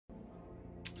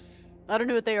I don't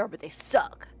know what they are, but they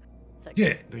suck. Like,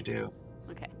 Yeah. We do.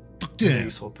 Okay. They're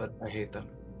useful, but I hate them.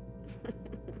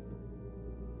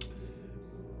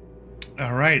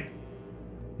 All right.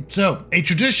 So, a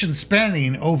tradition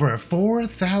spanning over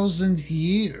 4,000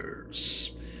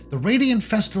 years. The Radiant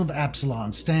Festival of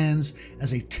Absalon stands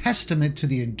as a testament to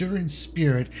the enduring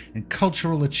spirit and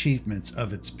cultural achievements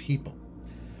of its people.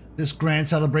 This grand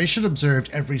celebration, observed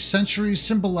every century,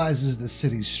 symbolizes the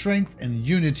city's strength and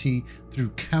unity through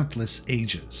countless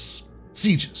sieges.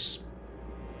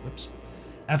 Oops.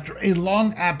 After a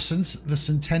long absence, the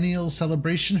centennial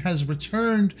celebration has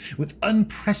returned with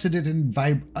unprecedented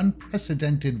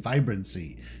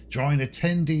vibrancy, drawing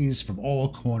attendees from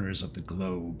all corners of the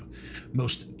globe.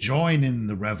 Most join in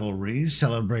the revelry,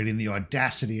 celebrating the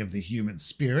audacity of the human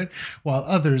spirit, while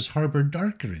others harbor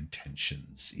darker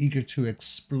intentions, eager to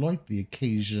exploit the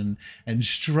occasion and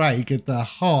strike at the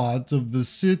heart of the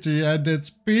city and its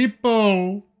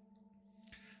people.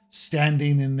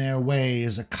 Standing in their way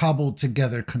is a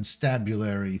cobbled-together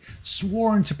constabulary,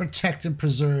 sworn to protect and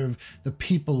preserve the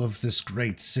people of this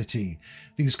great city.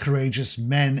 These courageous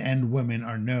men and women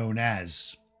are known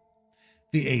as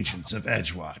the Agents of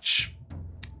Edgewatch.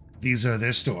 These are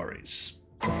their stories.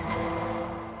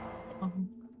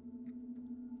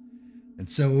 And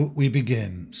so we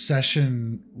begin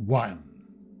session 1,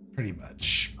 pretty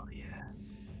much. Oh, yeah.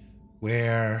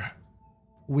 Where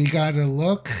we got a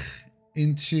look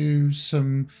into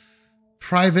some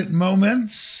private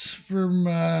moments from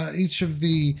each of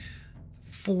the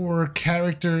 4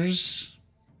 characters.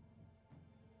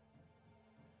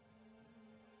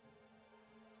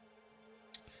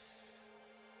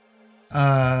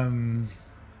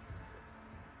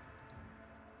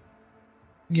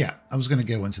 Yeah, I was going to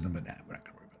go into them, but nah, we're not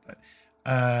going to worry about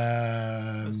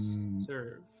that.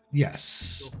 Serve.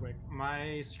 Yes. Real quick,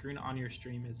 my screen on your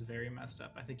stream is very messed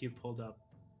up. I think you pulled up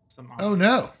some. Oh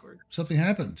no! Something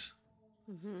happened.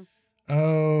 Mm-hmm.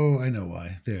 Oh, I know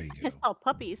why. There you go. I saw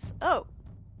puppies. Oh.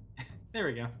 There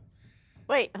we go.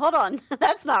 Wait, hold on.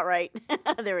 That's not right.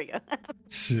 There we go.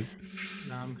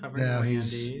 Now I'm covering Now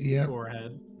Randy's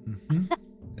forehead. Mm-hmm.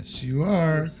 Yes, you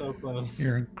are. You're so close.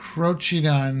 You're encroaching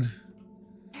on.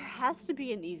 There has to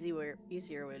be an easier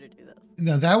way to do this.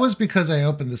 No, that was because I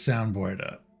opened the soundboard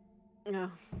up.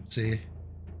 No. See?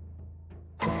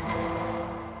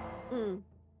 Mm.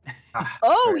 Ah,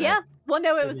 Oh, fair yeah. enough. Well,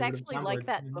 no, it was Maybe actually it like would-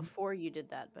 that before you did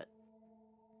that, but...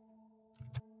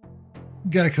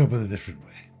 Gotta come up with a different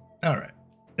way. All right.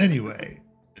 Anyway.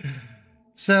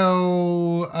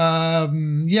 So,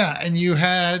 yeah, and you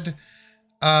had,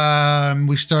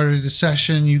 we started a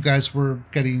session. You guys were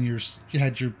getting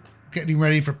getting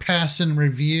ready for pass and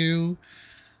review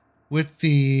with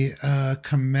the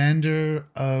commander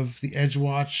of the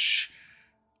Edgewatch,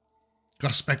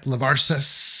 Grospec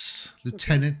Lavarsis,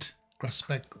 Lieutenant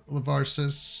Grospec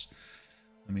Lavarsis.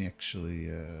 Let me actually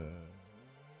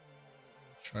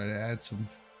try to add some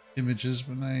images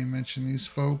when I mention these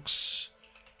folks.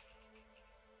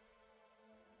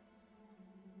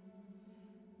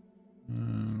 All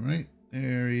right,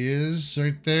 there he is,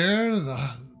 right there. The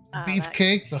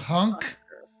beefcake, the hunk.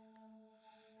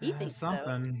 He thinks so.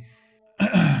 something.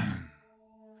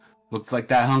 Looks like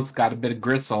that hunk's got a bit of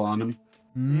gristle on him.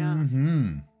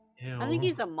 Mm-hmm. I think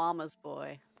he's a mama's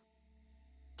boy.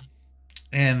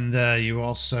 And you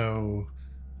also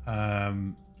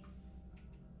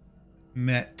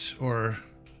met or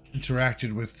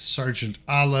interacted with Sergeant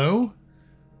Alo,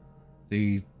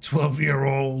 the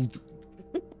 12-year-old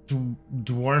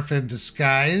dwarf in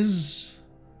disguise.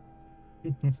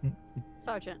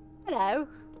 Sergeant. Hello.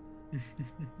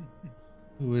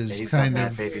 Who is He's kind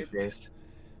got of... that baby face.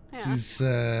 Yeah. He's,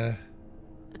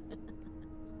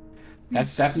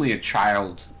 That's definitely a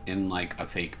child in like a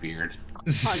fake beard.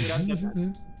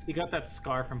 He got that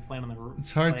scar from playing on the roof.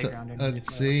 It's hard to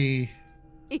unsee.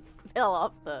 He fell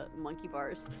off the monkey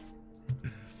bars.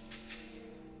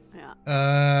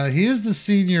 Yeah. He is the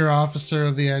senior officer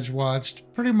of the Edgewatch,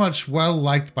 pretty much well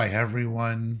liked by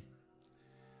everyone.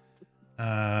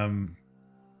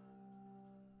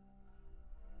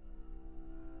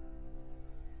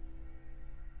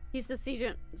 He's the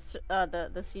sergeant,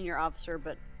 the senior officer,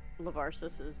 but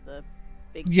Lavarsis is the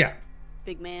big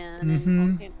big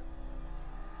man.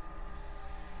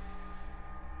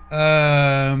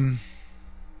 Mm-hmm.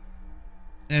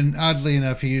 And oddly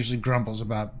enough, he usually grumbles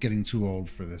about getting too old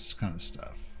for this kind of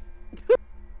stuff.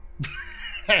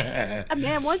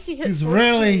 Man, once you hit, he's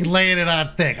really laying it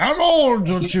on thick. I'm old,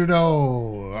 don't you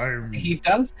know? He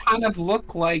does kind of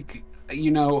look like,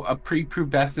 you know, a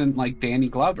prepubescent like Danny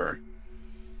Glover.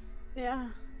 Yeah.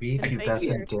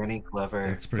 Prepubescent Danny Glover.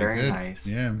 That's pretty Very good.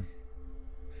 nice. Yeah.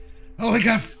 Oh, we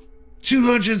got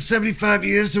 275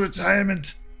 years to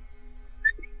retirement.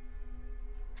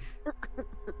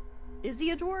 Is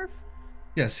he a dwarf?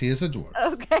 Yes, he is a dwarf.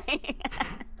 Okay.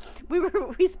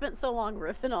 we spent so long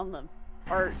riffing on the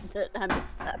part that I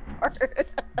missed that part.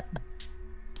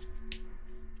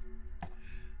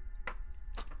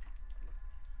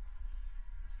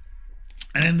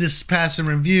 And in this passing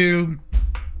review,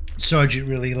 Sergeant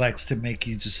really likes to make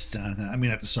you just, not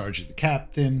the Sergeant, the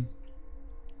Captain,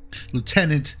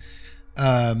 Lieutenant.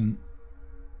 He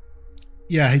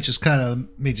just kind of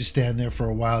made you stand there for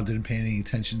a while, didn't pay any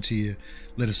attention to you,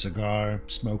 lit a cigar,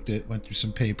 smoked it, went through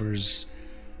some papers,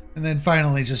 and then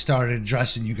finally just started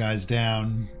dressing you guys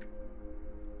down.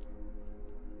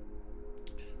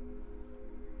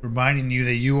 Reminding you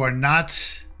that you are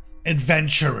not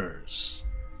adventurers.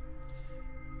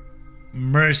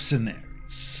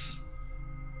 Mercenaries.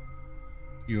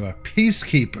 You are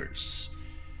peacekeepers,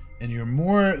 and you're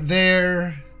more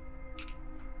there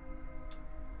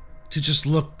to just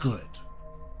look good.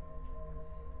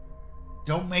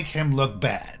 Don't make him look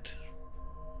bad.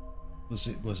 Was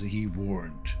it he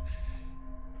warned?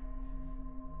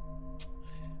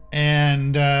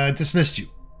 And dismissed you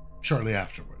shortly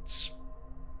afterwards.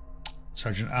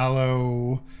 Sergeant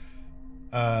Allo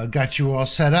got you all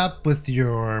set up with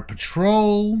your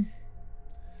patrol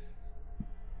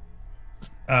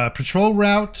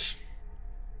route,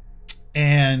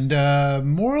 and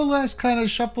more or less kind of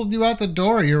shuffled you out the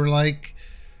door. You're like,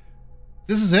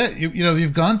 this is it.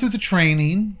 You've gone through the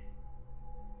training,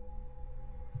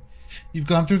 you've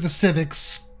gone through the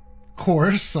civics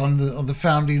course on the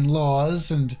founding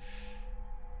laws and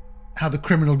how the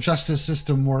criminal justice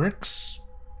system works,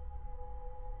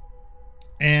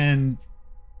 and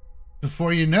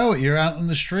before you know it, you're out on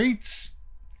the streets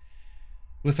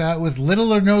with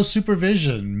little or no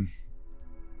supervision,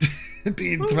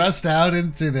 being thrust out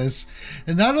into this.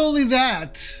 And not only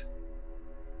that,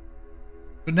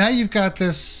 but now you've got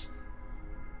this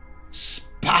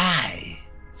spy,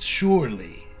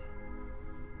 surely.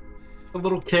 The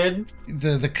little kid?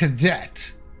 The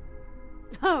cadet.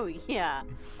 Oh, yeah.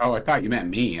 Oh, I thought you meant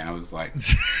me. I was like...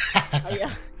 Oh,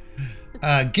 yeah.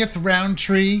 Gith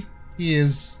Roundtree. He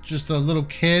is just a little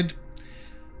kid.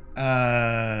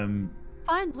 Fine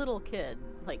little kid.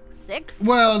 Like 6?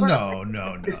 Well, no.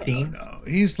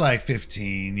 He's like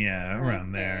 15, yeah,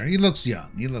 around there. He looks young.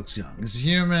 He's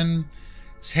human.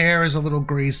 His hair is a little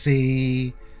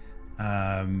greasy.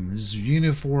 His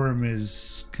uniform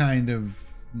is kind of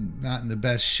not in the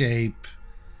best shape.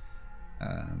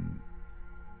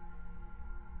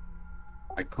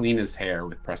 I clean his hair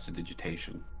with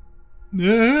prestidigitation.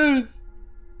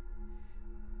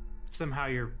 Somehow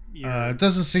you're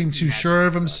doesn't seem too sure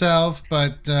of himself,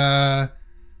 but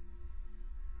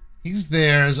he's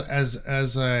there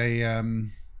as a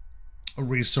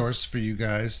resource for you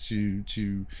guys to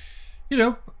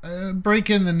break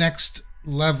in the next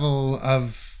level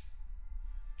of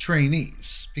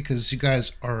trainees, because you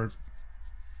guys are,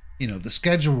 the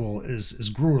schedule is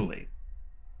grueling,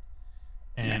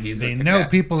 and they know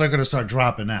people are going to start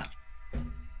dropping out.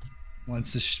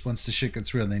 Once the shit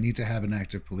gets real, they need to have an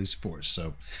active police force.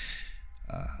 So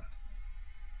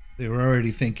they were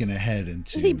already thinking ahead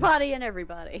into anybody and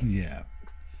everybody. Yeah.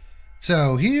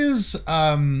 So he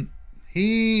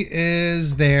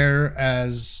is there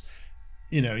as,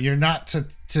 you're not to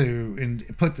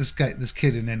put this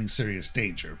kid in any serious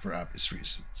danger for obvious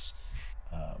reasons.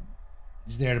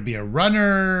 He's there to be a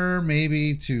runner,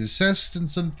 maybe to assist in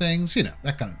some things,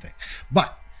 that kind of thing.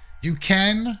 But you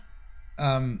can.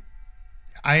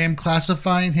 I am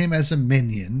classifying him as a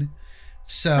minion.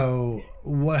 So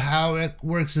how it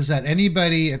works is that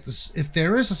anybody if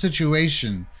there is a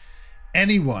situation,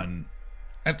 anyone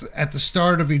at the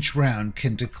start of each round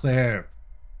can declare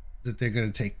that they're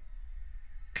going to take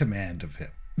command of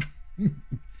him.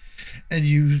 And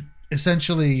he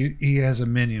has a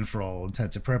minion for all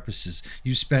intents and purposes.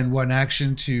 You spend one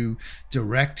action to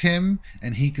direct him,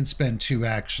 and he can spend 2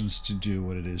 actions to do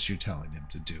what it is you're telling him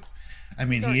to do. I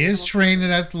mean, he is trained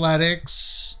in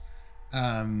athletics.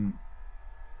 That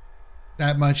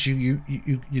much you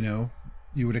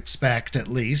would expect, at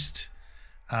least.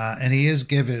 And he is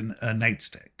given a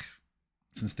nightstick.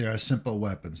 Since they are simple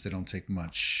weapons, they don't take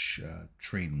much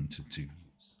training to use.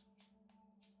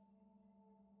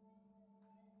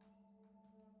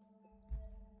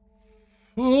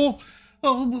 I'm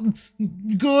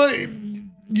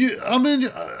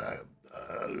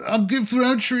Gith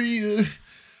Roundtree.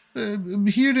 I'm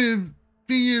here to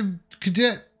be a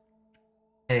cadet,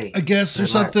 I guess, or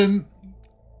relax. something.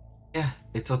 Yeah,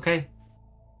 it's okay.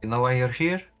 You know why you're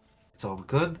here? It's all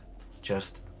good.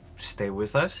 Just stay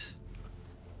with us.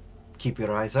 Keep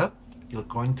your eyes up, You're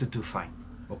going to do fine.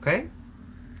 Okay?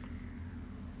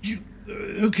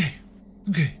 Okay.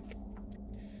 Okay.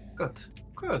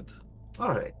 Good.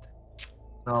 All right.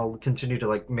 I'll continue to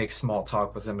like make small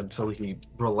talk with him until he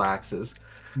relaxes.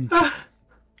 All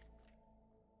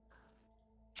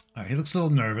right, he looks a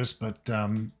little nervous, but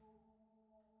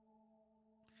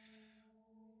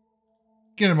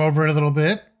get him over it a little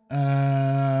bit. All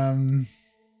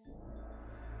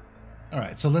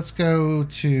right, so let's go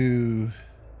to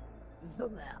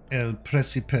El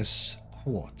Precipice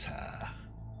Quarter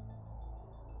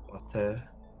What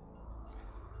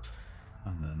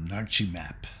on the Narchi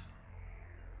map.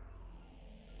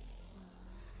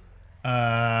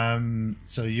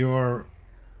 So your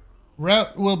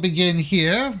route will begin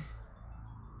here,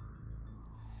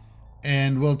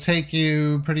 and we'll take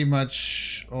you pretty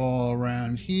much all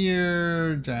around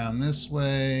here, down this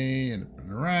way, and up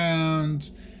and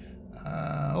around.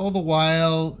 All the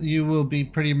while, you will be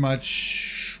pretty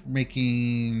much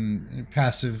making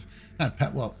passive,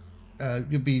 you'll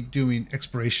be doing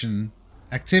exploration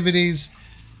activities,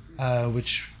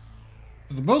 which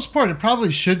for the most part, it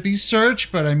probably should be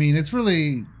search, but I mean, it's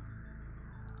really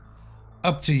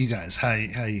up to you guys how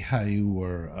you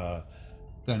were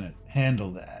gonna handle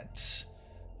that.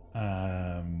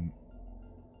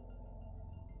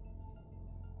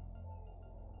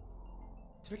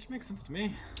 Search makes sense to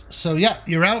me. So yeah,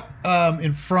 you're out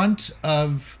in front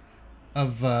of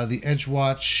the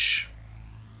Edgewatch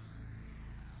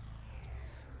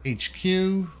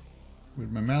HQ.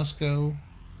 Where'd my mouse go?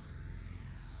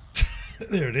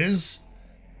 There it is.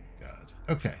 God.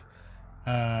 Okay.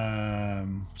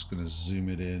 Just gonna zoom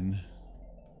it in.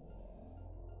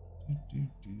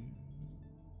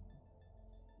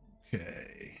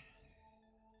 Okay.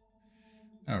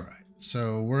 All right.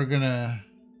 So we're gonna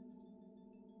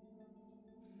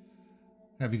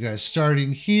have you guys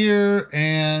starting here,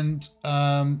 and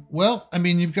well, I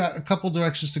mean, you've got a couple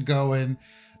directions to go in.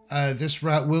 This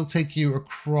route will take you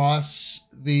across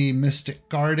the Mystic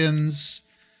Gardens.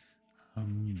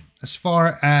 As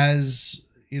far as,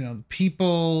 you know,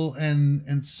 people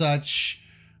and such,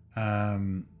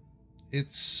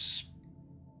 it's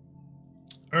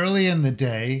early in the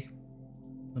day.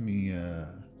 Let me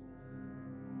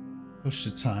push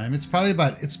the time. It's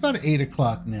about 8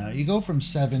 o'clock now. You go from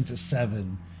 7 to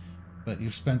 7, but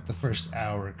you've spent the first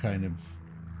hour kind of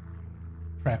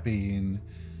prepping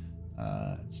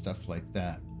stuff like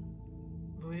that.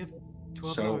 We have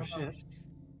 12-hour So- shifts.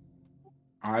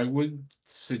 I would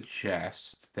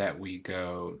suggest that we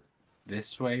go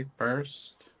this way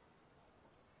first,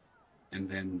 and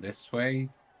then this way.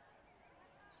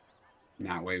 And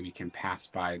that way we can pass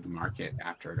by the market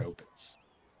after it opens.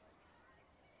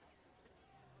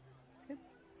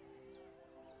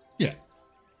 Yeah.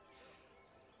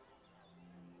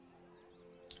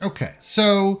 Okay,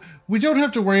 so we don't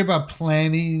have to worry about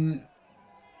planning.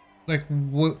 Like,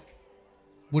 what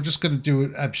we're just going to do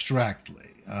it abstractly.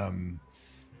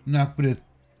 Not going to.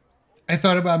 I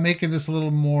thought about making this a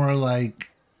little more like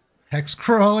hex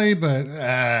crawly, but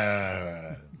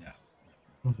no.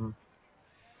 Mm-hmm.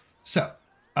 So,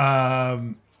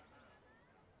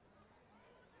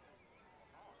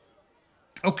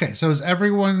 okay. So is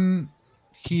everyone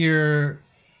here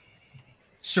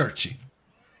searching?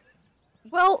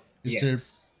 Well,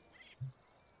 Is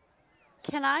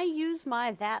can I use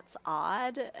my That's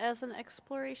Odd as an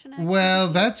exploration activity? Well,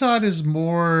 that's odd is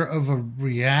more of a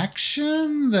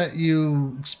reaction that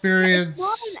you experience.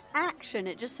 It's not an action.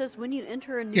 It just says when you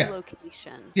enter a new Yeah.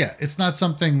 location. Yeah, it's not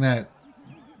something that.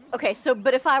 Okay, so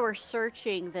but if I were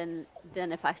searching, then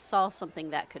if I saw something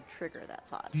that could trigger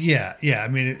That's Odd. Yeah. I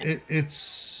mean,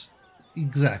 it's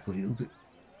exactly.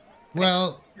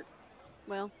 Well,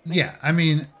 yeah. I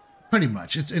mean, pretty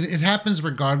much. It happens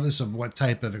regardless of what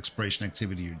type of exploration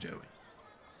activity you're doing,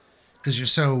 because you're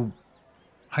so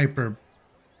hyper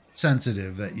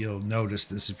sensitive that you'll notice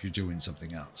this if you're doing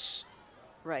something else.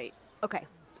 Right. Okay.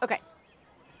 Okay.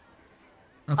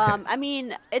 I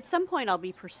mean, at some point I'll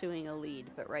be pursuing a lead,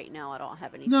 but right now I don't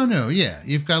have any. No. Yeah,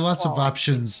 you've got lots of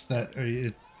options that are.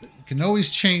 You can always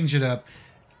change it up.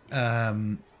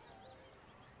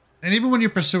 And even when you're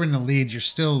pursuing the lead, you're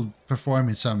still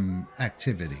performing some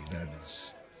activity that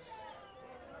is.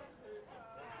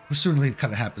 Pursuing the lead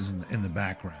kind of happens in the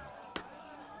background.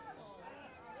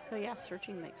 So yeah,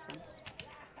 searching makes sense.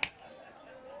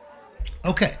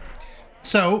 Okay,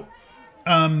 so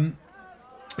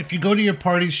if you go to your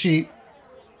party sheet,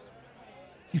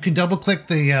 you can double click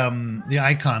the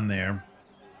icon there.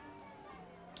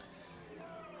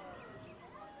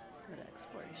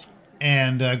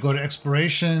 And go to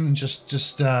exploration and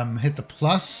just hit the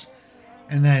plus,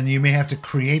 And then you may have to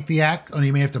create the act, or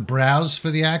you may have to browse for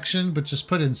the action, but just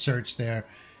put in search there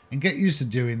and get used to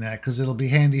doing that, because it'll be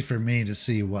handy for me to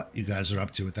see what you guys are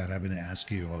up to without having to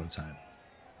ask you all the time.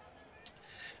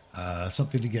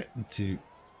 Something to get into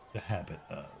the habit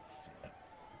of.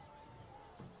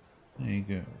 There you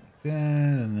go. Like that,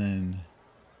 and then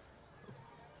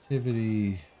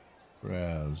activity,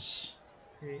 browse.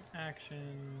 Create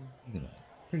action. Look at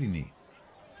that. Pretty neat.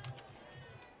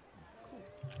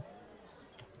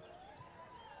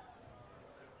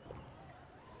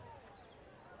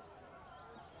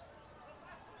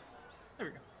 There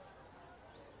we go.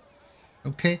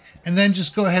 Okay, and then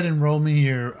just go ahead and roll me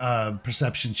your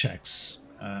perception checks.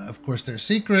 Of course, they're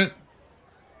secret.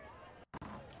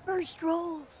 First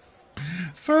rolls.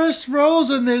 First rolls,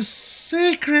 and they're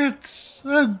secrets.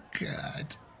 Oh,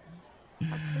 God.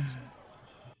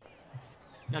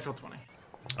 Natural 20.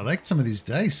 I like some of these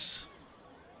dice.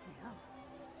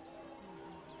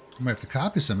 I might have to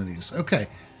copy some of these. Okay.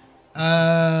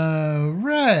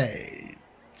 Right.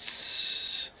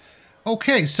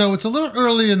 Okay, so it's a little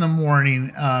early in the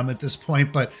morning at this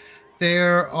point, but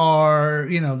there are,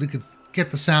 you know, they could get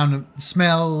the sound of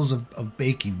smells of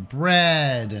baking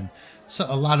bread, and so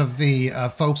a lot of the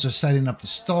folks are setting up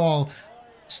the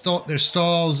their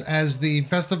stalls as the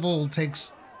festival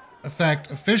takes effect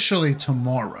officially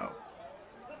tomorrow.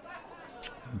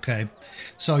 Okay,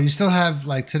 so you still have,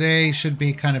 like, today should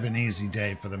be kind of an easy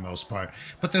day for the most part,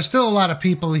 but there's still a lot of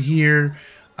people here.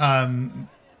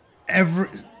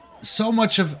 So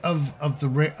much of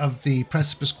the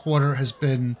Precipice Quarter has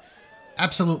been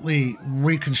absolutely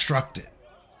reconstructed.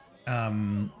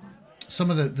 Some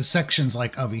of the sections,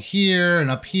 like over here and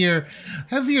up here,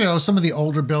 have, you know, some of the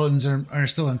older buildings are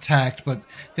still intact, but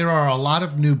there are a lot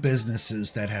of new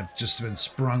businesses that have just been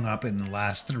sprung up in the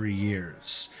last 3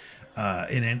 years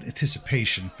in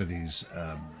anticipation for these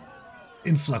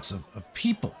influx of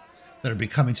people that are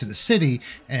becoming to the city,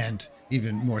 and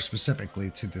even more specifically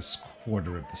to this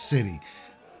quarter of the city.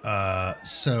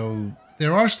 So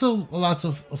there are still lots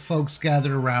of folks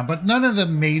gathered around, but none of the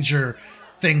major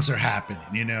things are happening.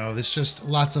 You know, there's just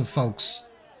lots of folks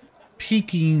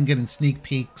peeking, getting sneak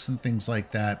peeks and things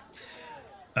like that.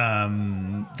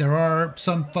 There are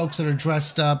some folks that are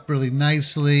dressed up really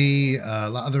nicely,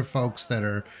 other folks that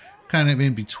are kind of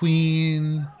in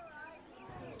between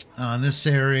this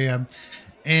area.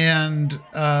 And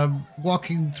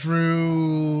walking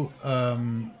through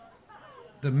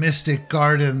the Mystic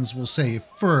Gardens, we'll say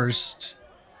first.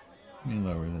 Let me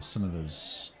lower some of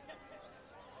those.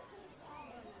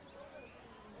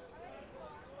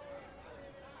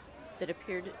 The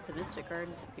Mystic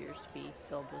Gardens appears to be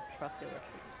filled with truffula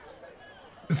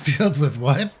trees. Filled with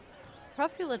what?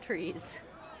 Truffula trees.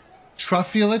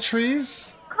 Truffula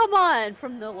trees? Come on,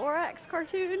 from the Lorax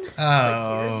cartoon.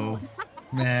 Oh,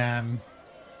 man.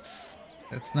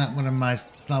 It's not one of my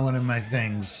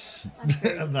things.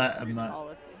 I'm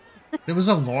not. There was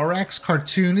a Lorax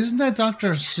cartoon. Isn't that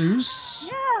Dr.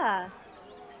 Seuss? Yeah.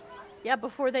 Yeah,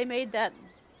 before they made that.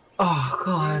 Oh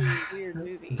God. Weird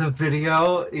movie. The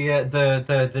video, yeah,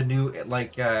 the new,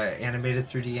 like, animated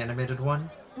 3D animated one.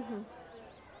 Mm-hmm.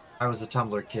 I was a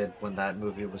Tumblr kid when that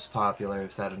movie was popular,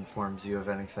 if that informs you of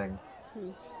anything.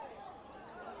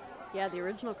 Yeah, the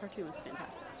original cartoon was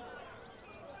fantastic.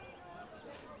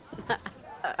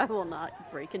 I will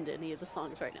not break into any of the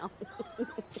songs right now.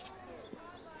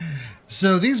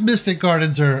 So these Mystic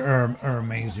Gardens are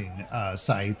amazing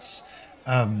sites.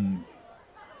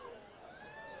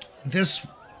 This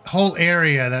whole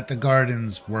area that the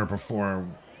gardens were before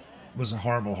was a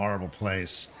horrible, horrible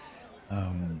place.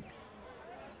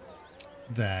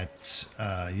 That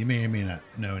you may or may not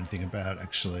know anything about,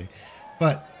 actually.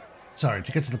 But, sorry,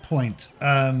 to get to the point,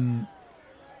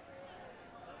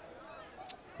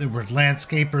 there were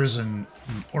landscapers and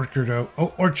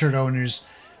orchard owners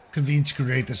convened to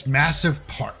create this massive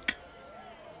park,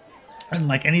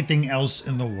 unlike anything else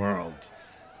in the world.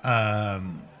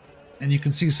 And you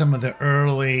can see some of the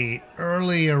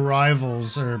early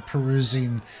arrivals are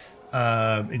perusing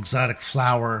exotic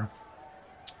flower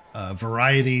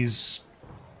varieties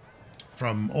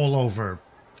from all over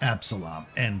Absalom,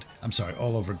 and I'm sorry,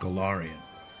 all over Golarion.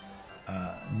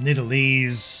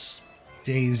 Nidalees,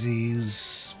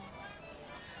 daisies,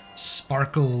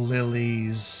 sparkle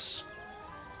lilies,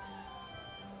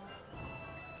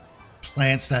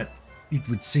 plants that you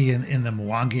would see in the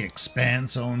Mwangi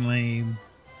Expanse only.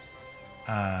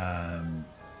 And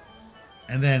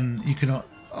then you can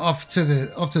off to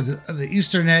the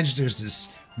eastern edge. There's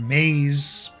this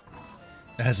maze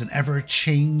that has an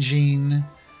ever-changing,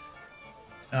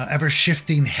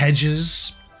 ever-shifting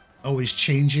hedges always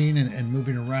changing and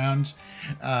moving around.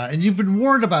 And you've been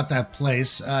warned about that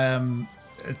place. Often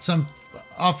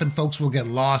folks will get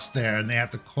lost there and they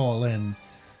have to call in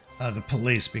the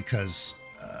police because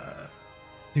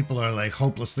people are like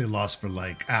hopelessly lost for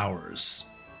like hours.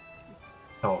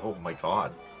 Oh my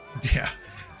god. Yeah.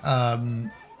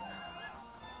 And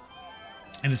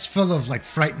it's full of like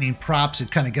frightening props.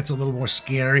 It kind of gets a little more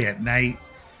scary at night,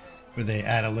 where they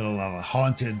add a little of a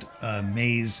haunted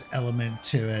maze element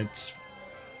to it.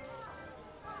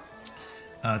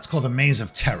 It's called the Maze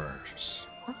of Terrors.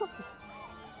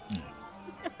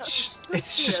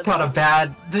 It's just got a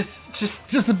bad.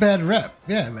 Just a bad rep.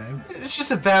 Yeah, man. It's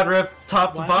just a bad rep,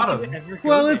 top to bottom.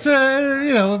 Well, it's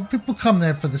people come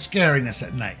there for the scariness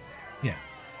at night. Yeah.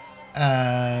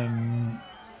 And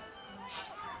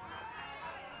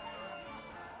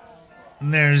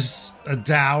there's a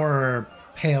dour,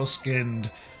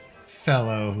 pale-skinned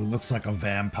fellow who looks like a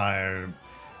vampire,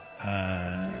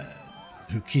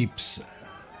 who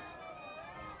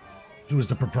is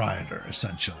the proprietor,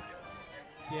 essentially.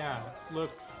 Yeah,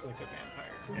 looks like a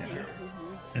vampire. Yeah.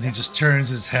 And he just turns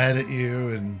his head at you,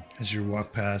 and as you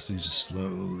walk past, he just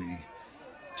slowly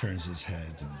turns his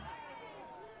head and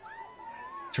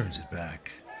turns it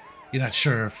back. You're not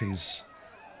sure if he's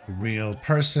a real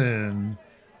person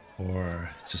or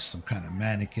just some kind of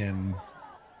mannequin.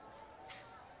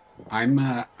 I'm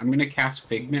gonna cast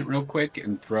Figment real quick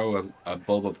and throw a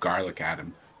bulb of garlic at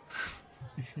him.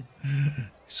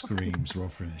 Screams. Roll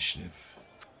for initiative.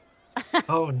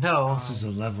 Oh no. This is a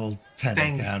level 10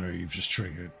 Bangs. encounter you've just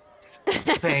triggered.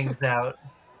 Bangs out.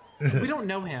 We don't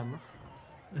know him.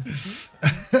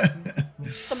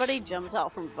 Somebody jumps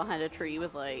out from behind a tree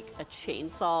with like a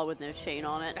chainsaw with no chain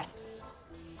on it.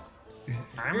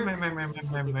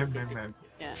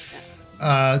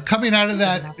 Yeah. Coming out of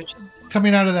that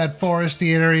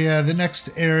foresty area, the next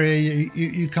area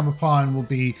you come upon will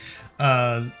be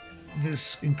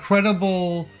this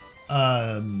incredible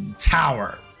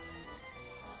tower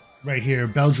right here,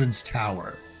 Beldrin's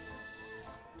Tower.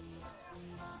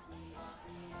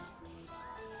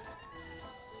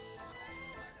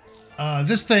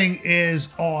 This thing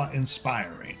is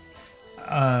awe-inspiring.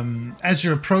 As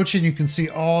you're approaching, you can see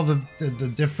all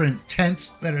the different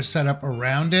tents that are set up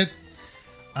around it.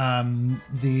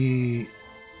 The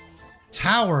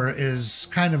tower is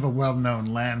kind of a well-known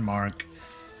landmark,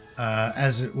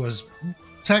 as it was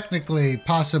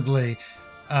possibly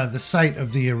the site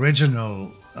of the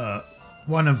original,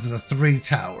 one of the 3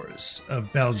 towers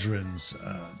of Beldrin's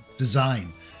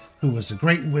design, who was a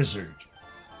great wizard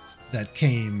that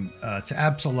came to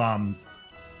Absalom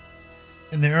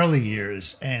in the early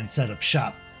years and set up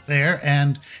shop there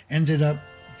and ended up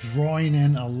drawing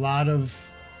in a lot of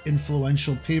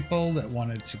influential people that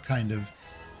wanted to kind of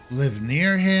live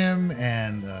near him,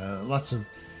 and lots of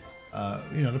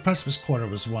the Precipice Quarter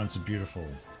was once a beautiful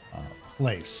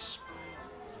place.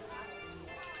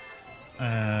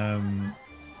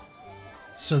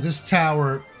 So this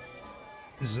tower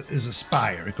is a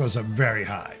spire. It goes up very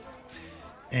high,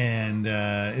 and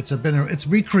it's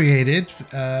recreated,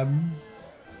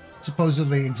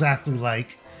 supposedly exactly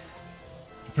like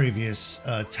the previous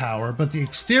tower, but the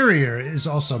exterior is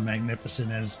also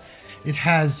magnificent, as it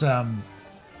has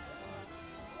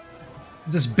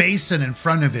this basin in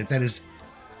front of it that is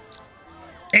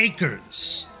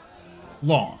acres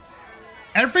long.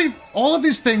 All of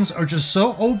these things are just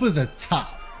so over the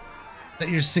top that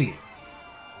you're seeing.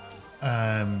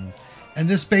 And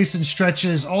this basin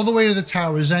stretches all the way to the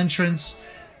tower's entrance.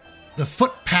 The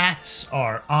footpaths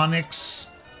are onyx.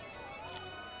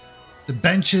 The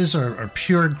benches are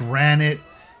pure granite,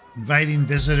 inviting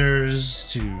visitors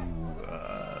to,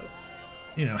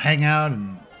 hang out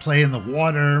and play in the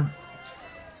water,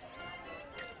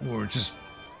 or just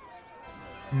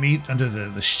meet under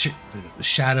the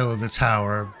shadow of the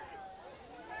tower.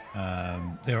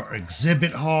 There are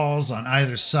exhibit halls on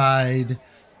either side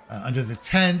under the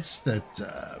tents that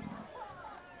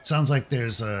sounds like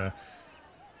there's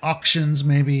auctions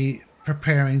maybe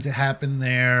preparing to happen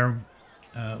there.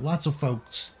 Lots of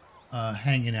folks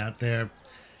hanging out there.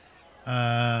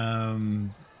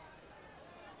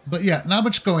 But yeah, not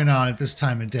much going on at this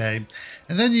time of day.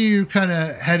 And then you're kind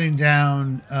of heading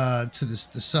down to the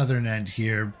southern end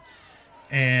here.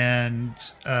 And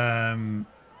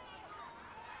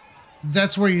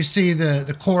that's where you see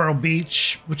the Coral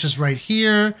Beach, which is right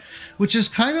here, which is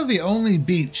kind of the only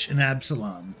beach in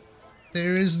Absalom.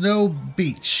 There is no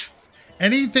beach.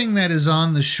 Anything that is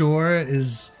on the shore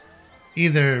is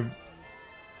either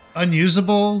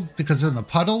unusable because of the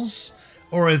puddles,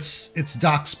 or it's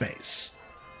dock space.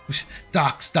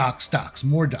 Docks,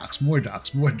 more docks.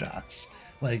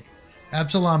 Like,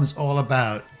 Absalom is all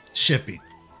about shipping.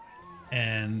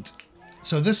 And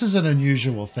so this is an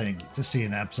unusual thing to see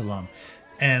in Absalom.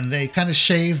 And they kind of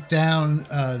shaved down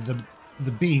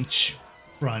the beach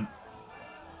front.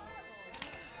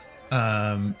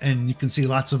 And you can see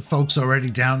lots of folks already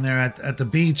down there at the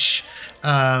beach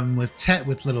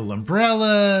with little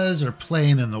umbrellas or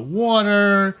playing in the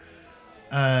water.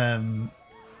 And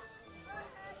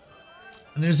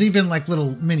there's even like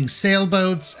little mini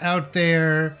sailboats out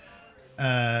there.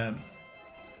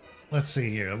 Let's see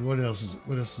here. What else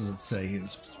does it say here?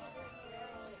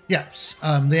 Yes,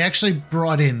 they actually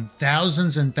brought in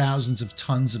thousands and thousands of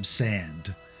tons of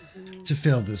sand to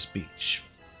fill this beach.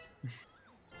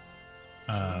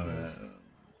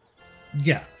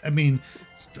 Yeah, I mean,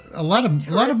 a lot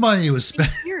of money was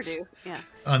spent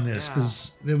on this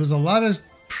because there was a lot of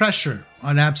pressure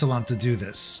on Absalom to do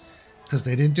this because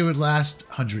they didn't do it last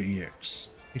 100 years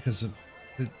because of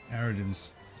the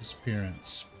Aridin's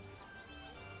disappearance.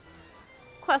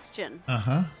 Question.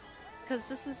 Because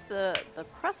this is the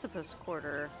precipice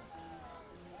quarter.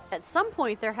 At some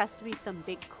point, there has to be some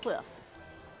big cliff.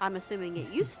 I'm assuming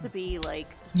it used to be like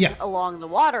along the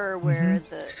water where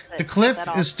the cliff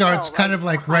starts kind of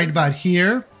like right about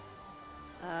here.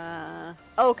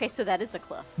 Okay, so that is a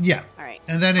cliff. Yeah. All right.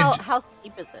 And then how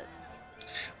steep is it?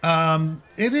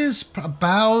 It is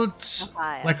about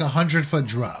like 100-foot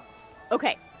drop.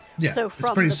 Okay. Yeah, so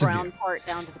from the brown part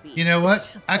down to the beach. You know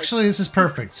what? Actually, this is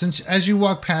perfect. Since as you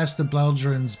walk past the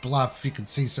Beldrin's Bluff, you can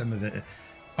see some of the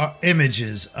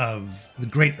images of the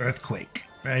Great Earthquake,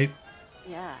 right?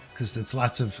 Yeah. Because it's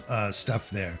lots of stuff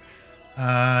there.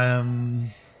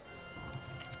 And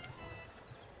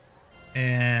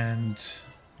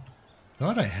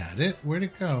thought I had it. Where'd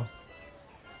it go?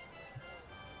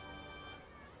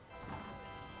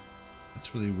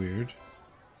 That's really weird.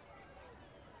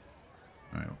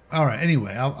 All right.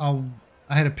 Anyway, I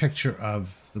had a picture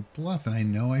of the bluff, and I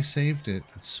know I saved it.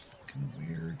 That's fucking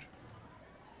weird.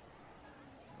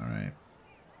 All right,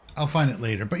 I'll find it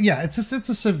later. But yeah, it's a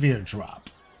severe drop.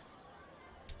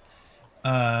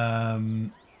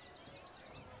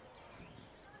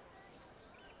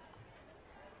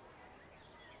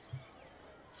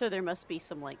 So there must be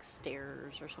some like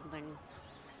stairs or something.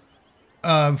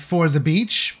 For the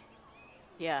beach.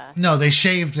 Yeah. No, they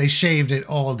shaved it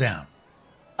all down.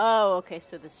 Oh, okay.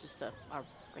 So this is just a ramp.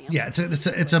 Yeah,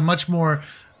 it's a much more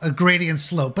a gradient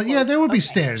slope. But yeah, there would be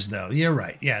stairs though. You're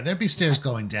right. Yeah, there'd be stairs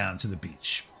going down to the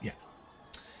beach. Yeah.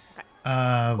 Okay.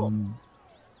 Cool.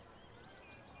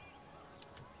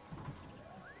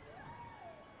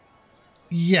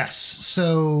 Yes.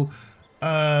 So,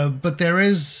 but there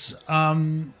is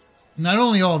not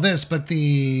only all this, but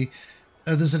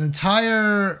there's an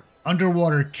entire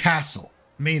underwater castle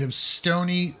made of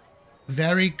stony,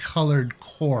 vari-colored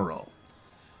coral,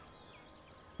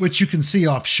 which you can see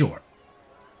offshore,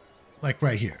 like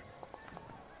right here.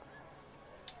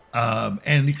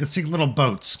 And you can see little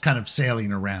boats kind of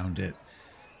sailing around it,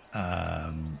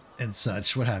 and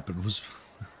such. What happened was...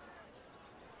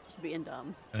 Just being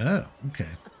dumb. Oh, okay.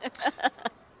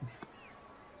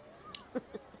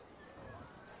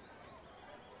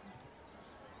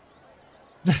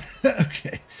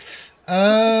 Okay.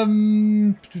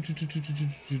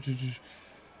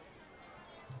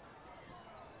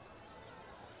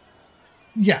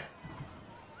 Yeah.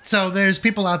 So there's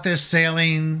people out there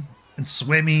sailing and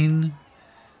swimming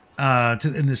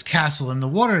in this castle, and the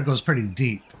water goes pretty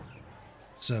deep.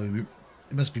 So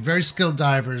it must be very skilled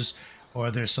divers, or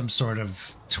there's some sort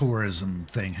of tourism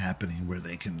thing happening where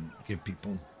they can give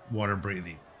people water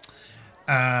breathing.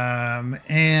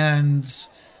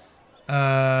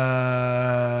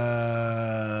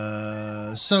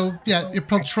 So yeah, you're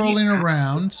patrolling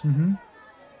around. Mm-hmm.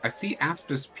 I see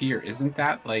Aspis Pier. Isn't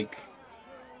that like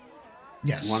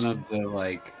one of the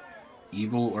like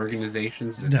evil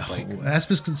organizations? That's no, like...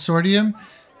 Aspis Consortium.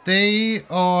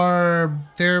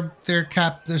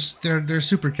 They're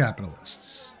super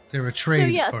capitalists. They're a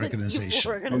trade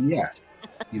organization. Oh, yeah,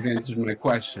 you've answered my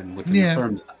question with the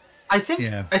firm. I think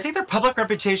their public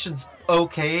reputation's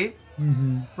okay,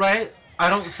 right? I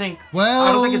don't think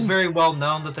it's very well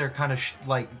known that they're kind of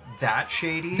like that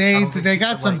shady. They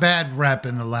got some bad rep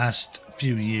in the last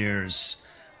few years,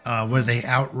 where they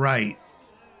outright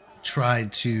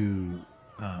tried to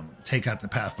take out the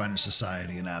Pathfinder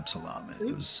Society in Absalom.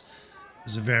 It was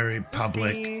a very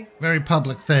public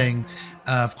thing.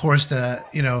 Of course, the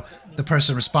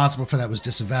person responsible for that was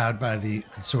disavowed by the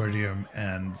consortium,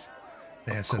 and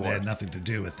they had said they had nothing to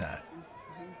do with that.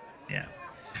 Yeah.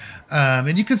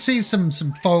 And you can see some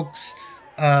folks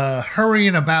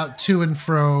hurrying about to and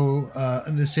fro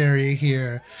in this area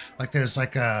here. Like there's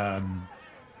like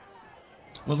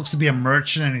what looks to be a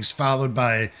merchant, and he's followed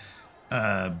by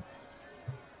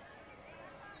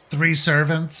 3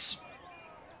 servants.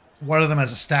 One of them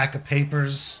has a stack of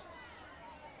papers.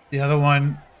 The other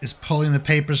one is pulling the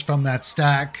papers from that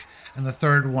stack, and the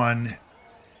third one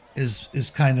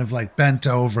is kind of like bent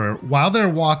over while they're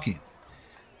walking.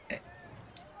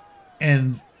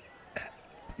 And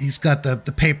he's got the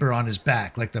paper on his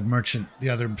back, like the merchant, the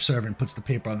other servant puts the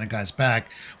paper on the guy's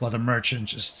back while the merchant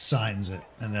just signs it.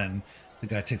 And then the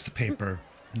guy takes the paper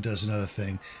and does another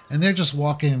thing. And they're just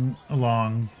walking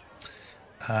along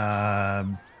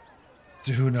to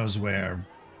who knows where.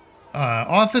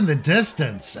 Off in the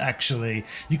distance, actually,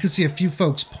 you can see a few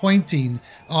folks pointing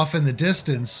off in the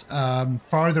distance,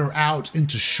 farther out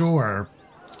into shore.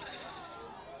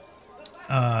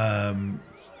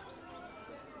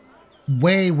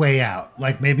 Way out,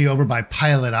 like maybe over by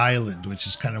Pilot Island, which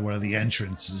is kind of one of the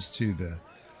entrances to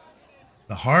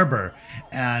the harbor.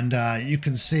 And you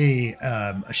can see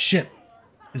a ship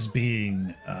is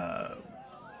being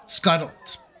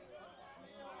scuttled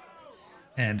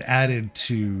and added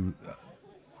to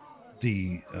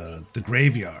the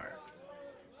graveyard.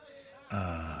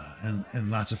 And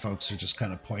lots of folks are just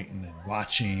kind of pointing and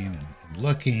watching and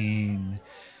looking.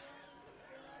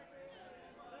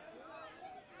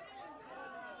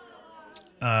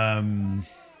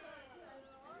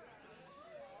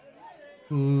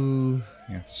 Ooh,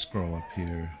 you have to scroll up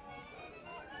here.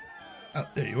 Oh,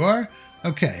 there you are.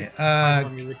 Okay.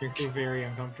 Music makes me very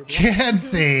uncomfortable.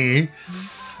 Kanthi.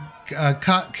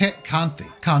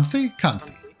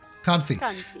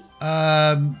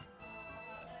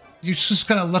 You're just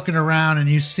kind of looking around, and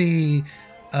you see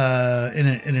in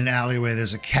an alleyway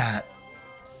there's a cat,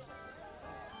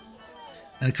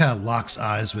 and it kind of locks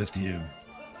eyes with you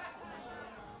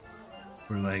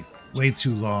for like way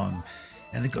too long,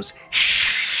 and it goes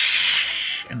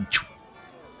and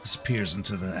disappears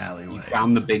into the alleyway. You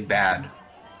found the big bad.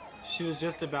 She was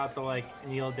just about to like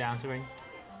kneel down to him.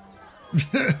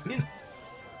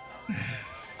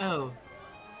 Oh.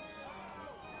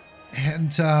 And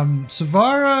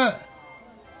Savara,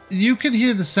 you can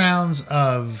hear the sounds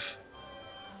of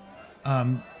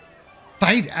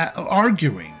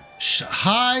arguing,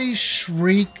 high,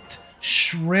 shrieked,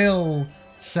 shrill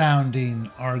sounding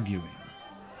arguing.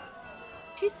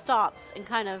 She stops and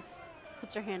kind of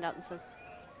puts her hand out and says,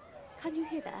 "Can you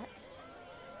hear that?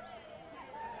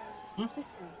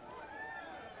 Listen."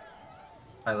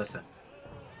 I listen.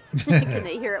 Can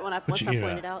they hear it once I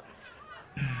point it out?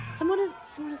 Someone is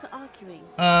arguing.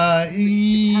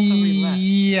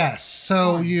 Yes.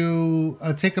 So you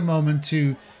take a moment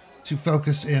to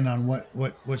focus in on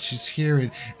what she's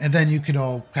hearing, and then you can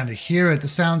all kind of hear it. It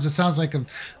sounds like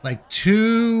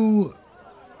two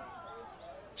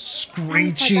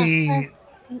screechy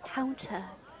encounter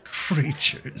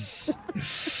creatures.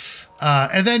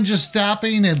 And then just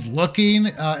stopping and looking.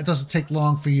 It doesn't take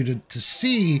long for you to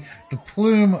see the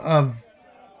plume of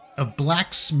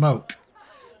black smoke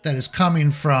that is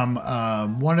coming from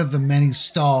one of the many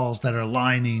stalls that are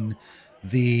lining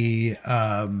the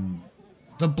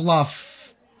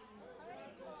Bluff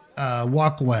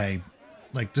walkway,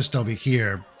 like just over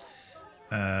here.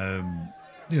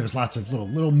 There's lots of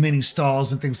little mini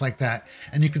stalls and things like that,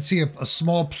 and you can see a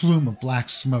small plume of black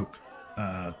smoke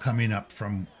coming up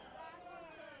from.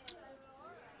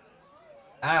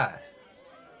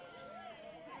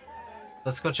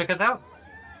 Let's go check it out.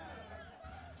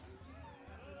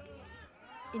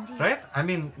 Indeed. Right? I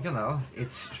mean,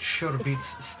 it's sure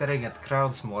beats staring at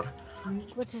crowds more.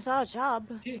 Which is our job,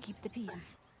 to keep the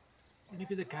peace.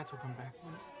 Maybe the cats will come back.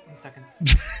 One second.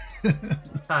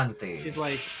 Auntie. She's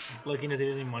like looking as if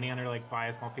there's any money on her, like buy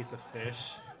a small piece of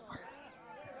fish.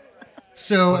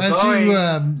 So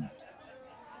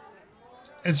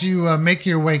as you make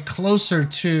your way closer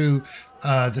to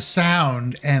the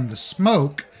sound and the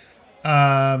smoke,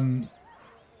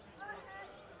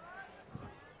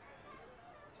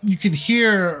 you can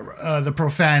hear the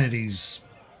profanities.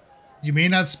 You may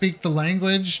not speak the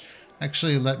language.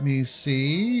 Actually, let me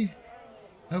see.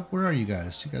 Oh, where are you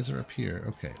guys? You guys are up here.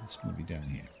 Okay, let's move you down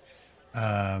here.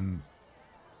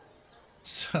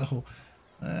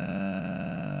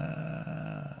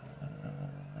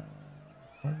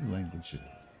 What are languages?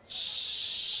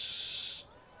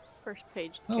 First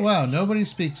page. Oh, wow. Nobody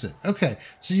speaks it. Okay.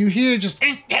 So you hear just.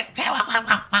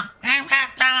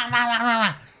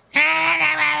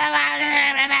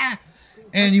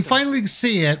 And you finally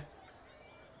see it.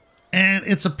 And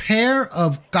it's a pair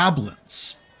of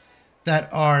goblins that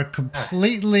are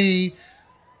completely.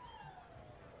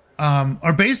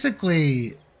 Are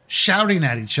basically shouting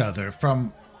at each other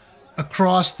from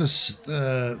across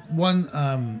the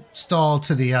one stall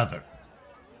to the other.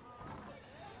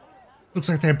 looks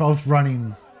like they're both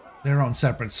running their own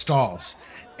separate stalls.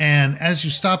 And as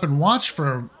you stop and watch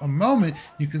for a moment,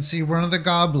 you can see one of the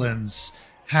goblins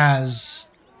has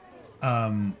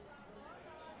a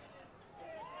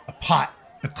pot,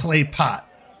 a clay pot.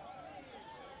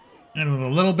 And with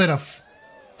a little bit of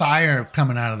fire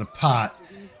coming out of the pot.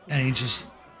 And he just...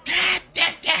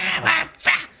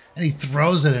 And he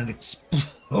throws it and it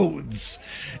explodes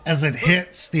as it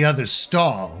hits the other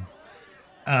stall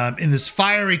in this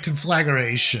fiery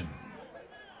conflagration.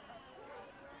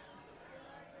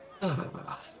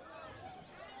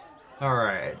 All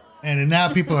right. And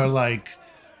now people are like,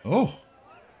 oh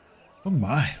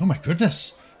my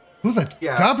goodness. Who let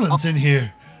goblins in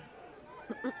here?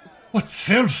 What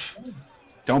filth.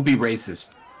 Don't be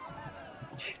racist.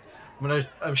 I'm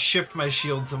gonna shift my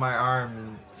shield to my arm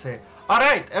and say, all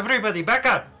right, everybody, back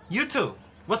up. You two,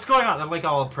 what's going on? Like,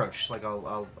 I'll approach. Like,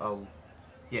 I'll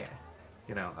yeah.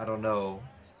 You know, I don't know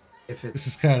if it's... This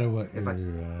is kind of what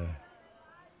you're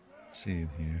seeing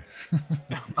here.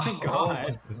 Oh my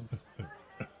god.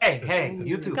 Hey,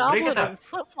 you two, Goblin break it up.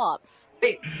 Flip-flops.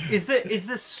 Wait, is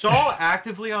this stall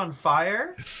actively on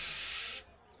fire?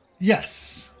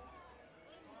 Yes.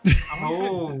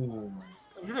 Oh.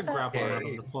 I'm gonna grapple around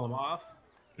him to pull him off.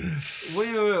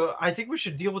 Wait. I think we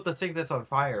should deal with the thing that's on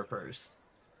fire first.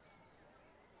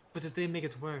 But if they make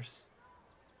it worse?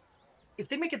 If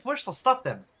they make it worse, I'll stop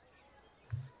them.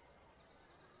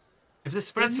 If this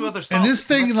spreads to other stalls... And this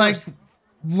thing, like,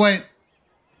 went...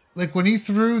 Like, when he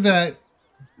threw that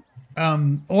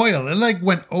oil, it, like,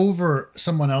 went over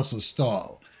someone else's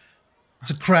stall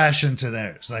to crash into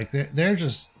theirs. Like, they're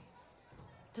just...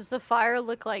 Does the fire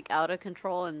look like out of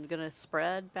control and gonna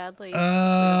spread badly? Or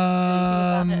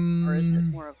is it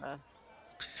more of a...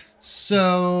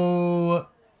 So,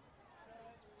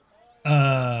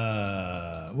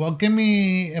 well, give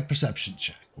me a perception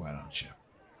check. Why don't you?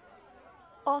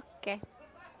 Okay.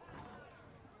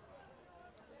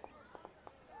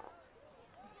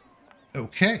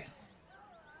 Okay.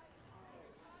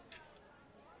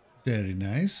 Very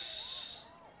nice.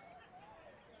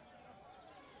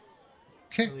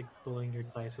 Okay. I like pulling your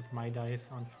dice with my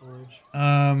dice on Forge.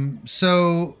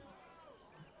 So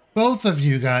both of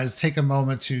you guys take a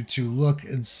moment to look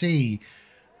and see.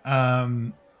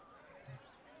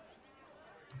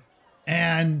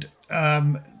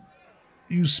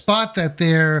 You spot that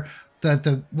there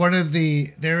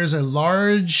is a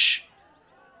large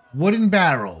wooden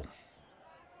barrel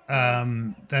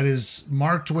that is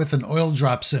marked with an oil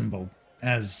drop symbol,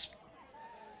 as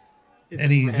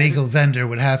any legal vendor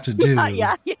would have to do.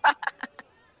 Yeah.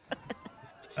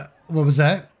 What was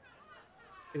that?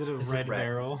 Is it a red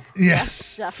barrel?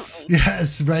 Yes. Definitely.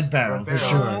 Yes, red barrel for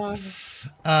sure.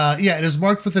 Yeah, it is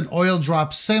marked with an oil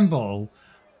drop symbol.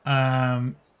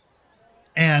 And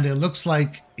it looks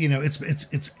like,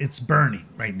 it's burning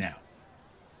right now.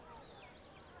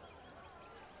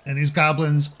 And these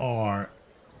goblins do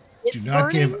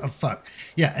not give a fuck.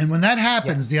 Yeah, and when that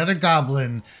happens, the other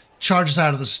goblin charges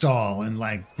out of the stall and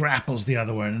like grapples the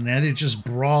other one, and they're just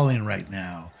brawling right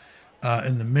now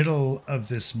in the middle of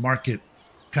this market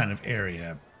kind of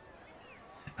area.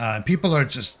 People are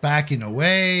just backing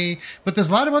away, but there's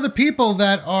a lot of other people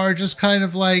that are just kind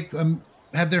of like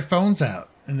have their phones out,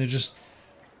 and they're just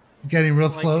getting real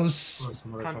close.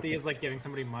 Conti is like giving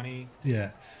somebody money.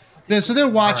 Yeah. So they're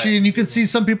watching, and you can see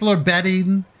some people are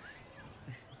betting.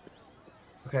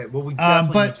 Okay, well, we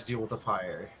definitely need to deal with the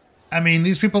fire. I mean,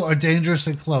 these people are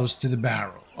dangerously close to the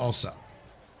barrel also.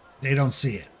 They don't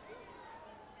see it.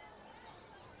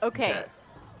 Okay.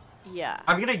 Yeah.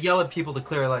 I'm going to yell at people to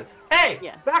clear, like,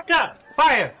 hey, back up!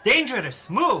 Fire! Dangerous!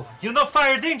 Move! You know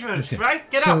fire dangerous,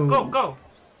 right? Get out! Go!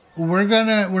 We're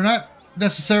not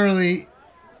necessarily...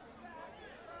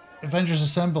 Avengers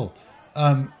Assemble.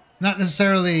 Not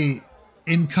necessarily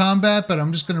in combat, but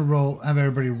I'm just going to have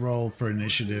everybody roll for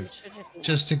initiative.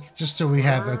 Just so we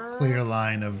have a clear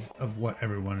line of what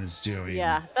everyone is doing.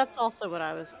 Yeah, that's also what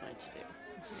I was going to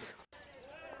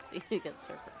do. You get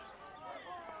surfers.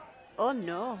 Oh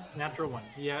no. Natural one.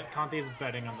 Yeah, Conti's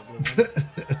betting on the blue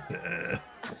one.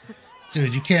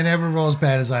 Dude, you can't ever roll as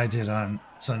bad as I did on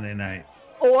Sunday night.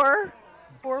 Or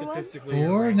statistically,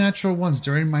 right. Natural ones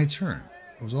during my turn.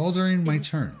 It was all during my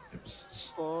turn. It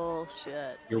was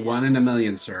bullshit. You're 1 in a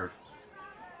million, sir.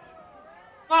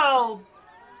 Well,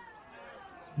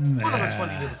 nah.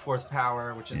 120 to the fourth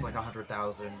power, which is like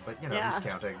 100,000, but who's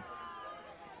counting?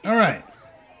 All right.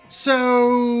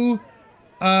 So,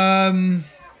 why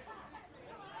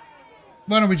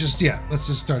don't we just, let's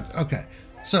just start. Okay.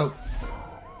 So,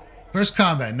 first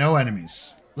combat, no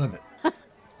enemies. Love it.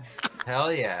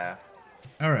 Hell yeah.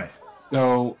 All right.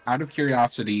 So, out of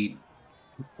curiosity,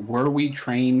 were we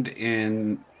trained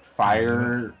in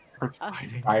fire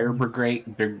brigade?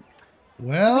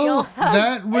 Well,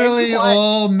 that really Edgewatch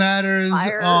all matters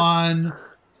fire. on.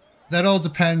 That all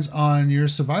depends on your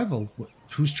survival.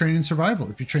 Who's trained in survival?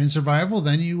 If you train in survival,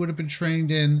 then you would have been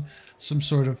trained in some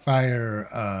sort of fire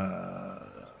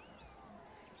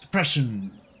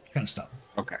suppression kind of stuff.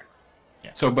 Okay.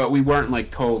 Yeah. So, but we weren't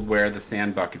like told where the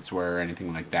sand buckets were or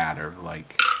anything like that, or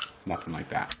like nothing like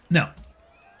that. No.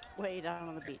 Way down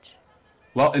on the beach.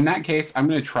 Well, in that case, I'm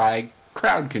going to try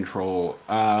crowd control.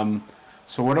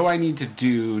 So what do I need to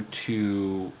do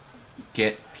to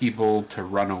get people to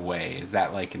run away? Is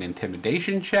that like an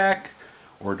intimidation check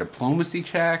or diplomacy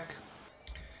check?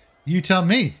 You tell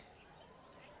me.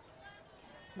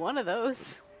 One of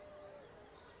those.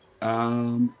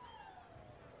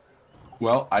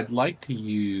 Well, I'd like to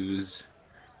use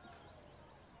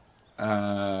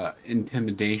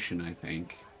intimidation, I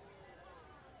think.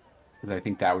 Because I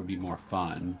think that would be more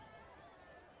fun.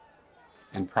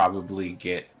 And probably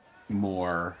get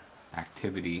more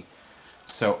activity.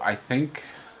 So I think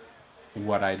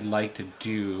what I'd like to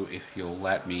do, if you'll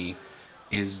let me,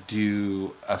 is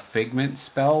do a figment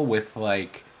spell with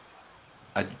like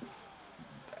a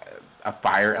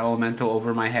fire elemental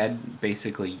over my head,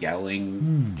 basically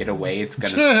yelling, "Get away! It's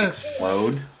gonna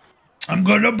explode." I'm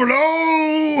gonna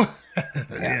blow.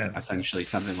 Yeah, essentially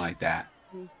something like that.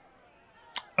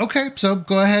 Okay, so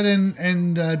go ahead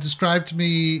and describe to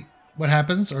me what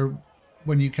happens, or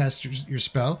when you cast your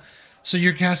spell. So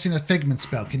you're casting a figment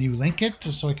spell. Can you link it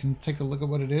just so I can take a look at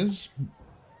what it is?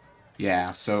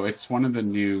 Yeah, so it's one of the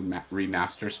new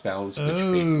remaster spells, which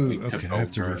basically took I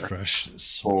have to over refresh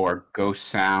this. for ghost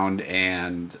sound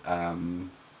and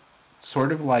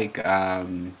sort of like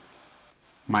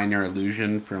minor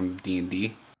illusion from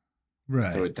D&D.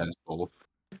 Right. So it does both.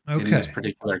 Okay. In this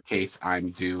particular case, I'm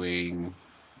doing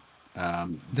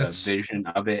the vision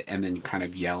of it and then kind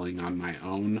of yelling on my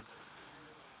own.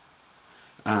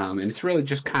 And it's really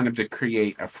just kind of to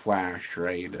create a flash,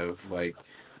 right, of like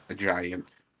a giant.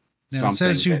 Now it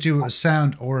says you do a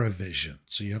sound or a vision,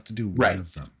 so you have to do one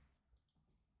of them.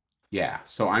 Yeah,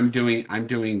 so I'm doing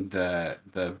the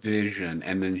vision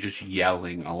and then just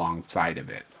yelling alongside of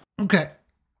it. Okay.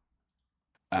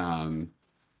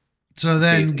 So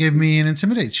then give me an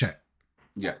intimidate check.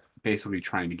 Yeah, basically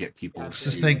trying to get people.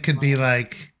 This thing could be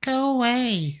like, go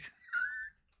away.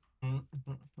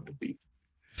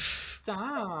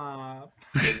 Stop.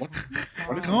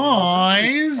 What is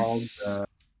Guys.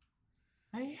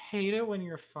 I hate it when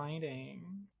you're fighting.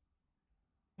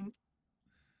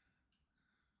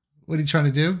 What are you trying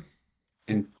to do?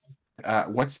 And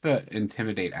what's the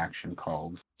intimidate action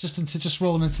called? Just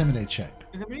roll an intimidate check.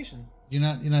 Intimidation. You're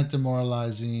not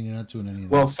demoralizing. You're not doing any of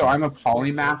that. Well, so I'm a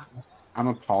polymath. I'm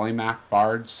a polymath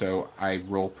bard, so I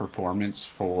roll performance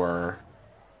for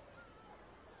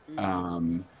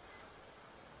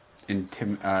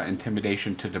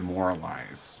intimidation to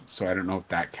demoralize. So I don't know if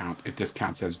that counts. If this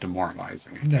counts as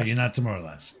demoralizing. No, you're not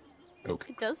demoralizing.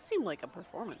 Okay. It does seem like a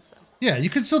performance, though. Yeah, you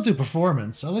can still do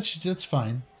performance. I'll let you. That's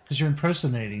fine because you're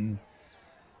impersonating.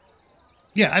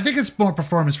 Yeah, I think it's more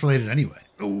performance related anyway.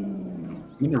 Oh,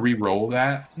 I'm gonna re-roll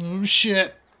that. Oh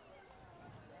shit!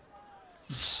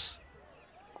 Oh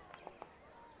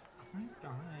my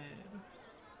god.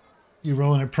 You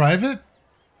rolling it private?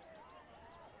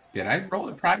 Did I roll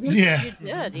it private? Yeah. You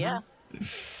did, yeah.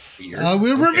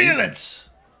 We'll reveal it.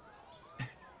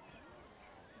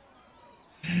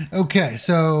 Okay,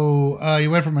 so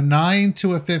you went from a 9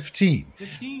 to a 15.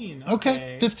 15.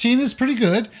 Okay, 15 is pretty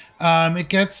good. It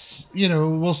gets,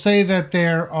 we'll say that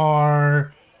there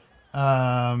are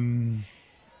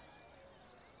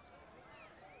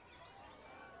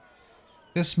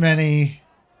this many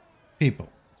people.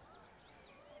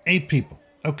 8 people.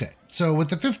 Okay, so with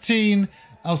the 15,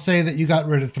 I'll say that you got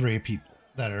rid of 3 people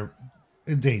that are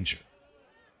in danger.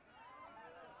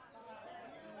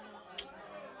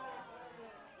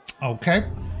 Okay,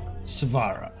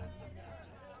 Savara.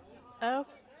 Oh,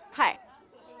 hi.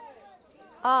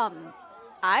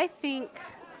 I think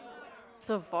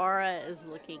Savara is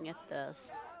looking at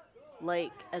this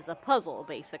like as a puzzle,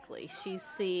 basically. She's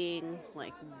seeing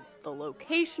like the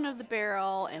location of the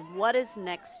barrel and what is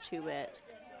next to it,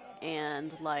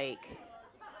 and like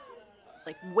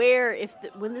where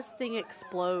when this thing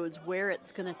explodes, where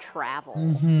it's gonna travel,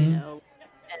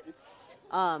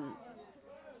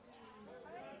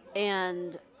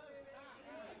 and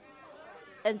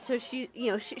so she,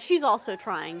 she's also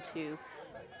trying to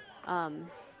back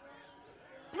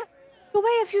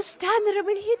away. If you stand there, I'm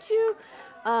gonna hit you.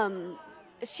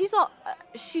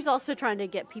 She's also trying to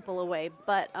get people away,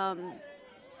 but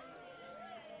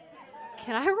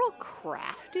Can I roll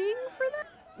crafting for that?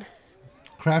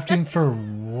 Crafting for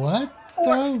what?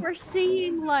 For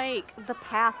seeing like the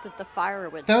path that the fire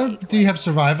would take. Do you have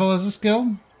survival as a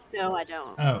skill? No, I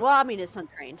don't. Oh. Well, I mean, it's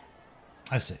untrained.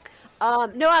 I see.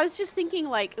 No, I was just thinking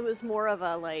like it was more of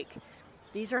a like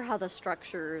these are how the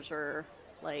structures are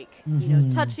like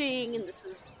touching, and this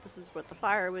is what the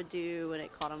fire would do when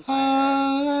it caught on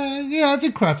fire. Yeah, I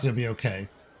think crafting would be okay.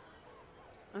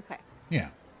 Okay. Yeah.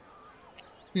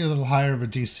 Be a little higher of a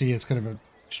DC. It's kind of a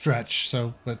stretch,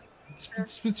 so but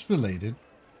it's related.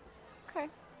 Okay.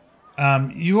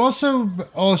 You also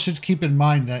all should keep in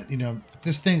mind that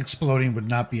this thing exploding would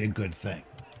not be a good thing.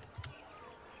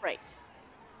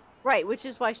 Right, which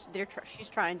is why she's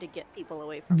trying to get people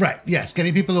away from. Right. Yes,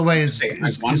 getting people away is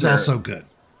also good.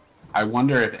 I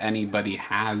wonder if anybody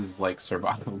has like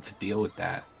survival to deal with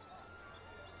that.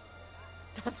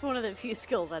 That's one of the few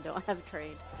skills I don't have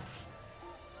trained.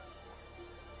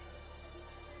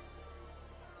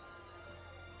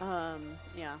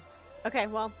 Yeah. Okay,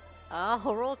 well,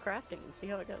 I'll roll crafting and see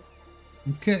how it goes.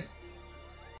 Okay.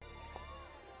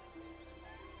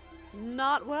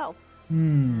 Not well.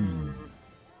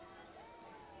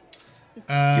 You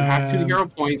have 2 hero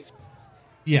points.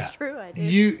 Yeah. It's true, I do.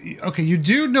 You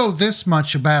do know this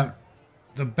much about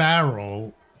the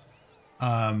barrel.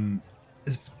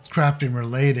 It's crafting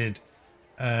related.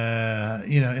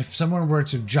 If someone were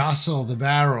to jostle the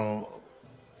barrel,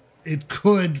 it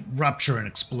could rupture and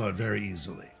explode very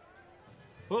easily.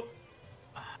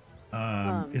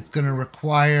 It's going to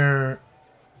require,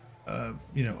 a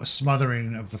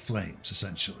smothering of the flames,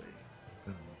 essentially.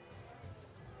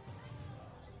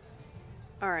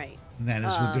 All right. And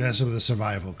that's where the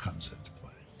survival comes into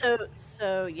play.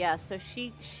 So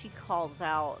she calls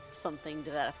out something to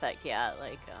that effect. Yeah,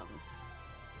 like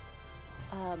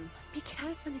be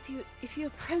careful if you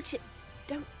approach it.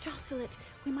 Don't jostle it.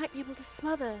 We might be able to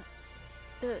smother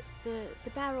the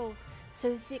barrel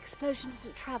so that the explosion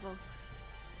doesn't travel.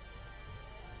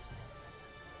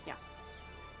 Yeah.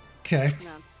 Okay. I don't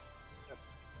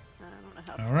know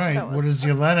how. All right. What is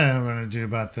Yelena going to do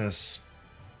about this?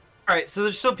 All right. So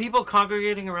there's still people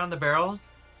congregating around the barrel.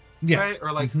 Yeah. Right?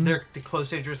 Or like they're close,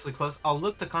 dangerously close. I'll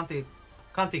look to Conti.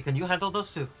 Conti, can you handle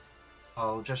those two?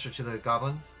 I'll gesture to the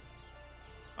goblins.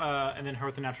 And then her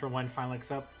with the natural one finally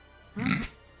looks up.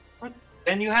 What?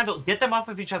 And you handle. Get them off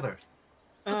of each other.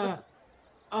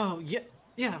 Oh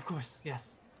yeah, of course,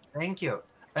 yes. Thank you.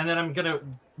 And then I'm gonna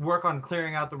work on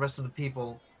clearing out the rest of the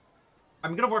people.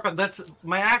 I'm gonna work on that's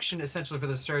my action essentially for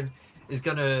this turn is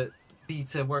gonna be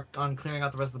to work on clearing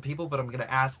out the rest of the people. But I'm gonna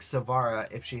ask Savara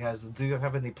if she has. Do you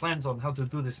have any plans on how to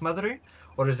do the smothering,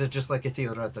 or is it just like a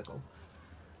theoretical?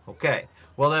 Okay.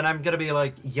 Well then I'm gonna be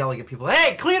like yelling at people.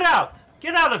 Hey, clear out!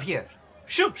 Get out of here!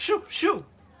 Shoot! Shoot! Shoot!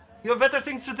 You have better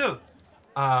things to do.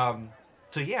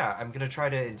 So yeah, I'm gonna try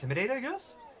to intimidate, I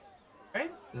guess.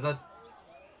 Right? Is that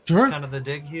sure kind of the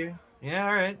dig here? Yeah.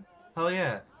 All right. Hell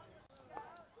yeah.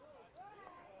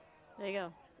 There you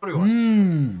go. What do you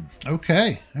want?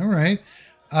 Okay. All right.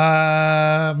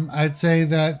 I'd say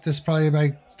that there's probably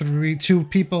like 2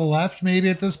 people left maybe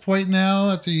at this point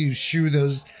now after you shoo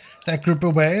that group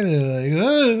away. They're like,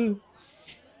 oh.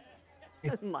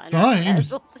 Fine.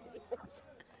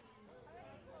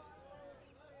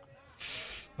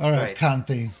 All right,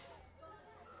 Kanthi.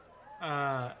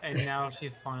 And now she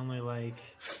finally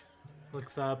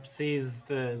looks up, sees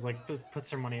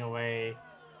puts her money away.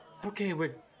 Okay,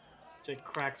 she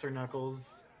cracks her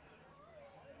knuckles.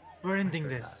 We're ending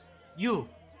this. You,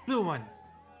 blue one.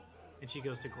 And she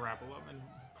goes to grapple him and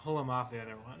pull him off the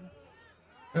other one.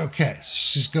 Okay, so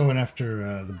she's going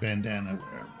after the bandana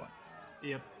wearing one.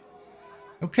 Yep.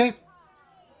 Okay.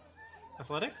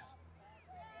 Athletics?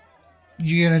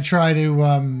 You're gonna try to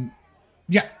you're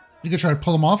gonna try to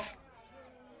pull him off?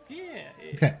 Yeah.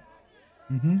 Okay.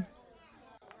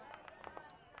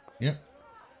 Yep.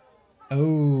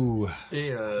 Oh.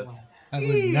 Yeah. I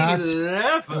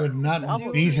would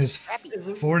not beat his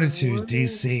fortitude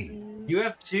DC. You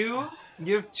have 2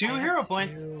 hero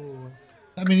points.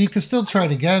 I mean, you can still try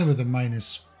it again with a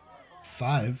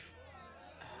 -5.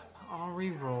 I'll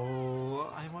re-roll.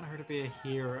 I want her to be a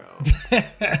hero.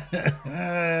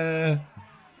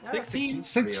 16.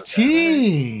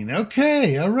 16.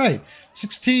 Okay. All right.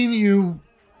 16. You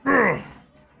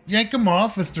yank him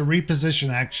off. It's the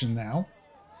reposition action now.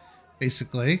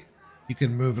 Basically, you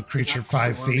can move a creature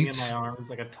 5 feet in my arms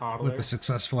like a toddler. with a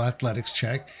successful athletics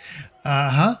check.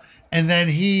 And then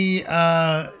he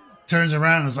turns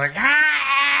around and is like,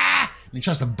 ah! And he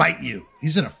tries to bite you.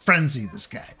 He's in a frenzy. This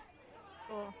guy.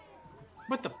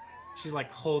 What the? She's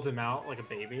holds him out like a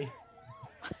baby.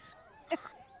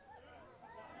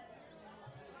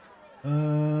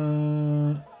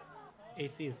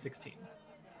 AC is 16.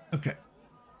 Okay.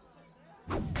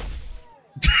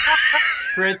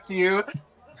 Crits you.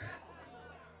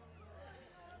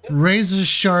 Razor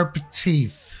sharp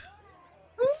teeth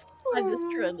This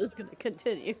trend is going to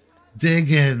continue.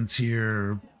 dig into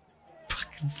your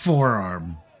fucking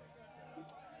forearm.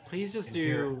 Please just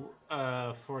do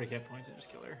 40 hit points and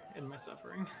just kill her in my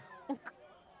suffering.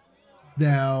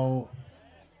 Now,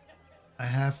 I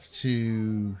have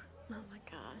to. Oh my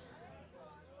god.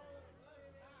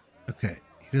 Okay,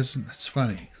 he doesn't. That's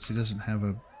funny because he doesn't have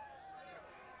a.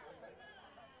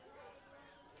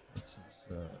 What's this?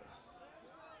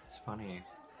 It's funny.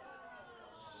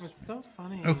 It's so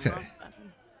funny. Okay.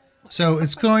 So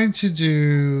it's going to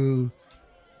do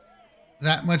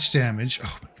that much damage.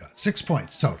 Oh my god, 6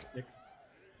 points total. 6.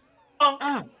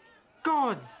 Ah,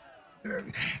 gods.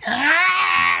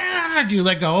 Ah, do you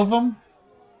let go of him?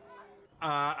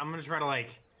 I'm gonna try to like.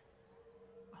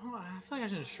 Oh, I feel like I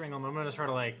shouldn't strangle him. I'm gonna try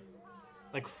to like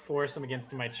force him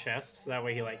against my chest, so that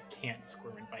way he like can't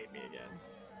squirm and bite me again.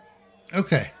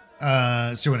 Okay.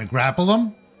 So you want to grapple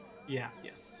him? Yeah.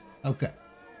 Yes. Okay.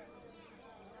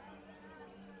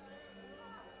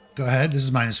 Go ahead. This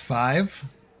is -5.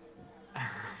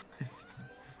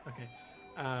 Okay.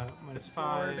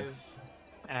 -5.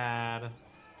 Add.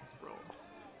 Roll.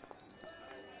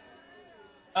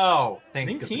 Oh, thank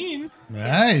you. 19.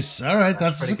 Nice. All right,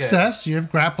 that's a pretty good. success. You have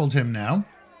grappled him now.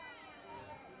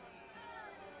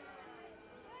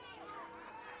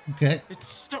 Okay.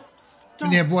 Stop.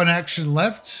 And you have one action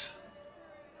left.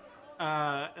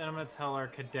 And I'm gonna tell our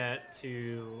cadet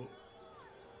to.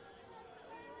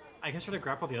 I guess we're to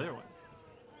grapple the other one.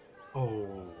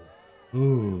 Oh.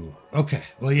 Ooh. Okay.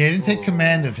 Well, you didn't take Ooh.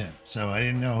 command of him, so I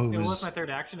didn't know who It was was. my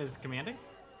third action is commanding.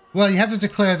 Well, you have to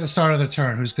declare at the start of the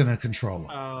turn who's going to control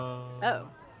him. Oh.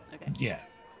 Okay. Yeah.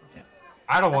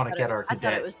 I don't I want to thought get it- our I thought it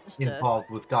cadet was just a- involved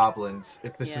with goblins.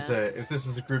 If this is Yeah. if this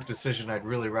is a group decision, I'd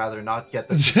really rather not get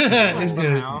them. He's to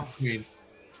Somehow.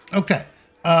 Okay.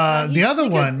 No, The he's other pretty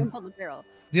good one. jump on the barrel.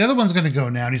 The other one's going to go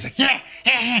now, and he's like, yeah,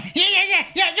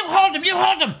 you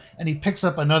hold him. And he picks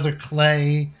up another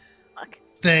clay Fuck.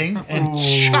 thing and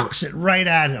Ooh. chucks it right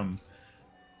at him,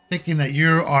 thinking that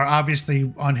you are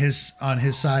obviously on his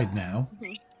side now.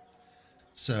 Mhm.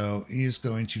 So he's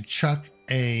going to chuck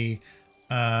a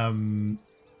bomb,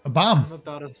 I'm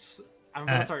about to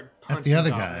start punching the other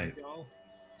goblins, guy. y'all.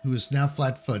 who is now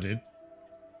flat-footed.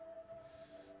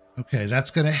 Okay,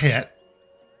 that's going to hit.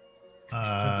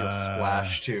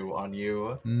 Splash too on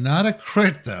you. Not a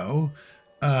crit though.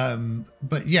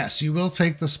 But yes, you will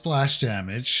take the splash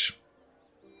damage,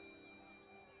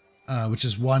 which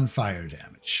is 1 fire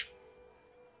damage.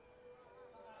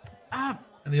 Ah,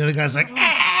 And the other guy's like,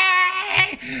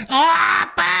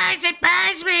 "Oh, burns! It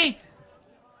burns me!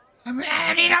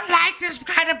 I don't like this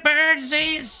kind of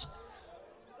burnsies."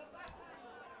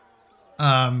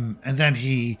 And then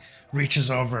he reaches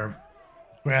over,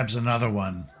 grabs another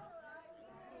one,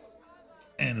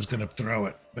 and is going to throw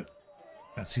it, but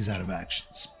he's out of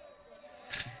actions.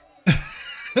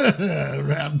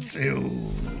 Round 2.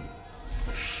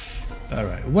 All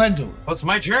right, Wendell. Oh, it's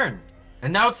my turn,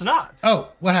 and now it's not.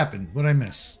 Oh, what happened? What did I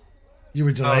miss? You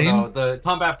were delayed? Oh, no, the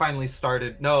combat finally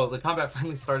started. No, the combat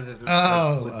finally started through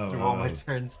all my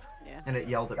turns, Yeah. and it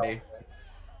yelled at me.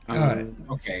 Alright.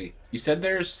 Okay. You said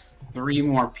there's 3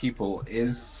 more people.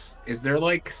 Is there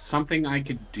like something I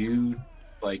could do?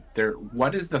 Like there,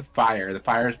 what is the fire? The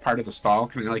fire is part of the stall.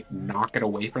 Can I like knock it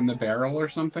away from the barrel or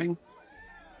something?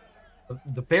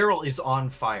 The barrel is on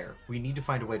fire. We need to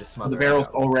find a way to smother The barrel's it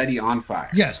out. already on fire.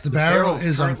 Yes, the barrel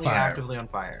is on currently fire. actively on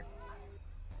fire.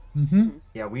 Mm-hmm.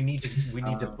 Yeah, we need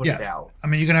to put Yeah. it out. I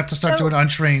mean, you're going to have to start So- doing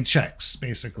untrained checks,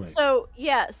 basically. So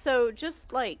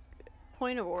just like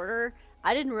point of order,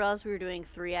 I didn't realize we were doing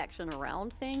 3 action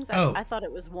around things. Oh. I thought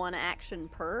it was 1 action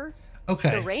per. Okay.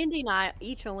 So Randy and I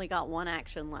each only got 1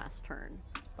 action last turn.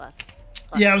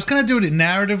 Yeah, I was going to do it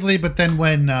narratively, but then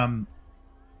when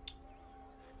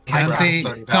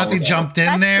Kanthi Valid. jumped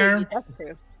in there That's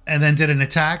true. and then did an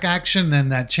attack action, then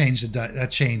that changed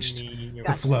the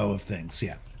the flow of things.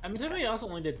 Yeah. I mean, everybody else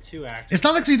only did 2 actions. It's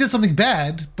not like he did something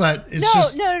bad, but it's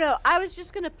just No. I was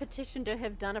just gonna petition to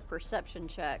have done a perception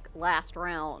check last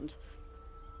round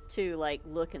to like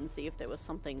look and see if there was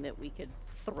something that we could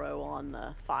throw on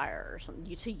the fire or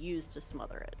something to use to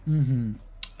smother it.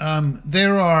 Mhm.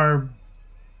 There are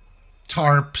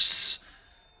tarps,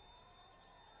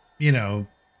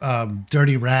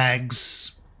 dirty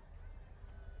rags,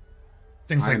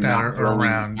 things like I'm that not are throwing-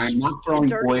 around. I'm not throwing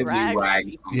Dirty oily rags.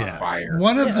 rags on Yeah. the fire.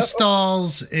 One of Yeah. the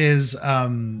stalls is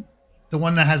the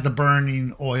one that has the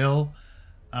burning oil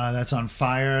that's on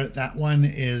fire. That one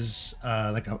is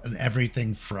like an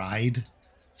everything fried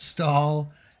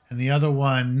stall, and the other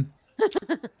one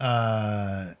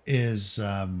is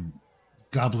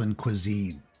goblin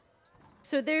cuisine.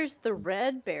 So there's the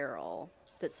red barrel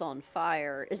that's on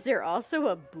fire. Is there also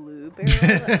a blue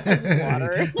barrel that has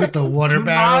water? With the water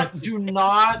barrel? Do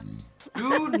not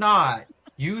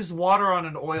use water on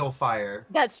an oil fire.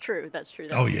 That's true. That's true.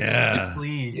 Oh yeah.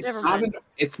 Please.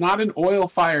 It's not an oil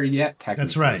fire yet, technically.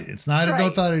 That's right. It's not an oil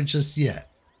fire just yet.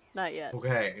 Not yet.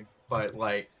 Okay, but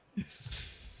like,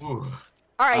 ooh.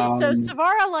 All right, so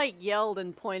Savara like yelled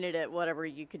and pointed at whatever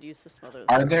you could use to smother.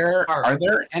 Are there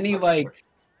any like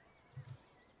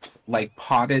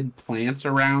potted plants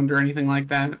around or anything like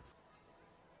that?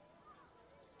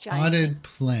 Potted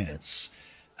plants.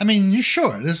 I mean, you're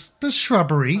sure there's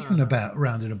shrubbery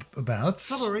rounded about.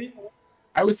 Shrubbery.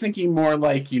 I was thinking more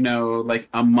like, like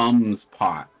a mum's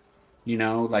pot,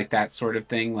 like that sort of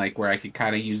thing, like where I could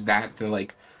kind of use that to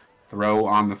like throw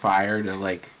on the fire to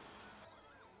like.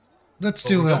 Let's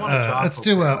do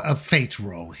a fate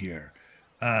roll here.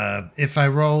 If I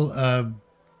roll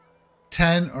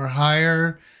 10 or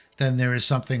higher, then there is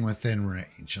something within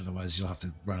range. Otherwise, you'll have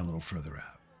to run a little further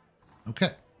out.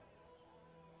 Okay.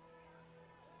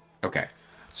 Okay.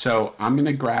 So I'm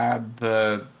gonna grab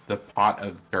the pot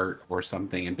of dirt or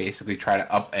something and basically try to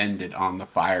upend it on the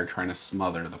fire, trying to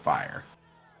smother the fire.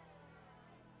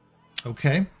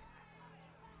 Okay.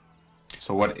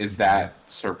 So what is that?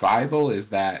 Survival? Is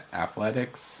that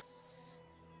athletics?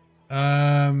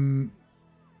 Survival.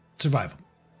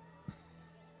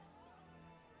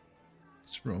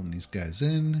 Let's roll these guys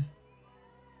in.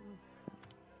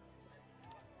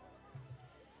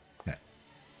 Okay.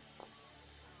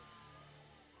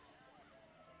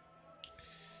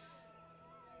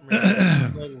 I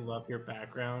love your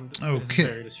background. Okay. It's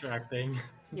very distracting.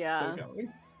 Yeah.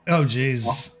 Oh,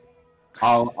 jeez.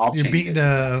 I'll You're change beating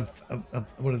it.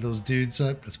 one of those dudes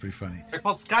up? That's pretty funny. They're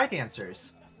called sky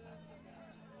dancers.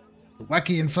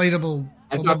 Wacky inflatable.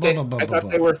 I thought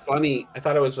they were funny. I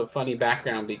thought it was a funny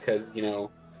background because,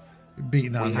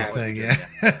 beating on the thing, yeah.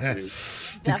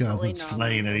 The goblins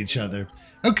flaying at each other.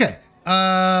 Okay.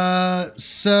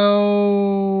 So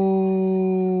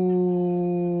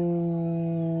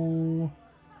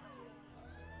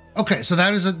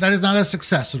that is not a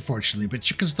success, unfortunately, but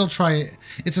you can still try it.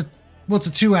 It's a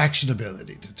 2-action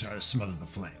ability to try to smother the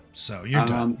flame. So you're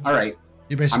done. All right.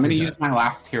 You're basically I'm going to done. use my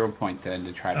last hero point then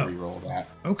to try to re-roll that.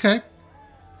 Okay.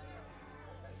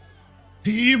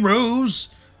 Heroes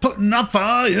putting up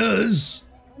fires.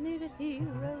 I need a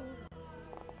hero.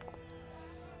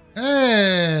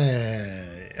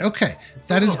 Hey. Okay.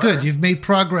 That is good. You've made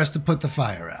progress to put the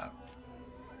fire out.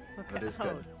 Okay. That is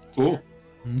good. Cool.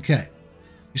 Okay.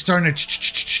 You're starting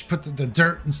to put the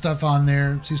dirt and stuff on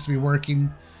there. Seems to be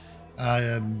working.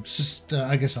 I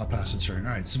guess I'll pass the turn.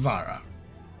 All right, Savara.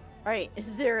 All right.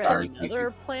 Is there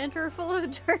another planter full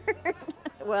of dirt?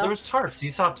 Well, there was tarps.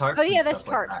 You saw tarps. Oh yeah, and that's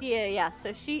stuff like tarps. that.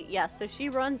 Yeah. So she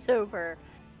runs over,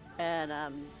 and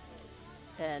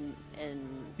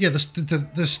Yeah,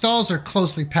 the stalls are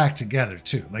closely packed together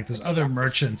too. Like there's other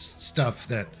merchants stuff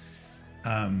that,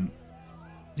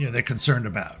 they're concerned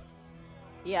about.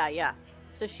 Yeah.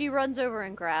 So she runs over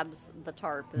and grabs the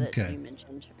tarp that you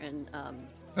mentioned, and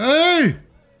Hey,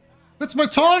 that's my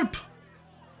tarp.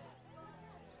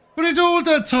 What are you doing with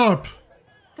that tarp?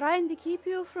 trying to keep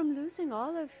you from losing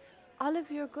all of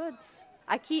your goods.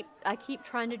 I keep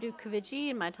trying to do Kaviji,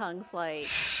 and my tongue's like,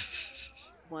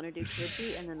 want to do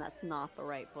Kaviji, and then that's not the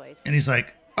right voice. And he's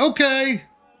like, okay.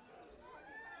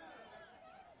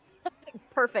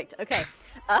 Perfect. Okay.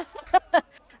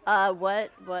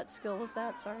 What skill was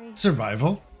that? Sorry.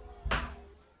 Survival.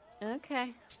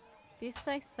 Okay. If you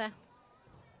say so.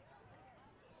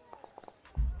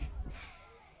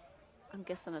 I'm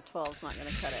guessing a 12's not gonna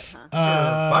cut it, huh?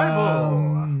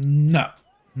 No.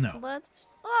 What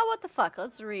the fuck?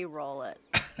 Let's re-roll it.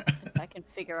 If I can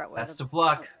figure out what. Best of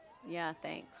luck. Yeah,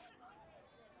 thanks.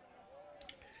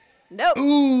 Nope.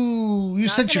 Ooh, you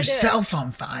set yourself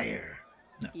on fire.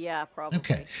 No. Yeah, probably.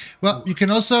 Okay. Well, you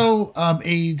can also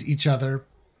aid each other.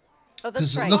 Oh,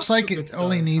 that's right. It looks like it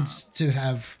only needs to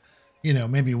have,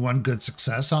 maybe one good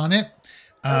success on it.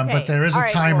 But there is a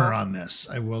timer on this.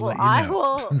 I will let you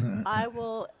know. I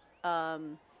will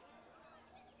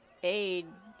aid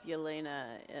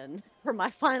Yelena in for my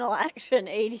final action.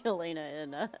 Aid Yelena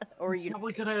in, or you.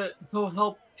 Probably gonna go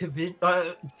help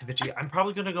Kaviji. I'm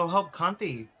probably gonna go help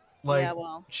Kanti.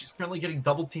 She's currently getting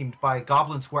double teamed by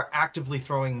goblins who are actively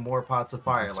throwing more pots of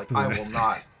fire. I will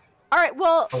not. All right.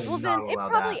 Well, then it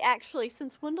probably actually,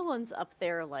 since Wendelin's up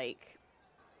there,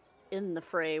 in the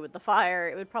fray with the fire,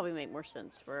 it would probably make more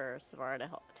sense for Savara to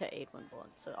help to aid Wimble,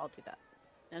 so I'll do that.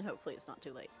 And hopefully it's not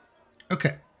too late.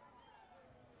 Okay.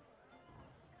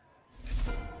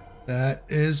 That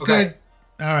is Okay. good.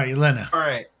 All right, Elena. All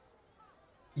right.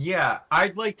 Yeah,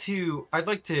 I'd like to I'd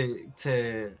like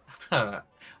to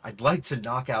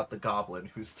knock out the goblin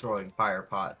who's throwing fire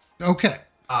pots. Okay.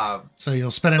 So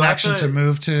you'll spend an so I have action to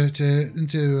move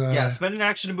into. Yeah, spend an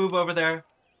action to move over there.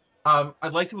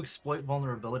 I'd like to exploit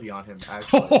vulnerability on him.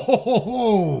 Actually.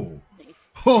 Oh,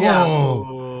 Yeah.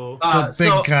 the big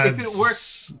so guns. if it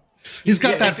works, He's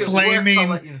got yeah, that if it flaming. works, I'll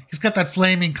let you know. He's got that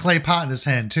flaming clay pot in his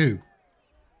hand too.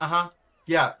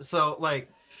 Yeah. So like,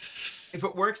 if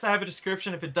it works, I have a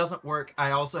description. If it doesn't work,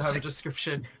 I also have a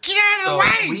description. Get out of the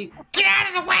way! Get out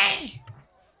of the way!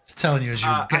 It's telling you as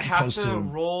you're I getting have close to to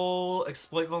him. roll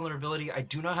exploit vulnerability. I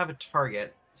do not have a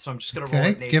target, so I'm just gonna roll Okay,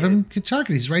 it naked. give him a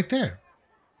target. He's right there.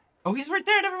 Oh, he's right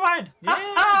there. Never mind. Yeah.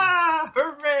 Ha!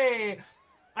 Hooray!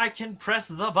 I can press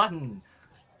the button.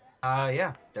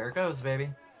 Yeah, there it goes, baby.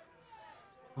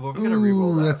 Well, we're gonna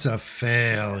re-roll Ooh, that. that's a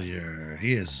failure.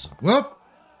 He is. Whoop.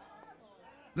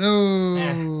 No.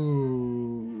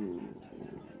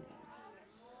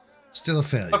 Still a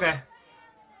failure. Okay.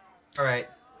 All right.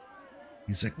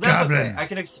 He's a That's goblin. okay. I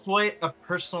can exploit a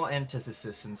personal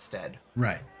antithesis instead.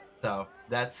 Right. So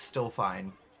that's still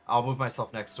fine. I'll move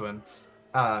myself next to him.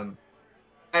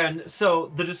 And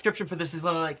so the description for this is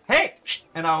like, hey, shh,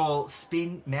 and I will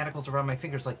spin manacles around my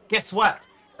fingers like, guess what?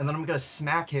 And then I'm going to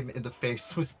smack him in the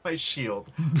face with my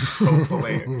shield.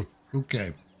 Hopefully.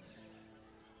 Okay.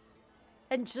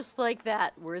 And just like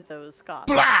that, we're those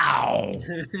goblins. Blow!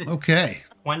 Okay.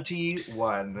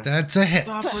 21. That's a hit.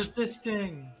 Stop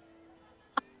resisting.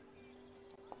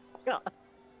 God.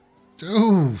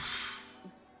 Ooh.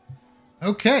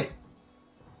 Okay.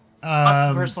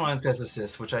 Plus personal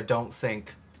antithesis, which I don't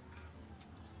think.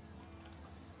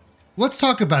 Let's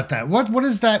talk about that. What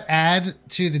does that add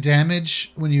to the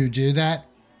damage when you do that?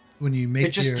 When you make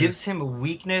It just gives him a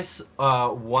weakness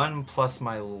 1 plus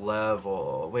my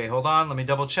level. Wait, hold on. Let me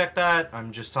double check that.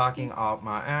 I'm just talking off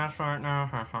my ass right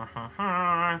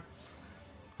now.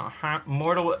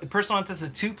 Mortal personal antithesis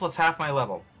 2 plus half my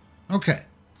level. Okay.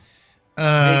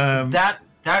 That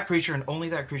creature and only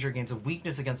that creature gains a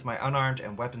weakness against my unarmed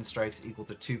and weapon strikes equal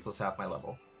to 2 plus half my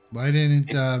level. Why didn't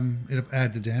it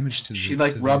add the damage to the? She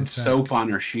like to the rubbed attack? soap on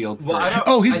her shield. Well, I first. don't-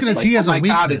 Oh, he's I gonna. think- He has oh a my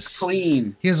God, weakness. it's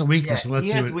clean. He has a Yeah, weakness. so let's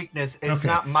he see. has what, weakness. It's okay.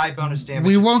 not my bonus damage.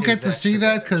 We it's won't his get to see extra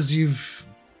that because you've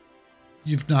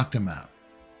knocked him out.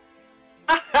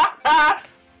 damage.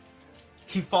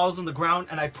 He falls on the ground,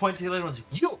 and I point to the other ones.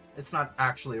 You! It's not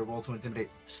actually a roll to intimidate.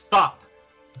 Stop!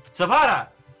 Savara!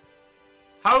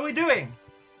 How are we doing?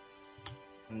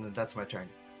 And that's my turn.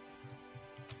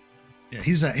 Yeah,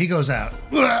 he goes out.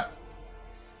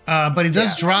 But he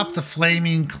does Yeah. drop the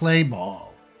flaming clay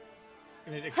ball.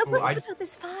 And it Help explodes. us put out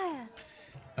this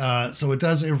fire. So it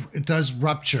does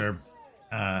rupture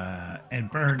and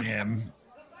burn him.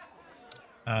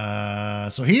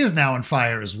 So he is now on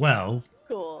fire as well.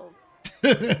 Cool.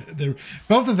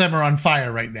 Both of them are on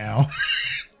fire right now.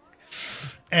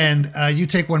 And you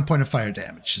take 1 point of fire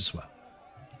damage as well.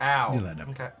 Ow. You let him.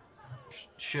 Okay.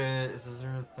 Is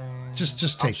there a thing?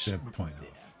 Just take the point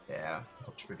off. Yeah,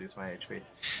 I'll just reduce my HP.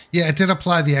 Yeah, it did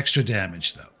apply the extra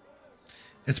damage though.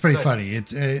 It's pretty Good. funny.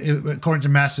 According to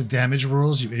massive damage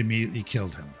rules, you immediately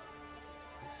killed him.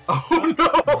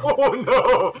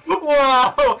 Oh no!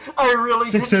 Wow! I really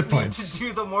 6 didn't hit need points. to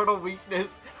do the mortal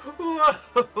weakness. Whoa!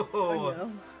 Oh,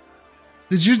 no.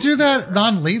 Did you do that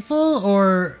non-lethal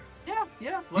or?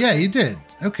 Yeah. Yeah, you did.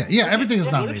 Okay. Yeah, everything is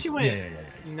What if she non-lethal. went-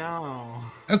 Yeah. No.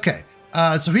 Okay.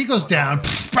 So he goes down.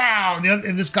 Pow!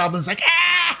 And this goblin's like,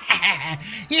 ah!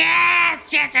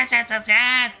 Yes!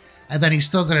 And then he's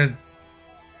still gonna.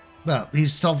 Well,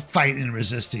 he's still fighting and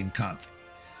resisting Kanthi.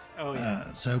 Oh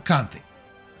yeah. So Kanthi.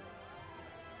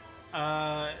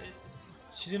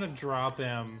 She's gonna drop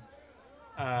him.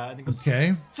 I think. It's,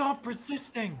 Okay. Stop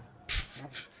resisting.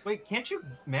 Wait, can't you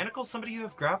manacle somebody you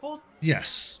have grappled?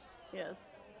 Yes. Yes.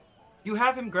 You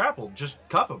have him grappled. Just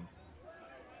cuff him.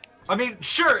 I mean,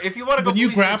 sure, if you want to go When you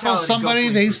police grapple brutality, go somebody,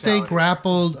 police they stay brutality.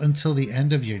 grappled until the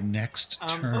end of your next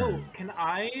turn. Oh, can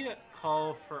I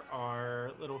call for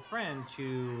our little friend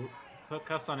to put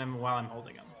cuffs on him while I'm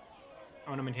holding him? I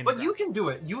want to maintain. But the you grapple. can do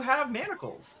it. You have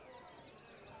manacles.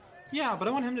 Yeah, but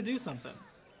I want him to do something.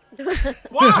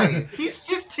 Why? He's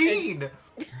 15.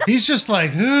 He's just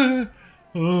like,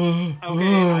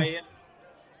 Okay,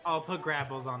 I'll put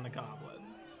grapples on the goblin.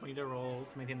 We need to roll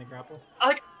to maintain the grapple.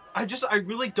 I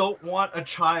really don't want a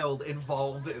child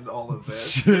involved in all of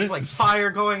this. There's like fire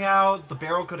going out. The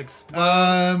barrel could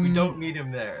explode. We don't need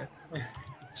him there.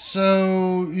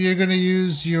 So you're gonna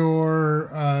use your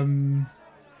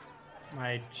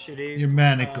My shitty. your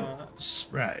manacles,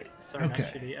 right? Sorry, Okay.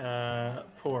 not shitty.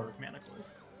 Poor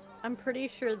manacles. I'm pretty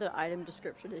sure the item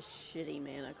description is shitty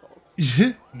manacles.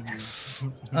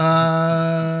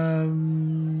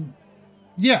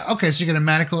 Yeah. Okay. So you're gonna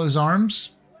manacle his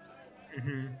arms.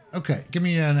 Mm-hmm. Okay. Give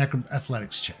me an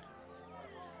athletics check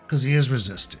because he is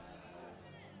resisting.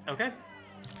 Okay.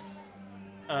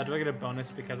 Do I get a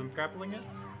bonus because I'm grappling it?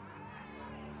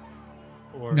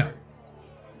 Or No.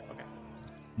 Okay.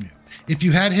 Yeah. If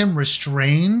you had him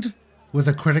restrained with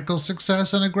a critical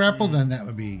success on a grapple, then that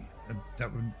would be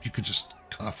you could just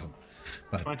cuff him.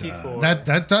 But 24.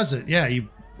 that does it. Yeah, you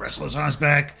wrestle his arms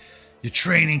back. Your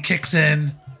training kicks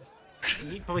in.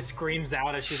 He probably screams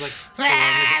out as she's like, What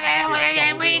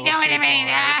are you doing to me?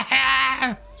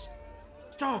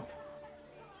 Stop!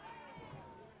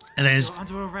 And then he's Go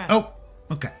onto a rest. oh,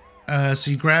 okay. So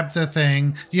you grab the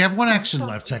thing. You have one action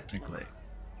left technically.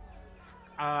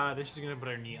 Then she's gonna put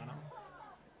her knee on him.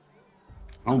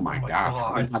 Oh my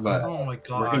gosh. Oh my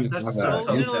god. That's so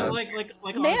So, tough. like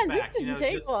on Man, his back, this didn't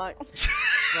take just, long.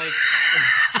 Like,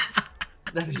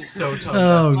 That is so tough.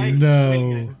 Oh like,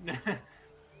 no.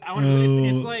 I want to.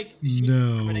 It's like she's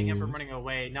no. preventing him from running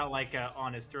away, not like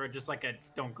on his throat, just like a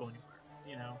don't go anywhere.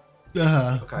 You know,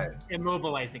 Okay.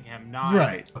 immobilizing him, not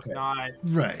Right. Okay. not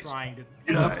Right. trying to.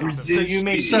 Right. So you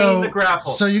maintain So- the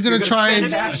grapple. so you're gonna try spend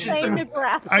and- an action Maintain the to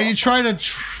grapple. Are you trying to?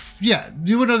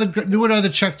 Do another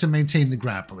check to maintain the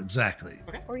grapple. Exactly.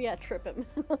 Or yeah, trip him.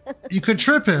 You could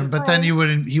trip him, but then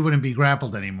fine. he wouldn't be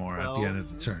grappled anymore at the Well- end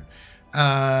of the turn.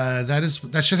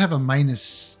 That should have a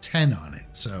 -10 on it.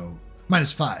 So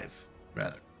 -5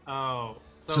 rather. Oh,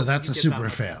 So that's a he gets out super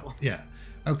of the fail. grapple. Yeah.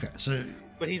 Okay. So.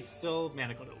 But he's still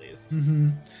manacled at least.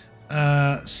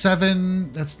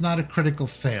 7. That's not a critical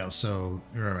fail, so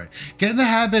you're all right. Get in the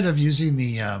habit of using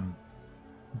the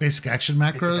basic action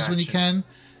macros when you can.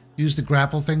 Use the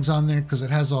grapple things on there because it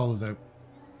has all of the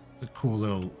cool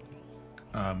little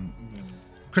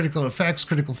critical effects,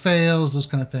 critical fails, those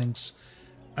kind of things.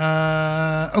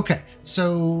 Okay,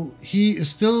 so he is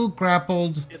still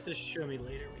grappled. You have to show me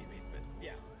later, maybe. But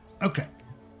yeah. Okay,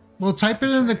 we'll type it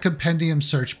in the compendium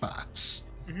search box.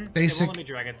 Mm-hmm. Basic. It won't let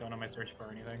me drag it down on my search bar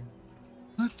or anything.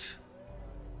 What?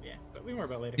 Yeah, but we can worry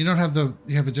about it later. You don't have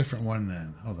you have a different one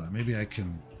then. Hold on, maybe I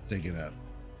can dig it up.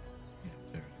 Yeah,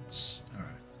 there it is. All right.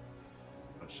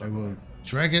 I will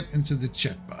drag it into the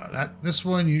chat bar. This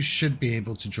one you should be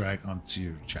able to drag onto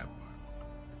your chat bar.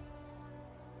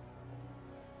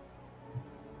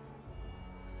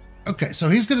 Okay, so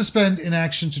he's going to spend an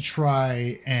action to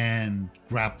try and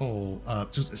grapple,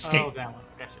 to escape. Oh, that one.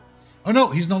 Gotcha. Oh no,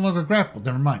 he's no longer grappled.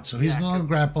 Never mind. So he's Yeah, no longer 'cause-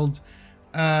 grappled.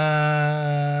 Damn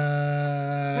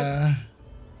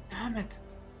it.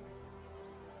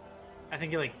 I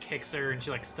think he like kicks her and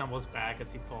she like stumbles back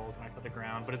as he falls back to the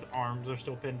ground, but his arms are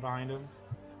still pinned behind him.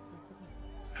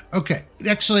 Okay,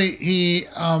 actually, he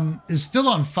is still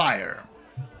on fire,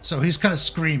 so he's kind of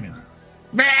screaming.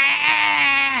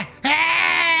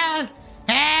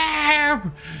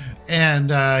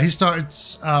 And he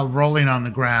starts rolling on the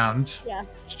ground Yeah.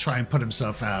 to try and put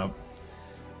himself out.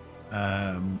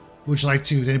 Would you like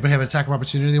to? Did anybody have an attack of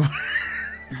opportunity?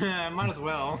 Might as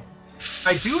well.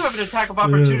 I do have an attack of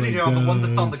opportunity Oh on my the one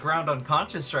that's on God. the ground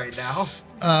unconscious right now.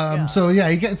 Yeah. So yeah,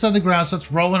 he gets on the ground, so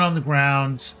it's rolling on the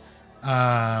ground.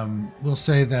 We'll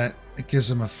say that it gives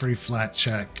him a free flat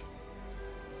check.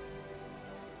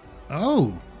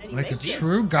 Oh, And he like a makes it.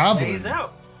 true Yeah, goblin. he's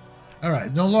out. All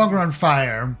right, no longer on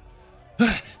fire.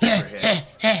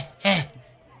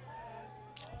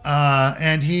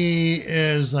 And he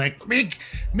is like, me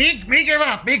give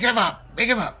up, me give up, me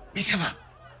give up, me give up.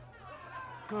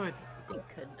 Good. Thank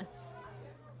goodness.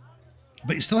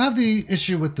 But you still have the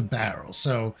issue with the barrel.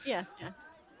 So Yeah.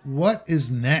 what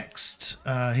is next?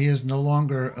 He is no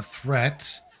longer a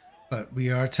threat, but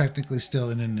we are technically still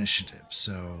in initiative.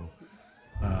 So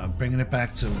bringing it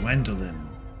back to Wendelin.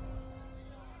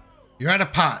 You're out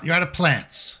of pot. You're out of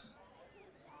plants.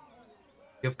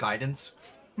 You have guidance.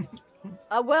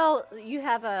 Well, you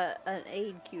have an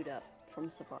aid queued up from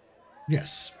Safar.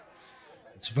 Yes.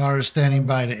 Tavar is standing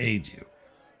by to aid you.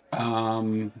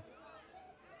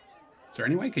 Is there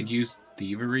any way I could use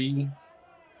thievery?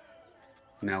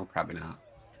 No, probably not.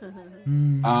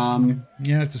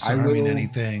 You're not disarming will-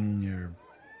 anything. You're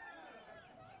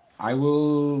I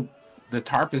will. The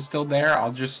tarp is still there.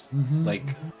 I'll just like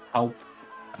help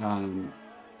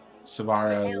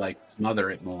Savara like smother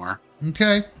it more.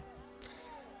 okay.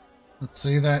 Let's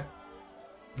see that.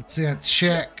 Let's see that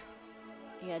check.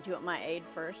 Yeah, do you want my aid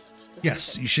first? Just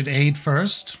Yes, in you case? should aid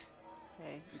first.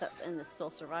 Okay. And it's still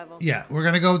survival. Yeah, we're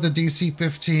gonna go with the DC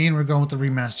 15. We're going with the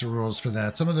remaster rules for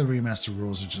that. Some of the remaster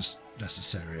rules are just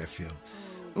necessary, I feel.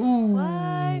 Ooh.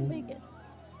 Why make it?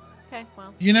 Okay,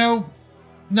 well.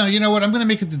 No, you know what? I'm gonna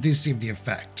make it the DC of the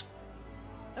effect.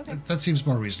 Okay. That seems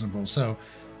more reasonable. So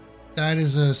that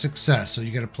is a success. So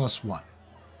you get a +1.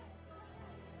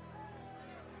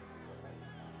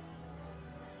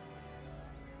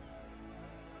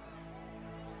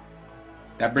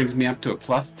 That brings me up to a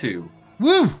 +2.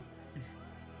 Woo!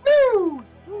 Woo!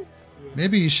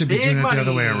 Maybe you should be Big doing it money. the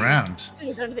other way around.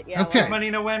 Yeah, Okay. Big money,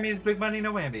 no whammies. Big money,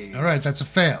 no whammies. All right, that's a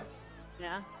fail.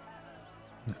 Yeah.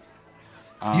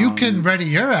 You can ready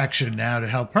your action now to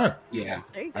help her. Yeah,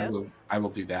 There you go. I will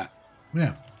do that.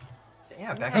 Yeah.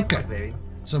 Yeah, back Okay. and forth, baby.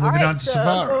 So moving on to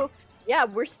Savara. Yeah,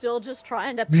 we're still just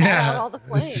trying to pat Yeah, out all the that's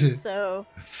flames. it. So,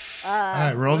 all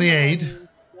right, roll the aid.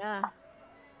 Yeah.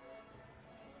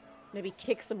 Maybe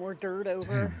kick some more dirt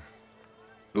over.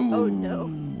 Ooh. Oh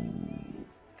no.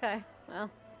 Okay, well.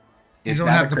 You Is don't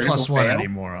that have a the critical +1 fail?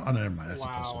 anymore. Oh, never mind. That's a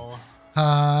Wow.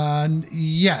 +1.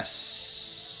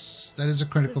 Yes. That is a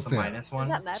critical The fail. -1. Does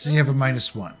that matter? So you have a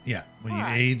 -1. Yeah. When you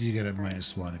Alright. aid, you get a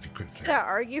 -1 if you crit fail. Gotta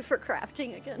argue for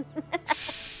crafting again.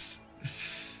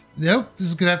 Nope. This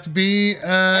is going to have to be... All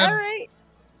right.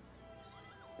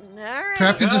 All right.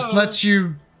 Crafting just Go. lets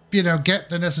you, get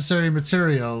the necessary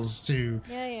materials to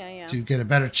Yeah. to get a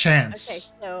better Okay,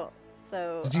 chance. so.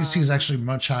 The DC is actually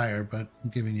much higher, but I'm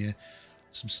giving you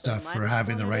some stuff for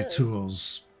having the -1 right it is.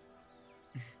 tools.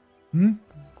 Hmm?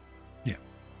 No.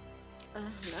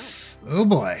 Oh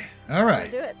boy. All Let's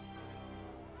right. do it.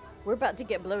 We're about to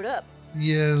get blowed up.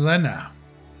 Yelena.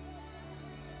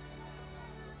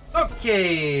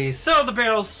 Okay, so the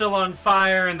barrel's still on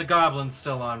fire and the goblin's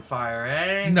still on fire,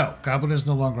 eh? No, Goblin is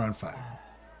no longer on fire.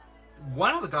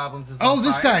 One of the goblins is Oh, on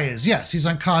this fire. guy is. Yes, he's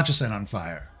unconscious and on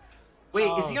fire.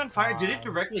 Wait, is he Oh, on fire? Did it God.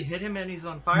 directly hit him and he's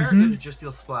on fire, or Mhm. did it just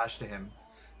deal splash to him?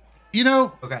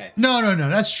 Okay. No,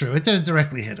 that's true. It didn't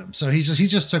directly hit him. So he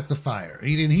just took the fire.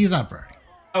 He's not burning.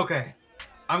 Okay.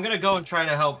 I'm gonna go and try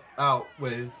to help out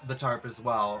with the tarp as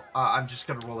well. I'm just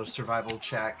gonna roll a survival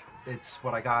check. It's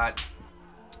what I got.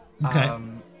 Okay.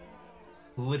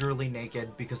 Literally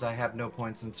naked because I have no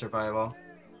points in survival.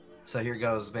 So here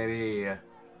goes, baby.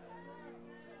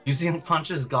 Using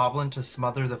punches goblin to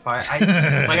smother the fire.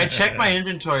 I checked my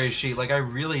inventory sheet. Like I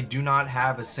really do not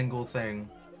have a single thing.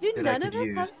 Do that I none of could us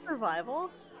have use. survival?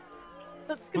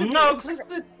 That's gonna No, be 'cause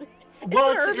urban. it's A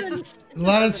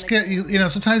lot of skill.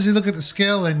 Sometimes you look at the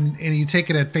skill and you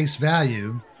take it at face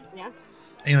value. Yeah.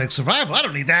 And you're like, survival, I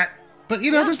don't need that. But,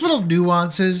 there's little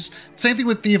nuances. Same thing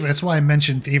with thievery. That's why I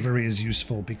mentioned thievery is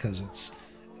useful, because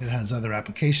it has other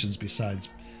applications besides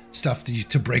stuff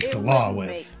to break the law with.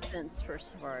 It makes sense for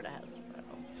Savara to have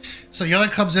survival. So Yella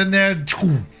comes in there,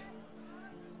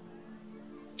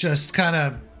 just kind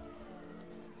of...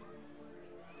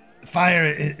 Fire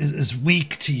is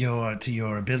weak to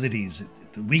your abilities.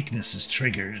 The weakness is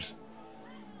triggered.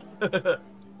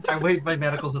 I waved my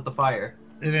manacles at the fire.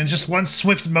 And then just one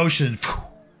swift motion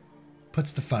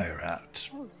puts the fire out.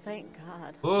 Oh, thank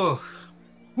God. Ooh.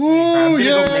 Woo! I'm gonna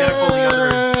go manacle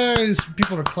the Yes!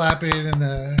 People are clapping in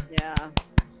the Yeah.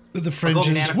 fringes.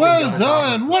 manacle the Well other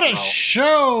done! goblin What as a well.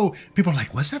 show! People are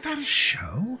like, was that a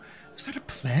show? Was that a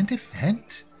planned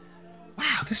event?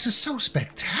 Wow, this is so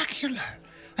spectacular!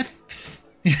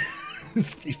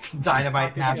 These people just-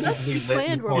 Dynamite massively lit in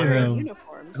Planned the where we're corner. in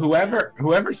uniforms.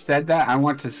 Whoever said that, I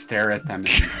want to stare at them and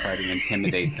try to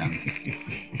intimidate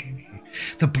them.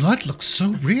 The blood looks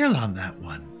so real on that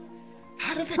one.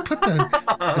 How did they put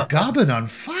the goblin on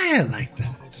fire like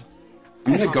that?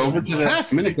 I'm This gonna go is over to the.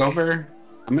 fantastic.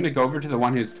 I'm gonna go over to the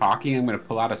one who's talking. I'm gonna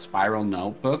pull out a spiral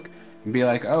notebook and be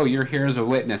like, "Oh, you're here as a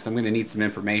witness. I'm gonna need some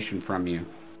information from you."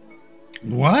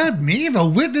 What? Me? The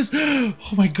witness? Oh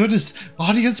my goodness.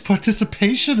 Audience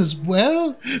participation as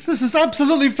well? This is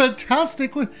absolutely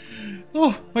fantastic.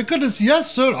 Oh my goodness.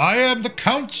 Yes, sir. I am the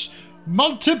Count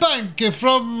Montebank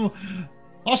from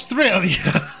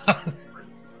Australia.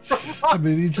 I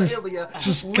mean, he just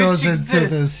Which goes into exists.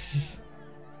 this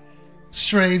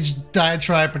strange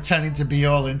diatribe pretending to be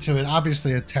all into it.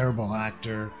 Obviously a terrible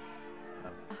actor.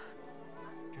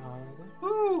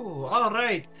 Ooh, all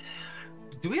right.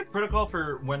 Do we have protocol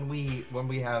for when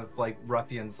we have like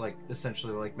ruffians like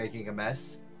essentially like making a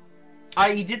mess?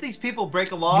 Did these people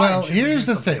break a law? Well, and should we here's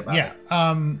do the something thing. about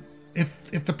Yeah. it?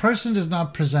 If the person does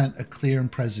not present a clear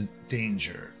and present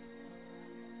danger,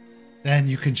 then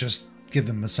you can just give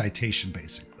them a citation,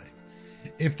 basically.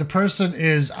 If the person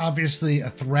is obviously a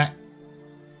threat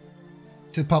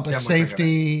to public Yeah, I'm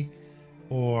safety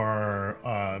or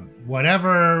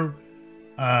whatever,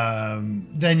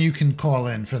 then you can call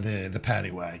in for the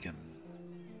paddy wagon.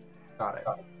 Got it.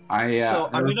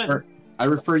 I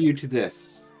refer you to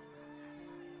this.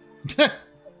 I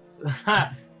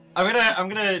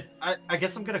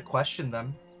guess I'm gonna question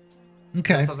them.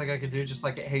 Okay. That's something I could do, just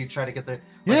like, hey, try to get the. Like,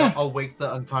 Yeah. I'll wake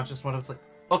the unconscious one. It's like,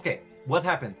 okay, what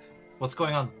happened? What's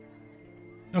going on?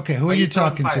 Okay, who are you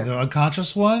talking to? The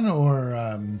unconscious one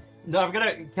or? No,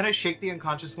 Can I shake the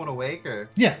unconscious one awake or?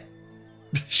 Yeah.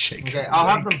 Shake. Okay, I'll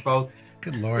have them both.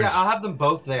 Good lord. Yeah, I'll have them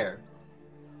both there.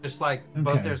 Just like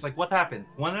both Okay. there. It's like, what happened?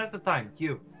 One at a time.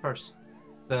 You first.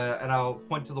 And I'll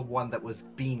point to the one that was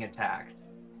being attacked.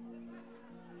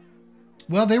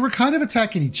 Well, they were kind of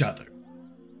attacking each other.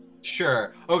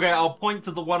 Sure. Okay, I'll point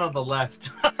to the one on the left.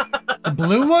 The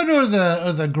blue one or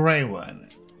the gray one?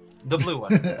 The blue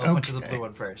one. I'll point to the blue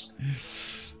one first.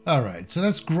 All right, so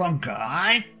that's Grunka.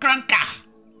 Hi, Grunka.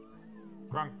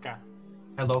 Grunka.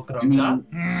 Hello,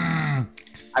 Grunka.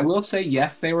 I will say,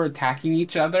 yes, they were attacking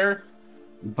each other,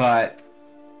 but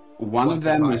one of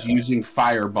them was using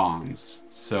fire bombs,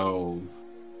 so...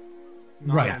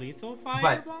 Right. Lethal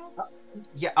fire bombs?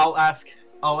 Yeah, I'll ask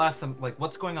them, like,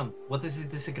 what's going on? What is the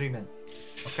disagreement?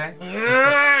 Okay?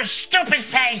 Stupid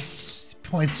face!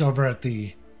 Points over at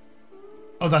the...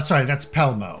 Oh, that's right, that's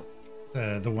Pelmo.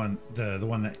 The one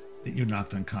that you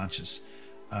knocked unconscious.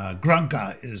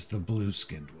 Grunka is the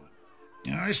blue-skinned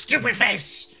one. Stupid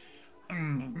face!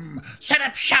 Set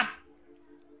up shop!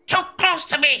 Too close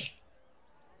to me!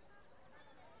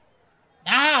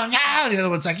 No! The other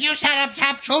one's like, you set up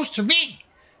shop close to me!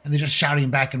 And they're just shouting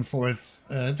back and forth.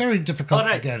 Very difficult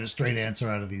to get a straight answer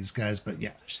out of these guys, but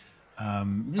yeah.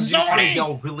 I'm just gonna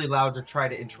yell really loud to try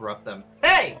to interrupt them.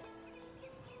 Hey!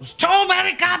 There's too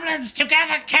many goblins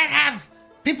together can't have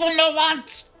people no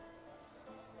want.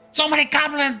 So many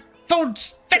goblin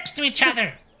foods next to each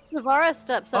other. Navarra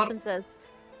steps up and says,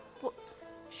 well,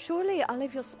 surely all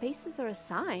of your spaces are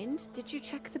assigned. Did you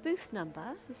check the booth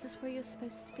number? Is this where you're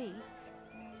supposed to be?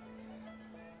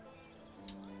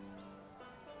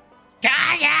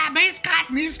 Yeah,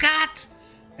 me Scott.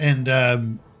 And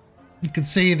you can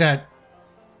see that,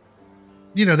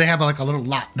 you know, they have like a little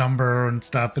lot number and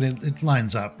stuff, and it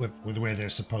lines up with where they're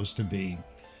supposed to be.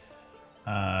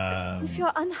 If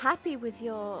you're unhappy with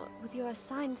your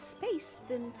assigned space,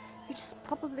 then you just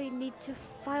probably need to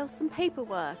file some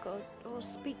paperwork or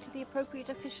speak to the appropriate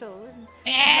official.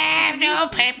 No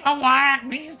paperwork.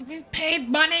 We paid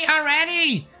money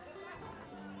already.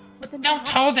 Don't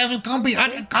told there was gonna be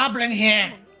other goblin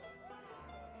here.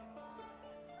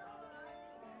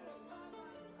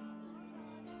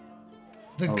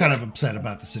 They're kind of upset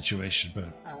about the situation, but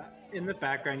in the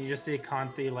background, you just see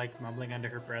Kanthi like mumbling under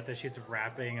her breath as she's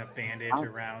wrapping a bandage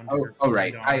around.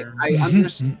 Right. I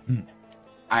understand.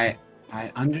 I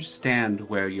understand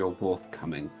where you're both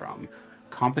coming from.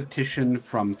 Competition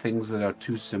from things that are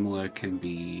too similar can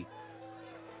be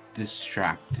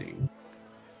distracting.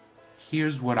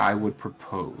 Here's what I would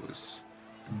propose.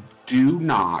 Do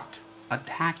not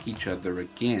attack each other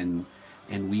again,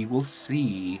 and we will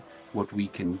see what we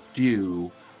can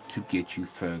do to get you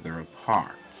further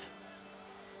apart.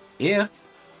 If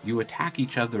you attack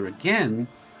each other again,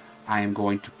 I am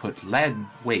going to put lead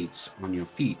weights on your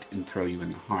feet and throw you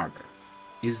in the harbor.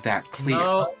 Is that clear?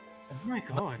 No. Oh my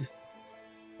god.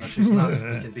 No, she's not. We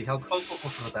can be held culpable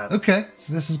for that. okay,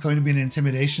 so this is going to be an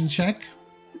intimidation check.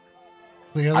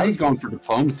 Clearly, I was going for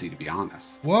diplomacy, to be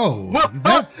honest. Whoa!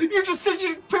 You just said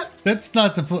you. That's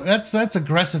not that's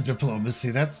aggressive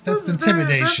diplomacy. That's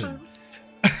intimidation.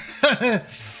 You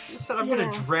said I'm gonna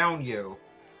drown you.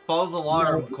 Follow the law.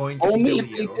 I'm going to Only kill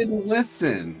if you. they didn't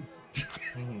listen.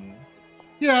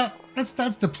 Yeah, that's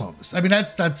diplomacy. I mean,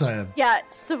 that's a. Yeah,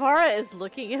 Savara is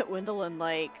looking at Wendell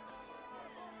like.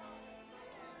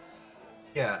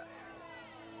 Yeah.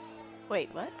 Wait,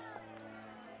 what?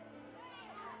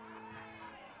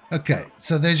 Okay,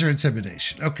 so there's your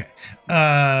intimidation. Okay.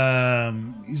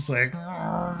 He's like...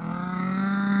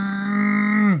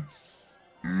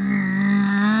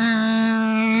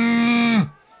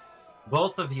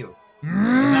 Both of you.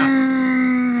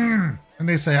 And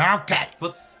they say, okay,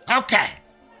 okay.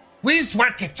 We's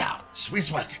work it out.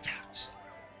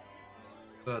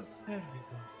 Good. And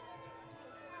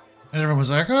everyone was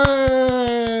like, hey.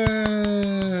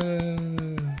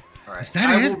 All right. Is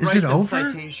that it? Is it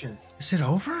over? Citations. Is it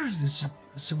over?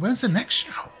 When's the next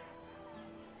show?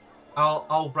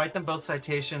 I'll write them both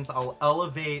citations. I'll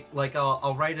elevate, like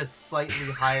I'll write a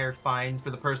slightly higher fine for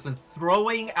the person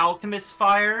throwing alchemist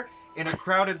fire in a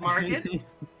crowded market.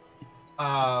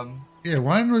 Yeah,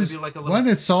 one was like a little... one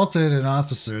assaulted an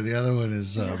officer. The other one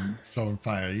is throwing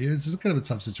fire. It's kind of a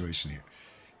tough situation here.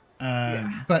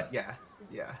 But yeah.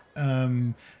 Yeah.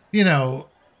 You know,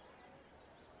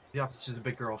 The officer's a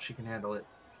big girl. She can handle it.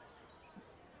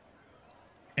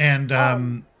 and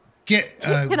Can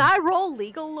I roll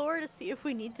legal lore to see if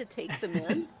we need to take them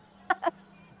in?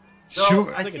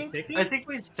 sure. I think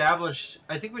we established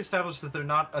that they're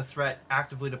not a threat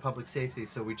actively to public safety,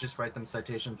 so we just write them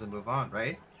citations and move on,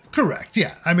 right? Correct.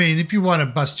 Yeah. I mean, if you want to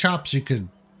bust chops, you could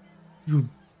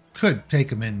take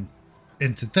them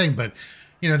into thing, but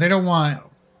they don't want.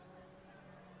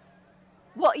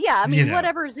 Well, yeah. I mean,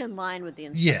 whatever's in line with the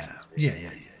instructions.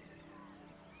 Yeah.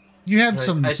 You have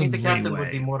some. I think the captain leeway.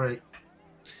 would be more.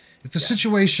 If the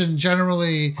situation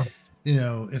generally,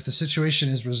 if the situation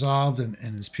is resolved and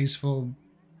is peaceful,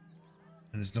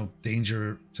 and there's no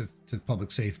danger to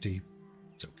public safety,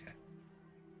 it's okay.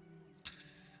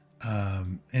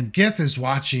 And Gith is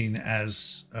watching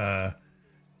as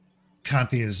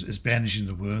Kanti is bandaging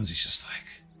the wounds. He's just like,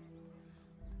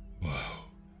 whoa,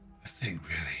 that thing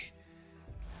really,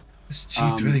 this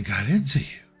teeth really got into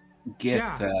you.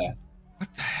 Gith, what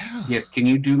the hell? Gith, can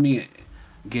you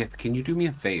do me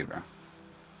a favor?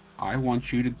 I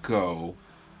want you to go.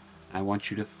 I want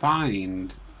you to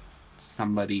find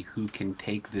somebody who can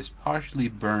take this partially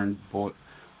burned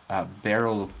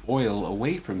barrel of oil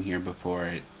away from here before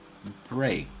it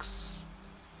breaks.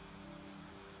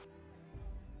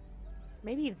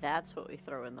 Maybe that's what we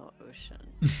throw in the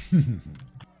ocean.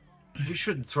 We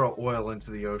shouldn't throw oil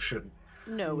into the ocean.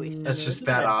 No, we shouldn't. That's just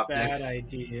bad optics. Bad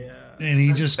idea. And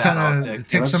he just kind of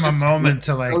takes him a moment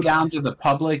to go down to the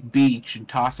public beach and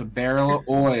toss a barrel of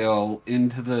oil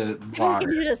into the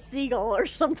water. You need a seagull or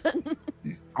something.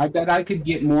 I bet I could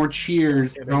get more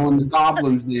cheers throwing the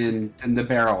goblins in than the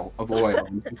barrel of oil.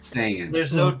 I'm just saying.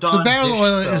 There's no the barrel of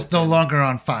oil is no longer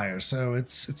on fire, so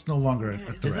it's no longer a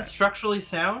threat. Is it structurally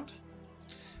sound?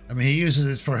 I mean, he uses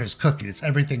it for his cooking. It's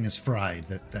everything is fried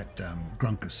that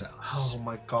Grunka sells. Oh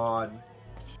my god.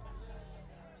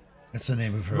 That's the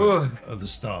name of the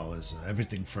stall, is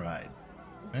everything fried,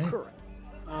 right? Correct.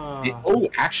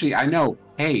 Actually, I know.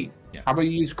 Hey, how about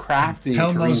you use crafting?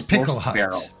 Pelmo's Pickle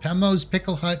Hut. Pelmo's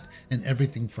Pickle Hut and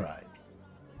everything fried.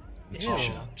 It's your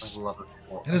shops. I love it.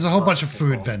 And there's a whole bunch of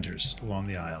food vendors along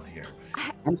the aisle here.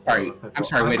 I'm sorry.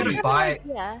 Wait a minute.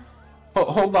 Yeah.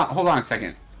 Hold on a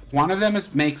second. One of them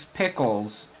makes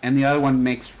pickles, and the other one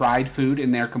makes fried food,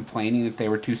 and they're complaining that they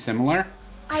were too similar.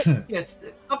 Yes,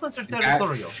 goblins are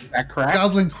territorial. Is that correct?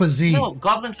 Goblin cuisine. No,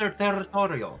 goblins are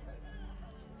territorial.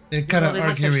 They're kind of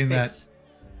arguing that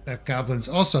goblins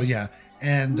also,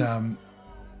 and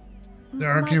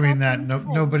they're arguing that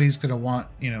nobody's going to want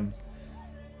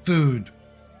food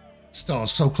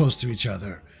stalls so close to each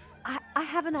other. I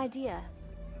have an idea.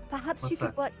 Perhaps you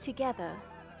could work together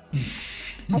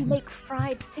and make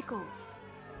fried pickles.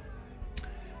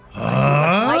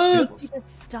 Might be the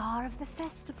star of the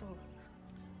festival.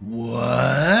 What?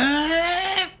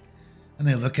 And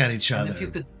they look at each other. If you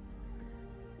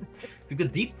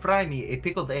could deep fry me a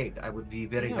pickled egg, I would be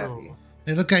very happy.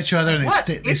 They look at each other and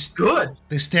good.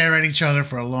 They stare at each other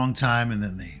for a long time, and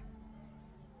then they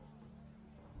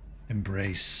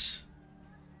embrace.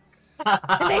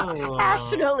 And they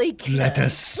passionately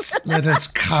kiss. Let us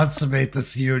consummate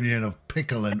this union of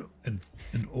pickle and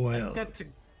oil.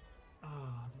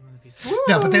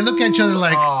 No, but they look at each other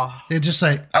like they're just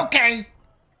like, okay.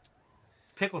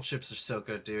 Pickle chips are so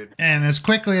good, dude. And as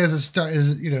quickly as it starts,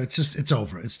 it's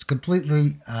over. It's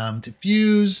completely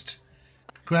diffused.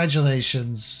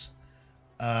 Congratulations.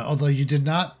 Although you did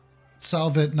not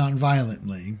solve it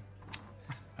non-violently.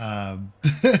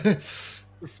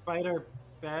 Despite our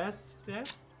best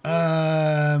effort?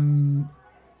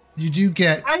 You do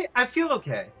get... I feel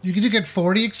okay. You do get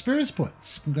 40 experience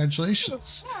points.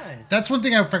 Congratulations. Oh, nice. That's one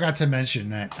thing I forgot to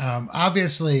mention. That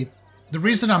obviously... The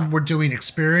reason we're doing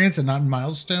experience and not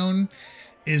milestone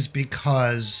is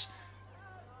because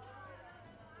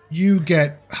you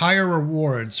get higher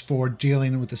rewards for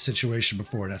dealing with the situation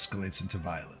before it escalates into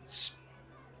violence.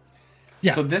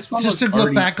 Yeah, so this one just to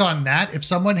look back on that, if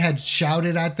someone had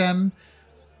shouted at them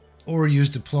or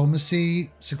used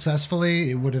diplomacy successfully,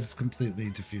 it would have completely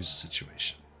diffused the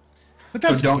situation. But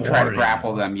that's don't boring. Try to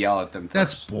grapple them, yell at them first.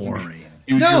 That's boring.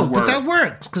 No, but that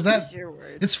works because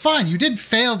it's fine. You didn't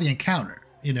fail the encounter.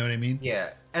 You know what I mean?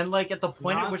 Yeah, and at the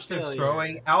point at which they're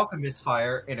throwing alchemist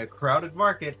fire in a crowded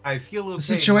market, I feel okay. The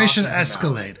situation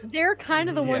escalated. They're kind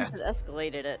of the ones that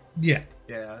escalated it. Yeah.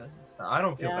 Yeah, I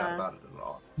don't feel bad about it at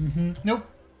all. Mm-hmm. Nope.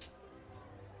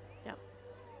 Yep.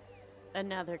 And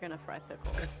now they're gonna fry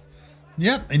pickles.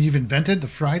 Yep, and you've invented the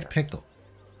fried pickle.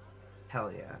 Hell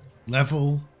yeah.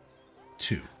 Level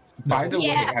 2. By the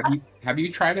way, have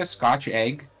you tried a Scotch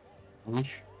egg?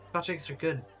 Scotch eggs are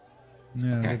good.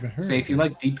 No, okay. never heard. Say if you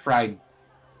like deep fried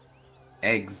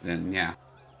eggs, then yeah.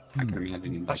 I can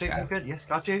imagine you'd like Scotch eggs are that. good. Yeah,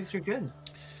 Scotch eggs are good.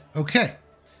 Okay,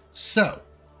 so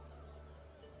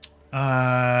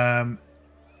that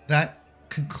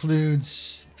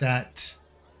concludes that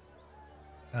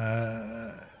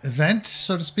event,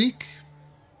 so to speak.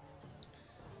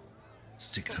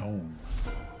 Let's take it home.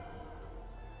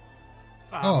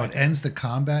 Oh, it ends the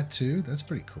combat too? That's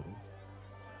pretty cool.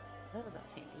 Oh,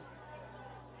 that's handy.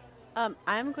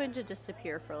 I'm going to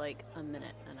disappear for like a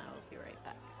minute and I will be right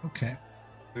back. Okay.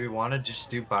 Do we want to just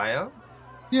do bio?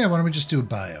 Yeah, why don't we just do a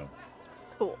bio?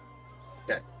 Cool.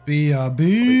 Okay.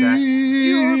 BRB.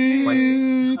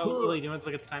 Oh, Lily, do you want to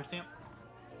look at the timestamp?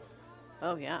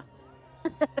 Oh, yeah.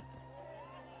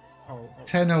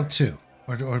 10:02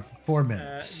 or 4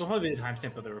 minutes. There'll probably be the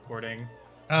timestamp of the recording.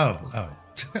 Oh.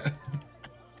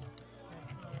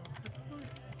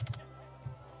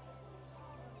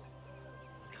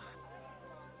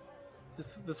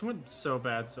 This went so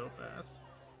bad so fast.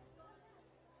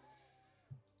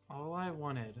 All I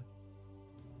wanted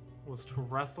was to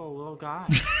wrestle a little guy.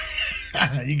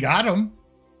 You got him.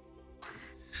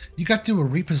 You got to do a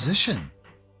reposition.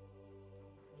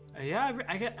 Yeah,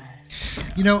 I get.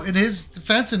 You know, in his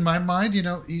defense, in my mind, you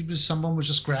know, someone was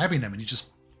just grabbing him and he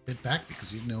just bit back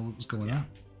because he didn't know what was going on.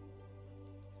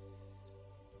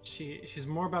 She's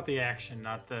more about the action,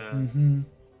 not the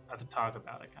not the talk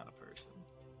about it kind of person.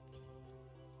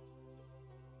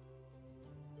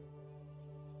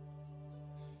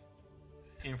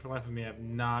 And for the life of me, I've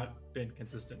not been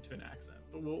consistent to an accent,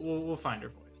 but we'll find her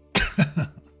voice.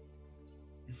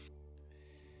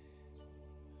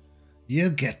 You'll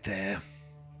get there.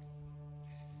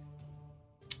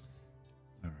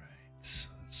 All right, let's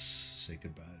say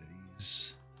goodbye to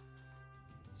these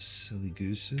silly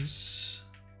gooses.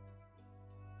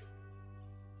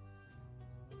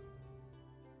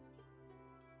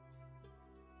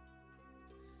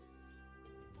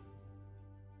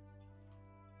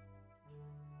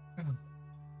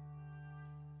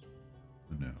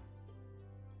 Oh, no.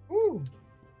 Ooh.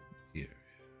 Here.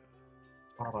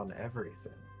 Not on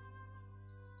everything.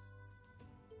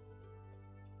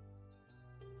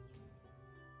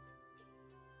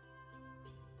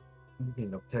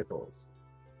 Speaking of pickles,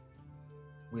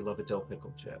 we love a dill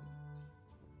pickle chip.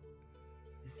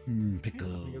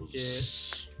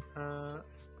 Pickles. A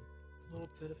little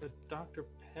bit of a Dr.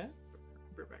 Pep.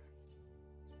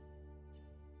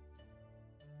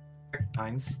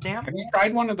 Timestamp? Have you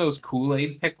tried one of those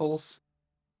Kool-Aid pickles?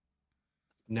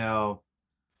 No.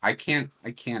 I can't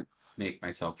make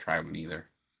myself try one either.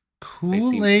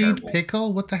 Kool-Aid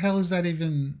pickle? What the hell is that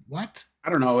even? What? I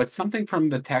don't know. It's something from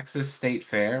the Texas State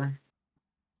Fair.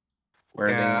 Where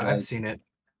Yeah, they, I've seen it.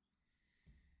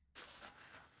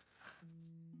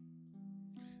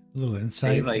 A little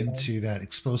insight into that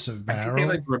explosive barrel.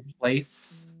 I think they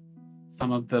replace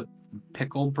some of the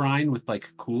pickle brine with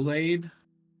Kool-Aid.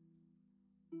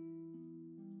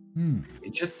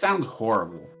 It just sounds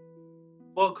horrible.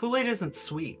 Well, Kool-Aid isn't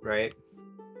sweet, right?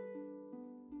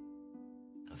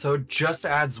 So it just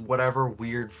adds whatever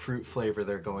weird fruit flavor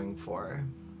they're going for.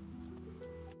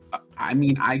 I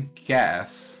mean, I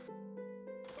guess.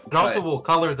 It also will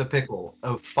color the pickle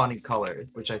a funny color,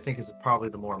 which I think is probably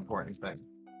the more important thing.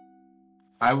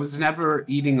 I was never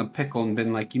eating a pickle and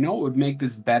been like, you know what would make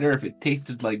this better if it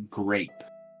tasted like grape?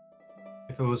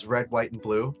 If it was red, white, and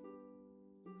blue?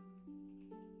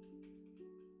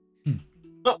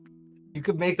 You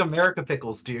could make America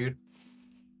pickles, dude.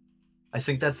 I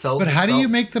think that sells But how itself. do you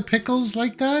make the pickles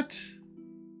like that?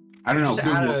 I don't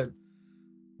know.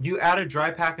 You add a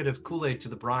dry packet of Kool-Aid to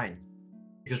the brine.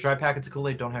 Because dry packets of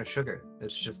Kool-Aid don't have sugar.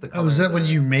 It's just the color. Oh, is that when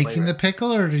you're making flavor. the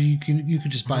pickle, or you could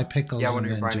just buy pickles when and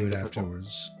you're then do brining it the pickle.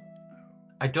 afterwards?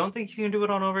 I don't think you can do it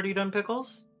on already done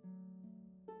pickles.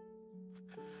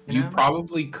 You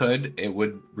probably could. It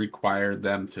would require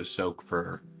them to soak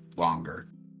for longer.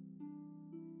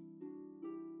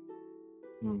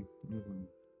 Mm-hmm.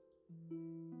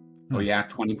 Oh yeah,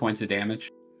 20 points of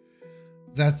damage.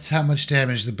 That's how much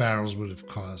damage the barrels would have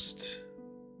caused.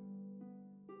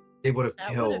 They would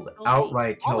have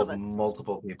outright killed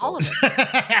multiple people. All of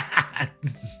it.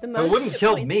 The most it wouldn't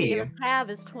kill me.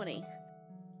 Have is 20.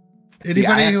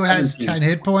 Anybody who has 10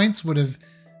 hit points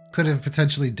could have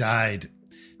potentially died.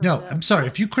 No, I'm sorry.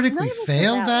 If you critically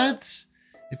fail that,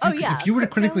 if you were to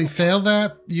critically fail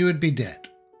that, you would be dead.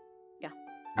 Yeah.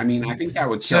 I mean, I think that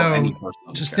would kill any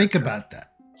person. Just think about that.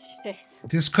 Jeez.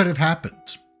 This could have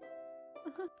happened.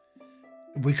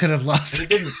 We could have lost a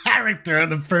character on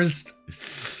the first.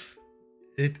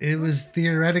 It was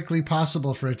theoretically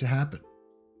possible for it to happen.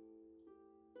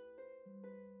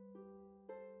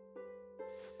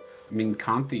 I mean,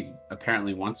 Kanthi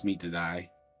apparently wants me to die.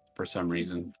 for some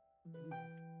reason.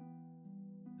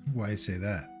 Why say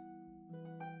that?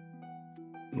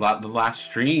 The last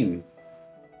stream,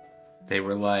 they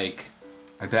were like,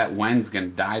 I bet Wen's gonna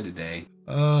die today.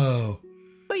 Oh.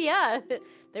 Oh yeah,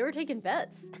 they were taking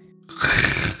bets.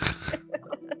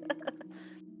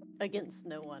 Against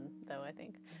no one, though, I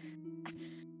think.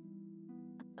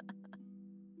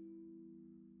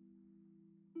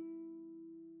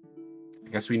 I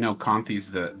guess we know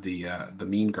Conti's the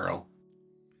mean girl.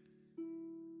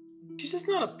 She's just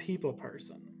not a people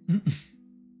person.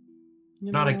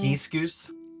 Not a geese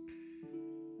goose.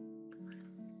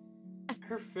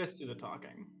 Her fists do the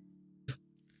talking.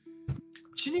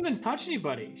 She didn't even punch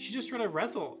anybody. She just tried to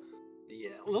wrestle. Yeah,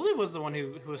 Lily was the one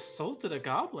who assaulted a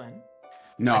goblin.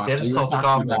 No, I did assault a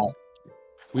goblin.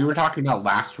 We were talking about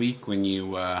last week when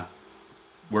you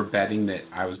were betting that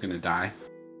I was going to die.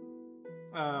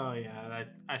 Oh yeah,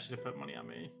 I should have put money on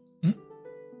me.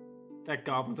 That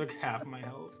goblin took half my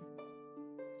health.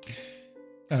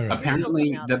 All right.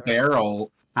 Apparently, the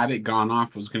barrel, had it gone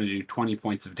off, was going to do 20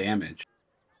 points of damage.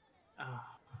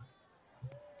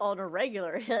 On a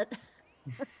regular hit.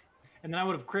 And then I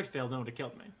would have crit failed and it would have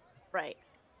killed me. Right.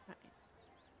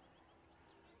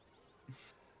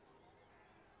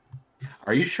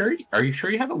 Are you sure? Are you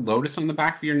sure you have a lotus on the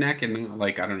back of your neck and,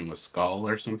 like, I don't know, a skull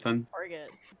or something?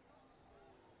 Target.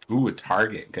 Ooh, a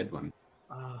target. Good one.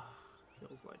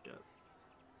 Feels like it.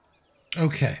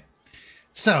 Okay.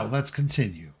 So let's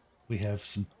continue. We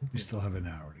still have an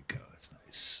hour to go. That's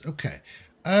nice. Okay.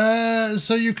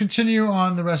 So you continue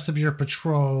on the rest of your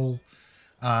patrol,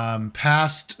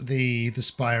 past the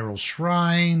Spiral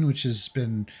Shrine, which has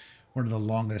been one of the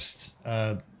longest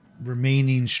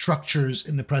remaining structures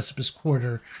in the Precipice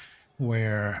Quarter,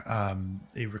 where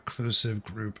a reclusive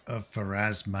group of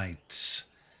Pharasmite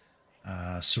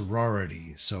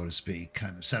sorority, so to speak,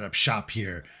 kind of set up shop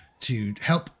here to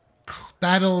help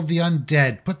battle the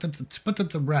undead, put them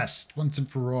to rest once and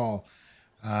for all,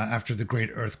 after the great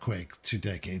earthquake 2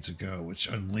 decades ago, which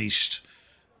unleashed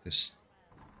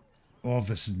all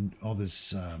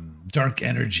this dark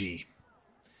energy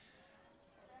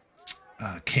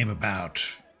came about.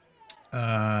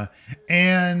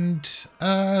 And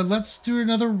let's do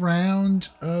another round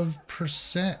of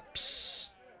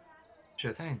percepts.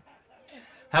 Sure thing.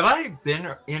 Have I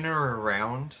been in or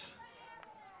around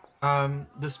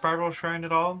the Spiral Shrine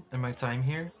at all in my time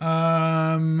here?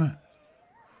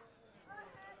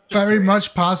 Very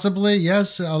much possibly,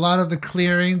 yes. A lot of the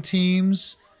clearing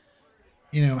teams,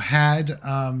 had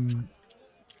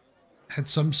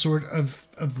some sort of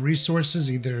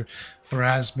resources, either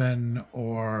Pharasman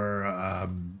or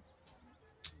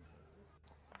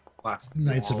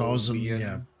Knights of Ozum.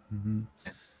 Yeah. Mm-hmm.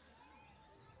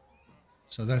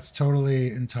 So that's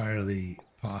totally, entirely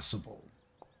possible.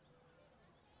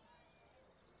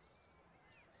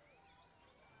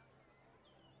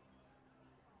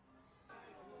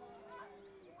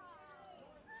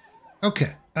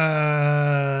 Okay.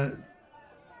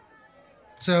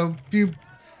 So you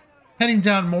heading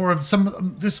down more of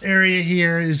this area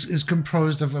here is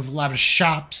composed of a lot of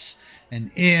shops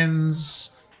and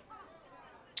inns.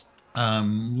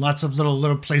 Lots of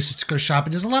little places to go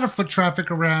shopping. There's a lot of foot traffic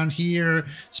around here,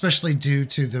 especially due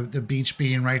to the beach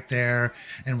being right there,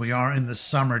 and we are in the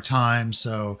summertime,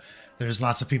 so there's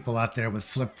lots of people out there with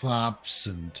flip-flops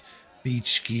and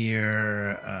beach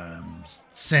gear,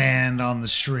 sand on the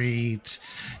street.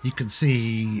 You can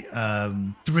see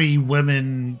 3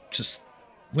 women just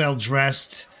well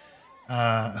dressed,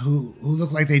 who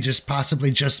look like they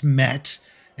possibly just met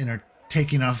and are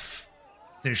taking off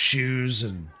their shoes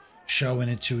and showing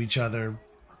it to each other.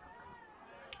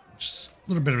 Just a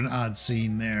little bit of an odd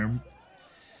scene there.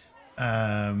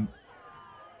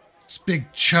 This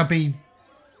big chubby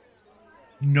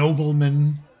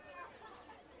nobleman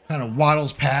kind of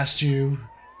waddles past you,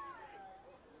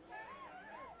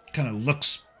 kind of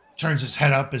turns his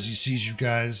head up as he sees you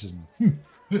guys, and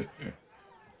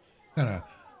kind of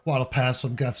waddle past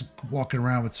him, walking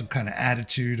around with some kind of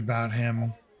attitude about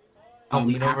him. I'll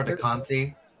lean over to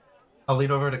Conti.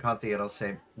 And I'll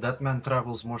say, that man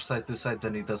travels more side to side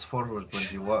than he does forward when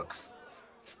he walks.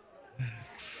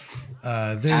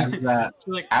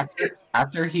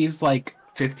 After he's like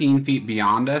 15 feet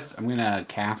beyond us, I'm gonna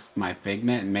cast my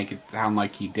figment and make it sound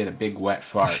like he did a big wet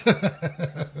fart.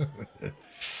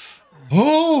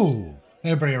 Oh!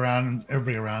 Everybody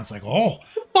around's like, oh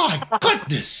my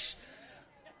goodness!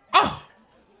 Oh,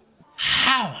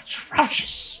 how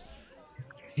atrocious!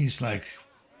 He's like,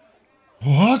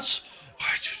 what?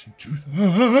 I didn't do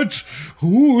that.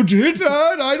 Who did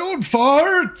that? I don't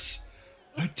fart.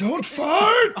 I don't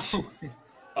fart.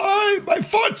 My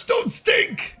farts don't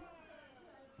stink.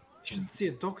 should see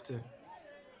a doctor.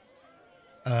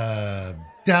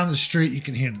 Down the street, you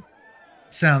can hear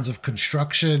sounds of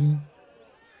construction,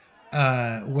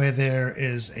 where there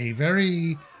is a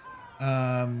very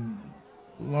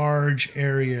large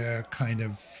area kind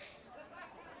of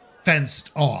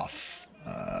fenced off.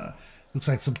 Looks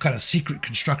like some kind of secret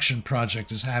construction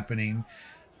project is happening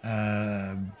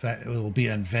that will be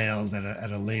unveiled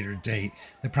at a later date.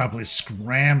 They're probably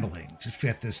scrambling to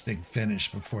get this thing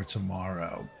finished before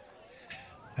tomorrow.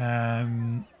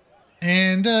 And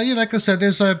like I said,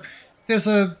 there's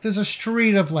a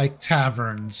street of like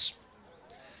taverns.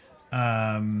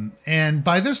 And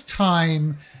by this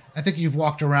time, I think you've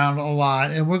walked around a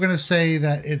lot, and we're gonna say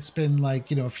that it's been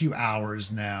like a few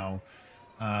hours now.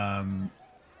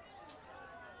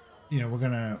 We're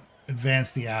gonna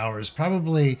advance the hours.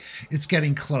 Probably it's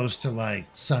getting close to like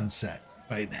sunset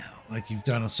by now. Like you've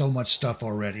done so much stuff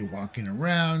already walking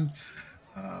around.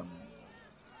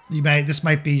 This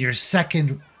might be your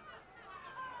second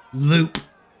loop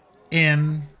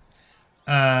in.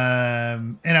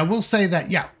 And I will say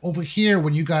that, over here,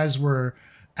 when you guys were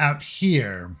out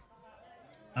here,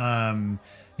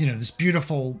 this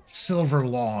beautiful silver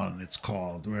lawn, it's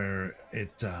called, where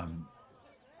it,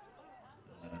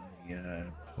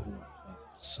 pull up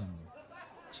something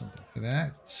for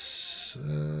that.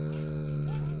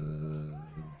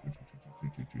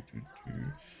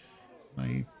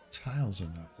 My tiles are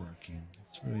not working.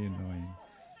 It's really annoying.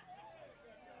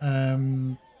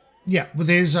 Well,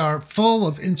 these are full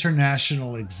of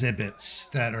international exhibits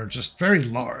that are just very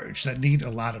large, that need a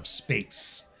lot of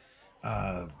space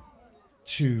to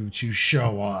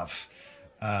show off.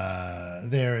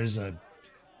 There is a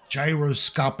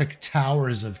gyroscopic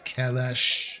towers of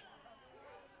Kelesh.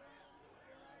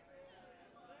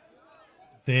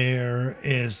 There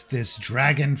is this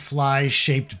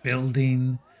dragonfly-shaped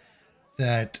building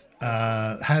that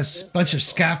has a bunch of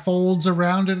scaffolds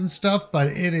around it and stuff, but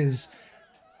it is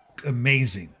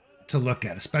amazing to look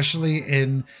at, especially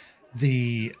in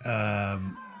the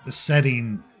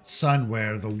setting sun,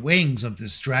 where the wings of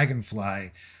this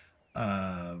dragonfly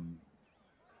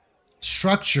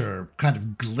structure kind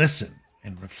of glisten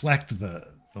and reflect the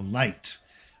light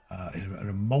in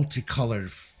a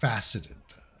multicolored, faceted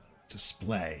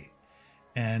display,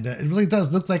 and it really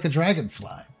does look like a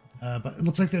dragonfly. But it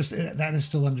looks like that is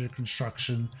still under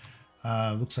construction.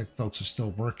 Looks like folks are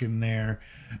still working there.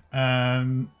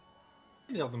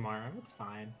 Till tomorrow, it's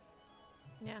fine.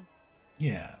 Yeah.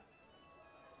 Yeah.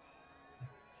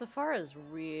 Safara is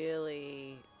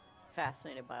really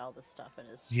fascinated by all this stuff, and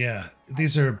is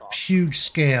these are huge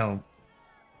scale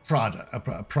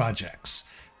projects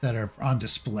that are on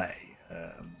display.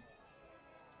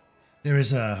 There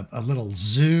is a little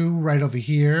zoo right over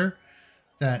here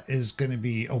that is going to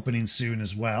be opening soon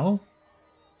as well.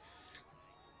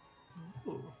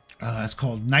 It's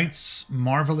called Knight's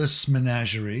Marvelous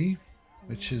Menagerie,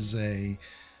 which is an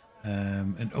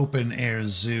open air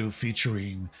zoo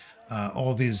featuring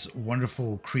all these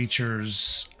wonderful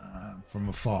creatures from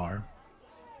afar.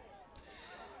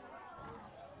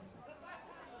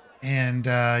 And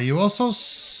you also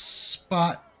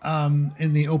spot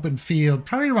in the open field,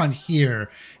 probably around here,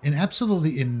 an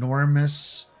absolutely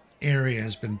enormous area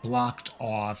has been blocked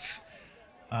off.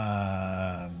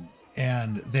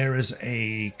 And there is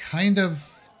a kind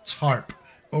of tarp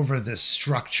over this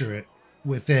structure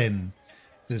within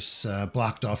this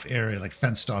blocked off area, like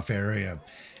fenced off area,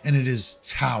 and it is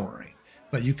towering.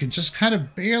 But you can just kind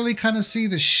of barely see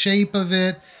the shape of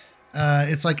it.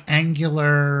 It's like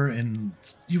angular, and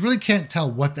you really can't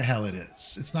tell what the hell it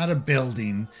is. It's not a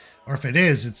building, or if it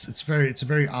is, it's a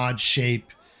very odd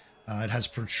shape. It has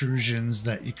protrusions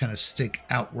that you kind of stick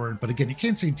outward, but again, you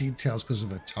can't see details because of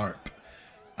the tarp.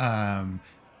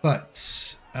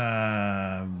 But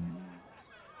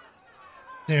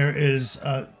there is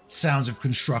sounds of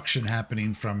construction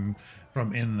happening from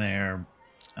in there,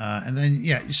 and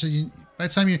then so by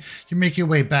the time you make your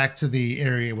way back to the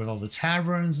area with all the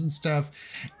taverns and stuff,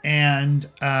 and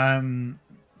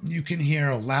you can hear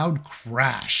a loud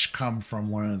crash come from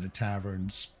one of the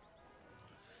taverns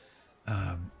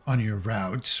on your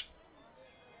route.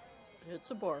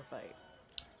 It's a bar fight.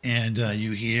 And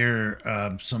you hear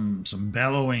some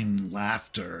bellowing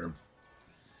laughter,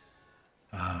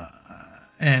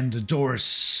 and the door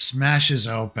smashes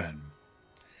open,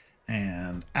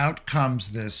 and out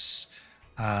comes this.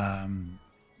 I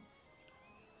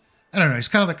don't know. He's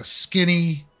kind of like a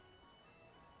skinny,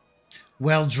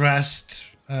 well-dressed,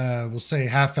 we'll say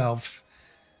half-elf,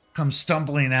 comes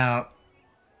stumbling out.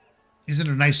 He's in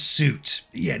a nice suit.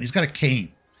 Yeah, and he's got a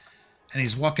cane, and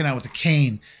he's walking out with a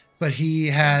cane. But he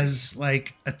has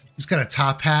he's got a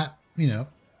top hat,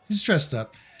 he's He's dressed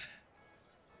up.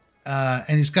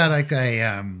 And he's got like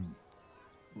a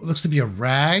looks to be a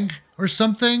rag or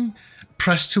something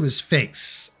pressed to his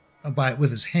face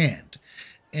with his hand.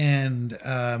 And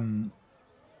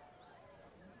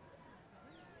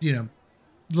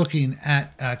looking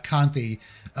at Kanthi,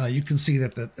 you can see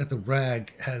that the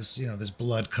rag has, there's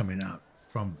blood coming out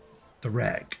from the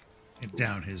rag and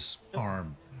down his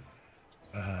arm.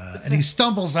 And he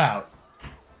stumbles out,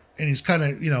 and he's kind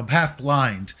of, half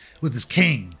blind with his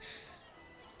cane.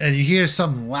 And you hear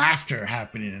some laughter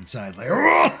happening inside, like,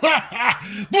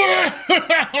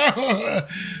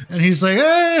 and he's like,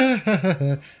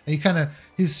 and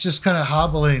he's just kind of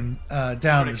hobbling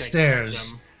down the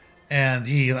stairs, and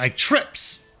he like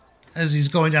trips as he's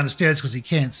going down the stairs because he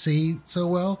can't see so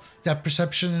well, depth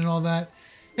perception and all that,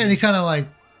 and he kind of like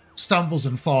stumbles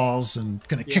and falls and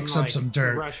kind of kicks up some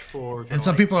dirt, and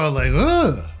some people are like,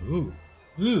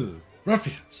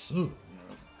 ruffians,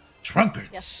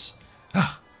 drunkards.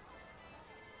 Ah.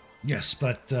 Yes,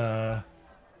 but so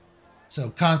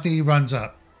Kanthi runs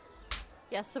up.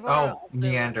 Yes, yeah, I'll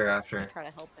meander after. Try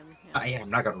to help him. Yeah.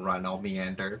 I'm not gonna run. I'll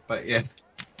meander, but yeah.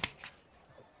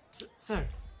 Sir.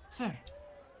 Okay.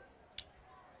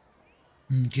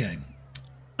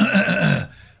 He's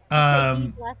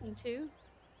laughing too.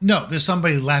 No, there's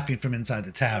somebody laughing from inside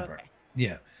the tavern. Okay.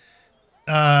 Yeah.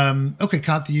 Okay,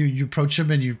 Kanthi, you approach him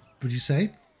and what do you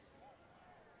say?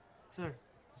 Sir.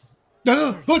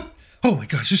 What? Oh my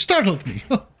gosh, you startled me.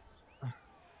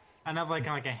 I have like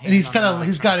a hand. And he's got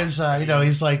his,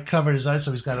 he's like covered his eyes,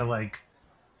 so he's got to like,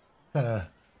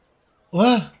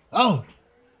 what? Oh,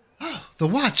 the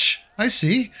watch. I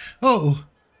see. Oh,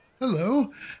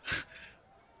 hello.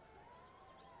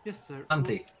 Yes, sir.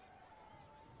 Auntie.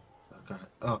 Oh, God.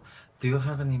 Oh, do you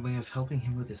have any way of helping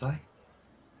him with his eye?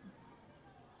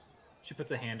 She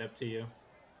puts a hand up to you.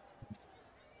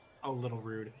 A little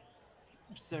rude.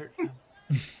 Sir,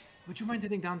 would you mind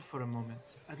sitting down for a moment?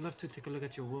 I'd love to take a look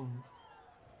at your wound.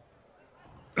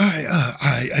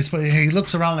 I suppose he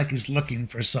looks around like he's looking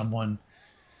for someone.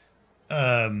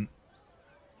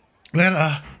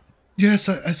 Yes,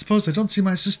 I suppose I don't see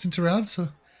my assistant around, so...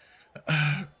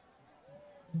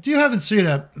 do you haven't seen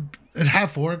a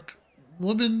half-orc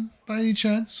woman by any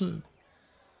chance?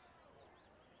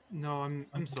 No,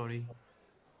 I'm sorry.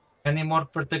 Any more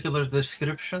particular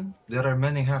description? There are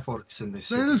many half-orcs in this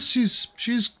city. Well, she's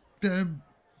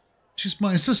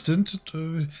my assistant.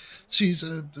 She's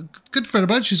a good friend of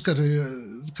mine. She's got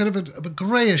a kind of a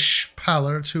grayish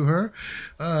pallor to her.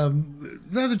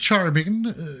 Rather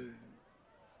charming.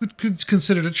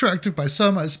 Considered attractive by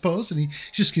some, I suppose. And he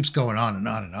just keeps going on and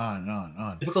on and on and on and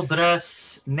on. Typical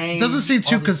dress, name. Doesn't seem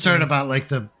too concerned about like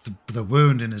the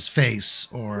wound in his face,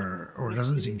 or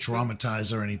doesn't seem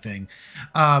traumatized or anything.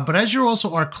 But as you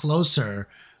also are closer,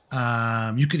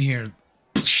 you can hear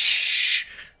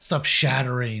stuff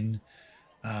shattering,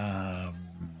 and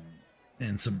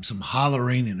some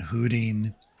hollering and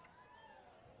hooting.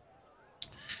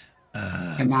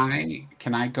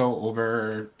 Can I go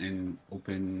over and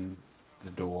open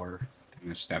the door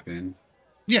and step in?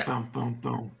 Yeah. Boom, boom,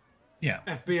 boom. Yeah.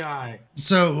 FBI.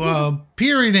 So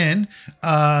peering in,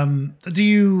 do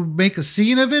you make a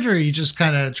scene of it, or are you just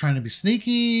kind of trying to be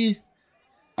sneaky?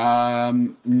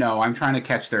 No, I'm trying to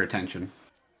catch their attention.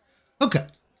 Okay.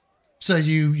 So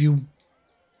you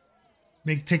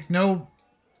take no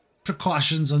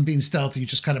precautions on being stealthy. You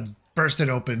just kind of burst it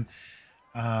open.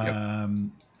 Yep.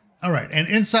 All right. And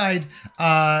inside,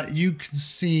 you can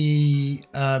see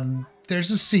there's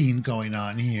a scene going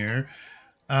on here.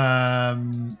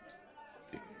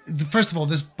 First of all,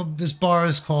 this bar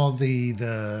is called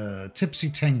the Tipsy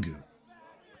Tengu.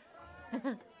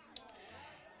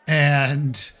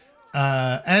 And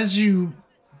as you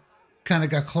kind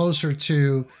of got closer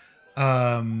to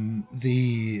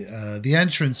the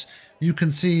entrance, you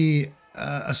can see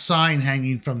a sign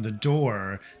hanging from the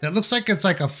door that looks like it's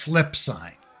like a flip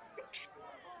sign,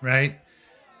 right?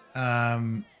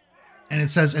 And it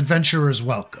says "Adventurers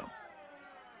Welcome"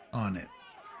 on it.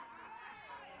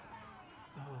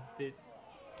 Oh, they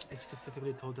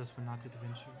specifically told us we're not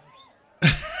adventurers.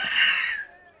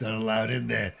 Not allowed in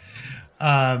there.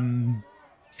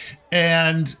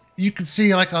 And you can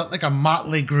see like a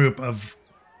motley group of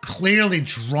clearly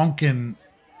drunken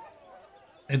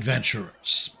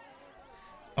adventurers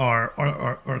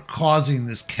are causing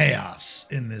this chaos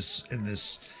in this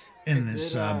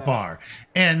bar.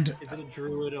 And is it a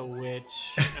druid, a witch,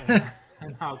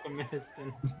 an alchemist,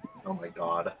 and Oh my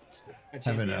god.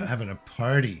 having a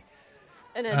party?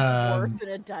 And a dwarf in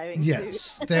a diving suit.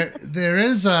 Yes, there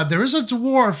is a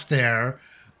dwarf there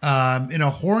in a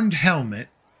horned helmet.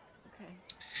 Okay.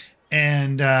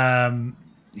 And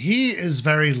he is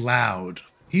very loud.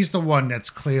 He's the one that's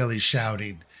clearly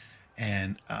shouting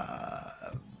and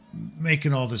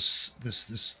making all this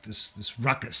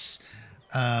ruckus.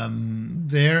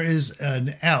 There is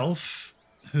an elf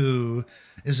who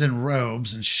is in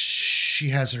robes, and she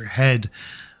has her head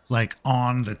like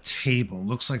on the table.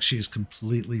 Looks like she is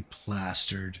completely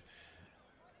plastered.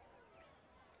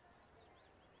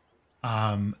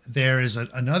 There is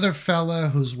another fella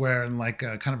who's wearing like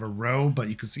a kind of a robe, but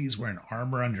you can see he's wearing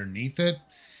armor underneath it.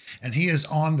 And he is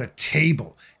on the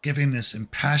table giving this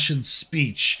impassioned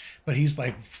speech, but he's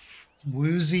like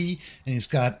woozy, and he's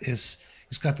got this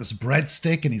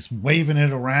breadstick, and he's waving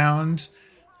it around.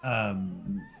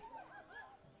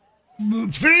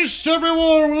 Feast,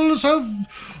 everyone! Let's have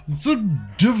the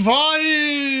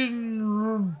divine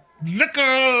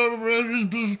liquor is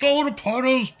bestowed upon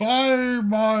us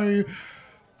by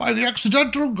the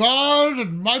accidental god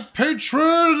and my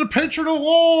patron, the patron of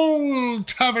all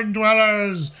tavern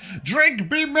dwellers. Drink,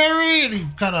 be merry. And he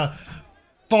kind of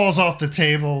falls off the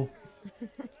table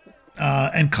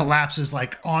and collapses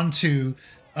like onto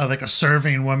like a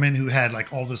serving woman who had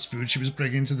like all this food she was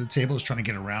bringing to the table, was trying to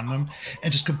get around them,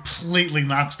 and just completely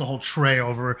knocks the whole tray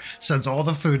over, sends all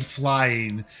the food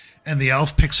flying. And the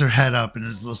elf picks her head up and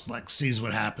is just like, sees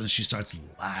what happens. She starts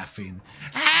laughing.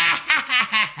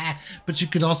 But you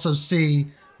could also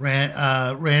see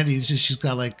Randy, she's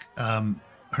got like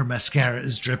her mascara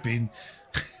is dripping,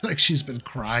 like she's been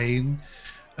crying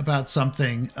about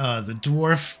something. The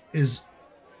dwarf is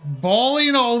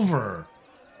bawling over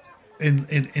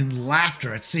in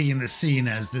laughter at seeing the scene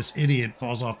as this idiot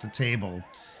falls off the table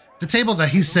that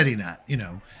he's sitting at, you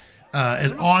know.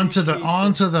 And onto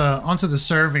the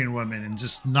serving woman, and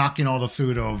just knocking all the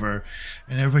food over,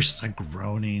 and everybody's just like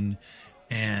groaning.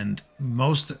 And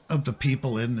most of the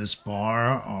people in this bar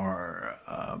are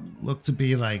look to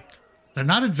be like, they're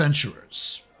not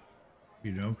adventurers,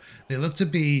 you know. They look to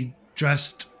be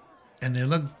dressed, and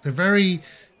they're very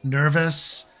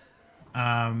nervous,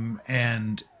 and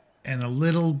a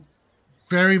little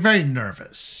very, very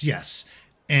nervous, yes.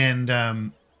 And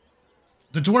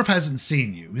the dwarf hasn't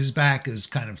seen you. His back is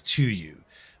kind of to you.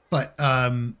 But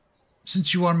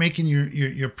since you are making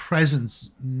your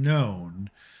presence known,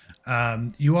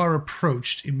 you are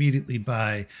approached immediately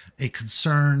by a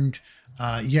concerned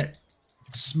yet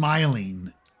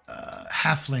smiling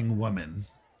halfling woman,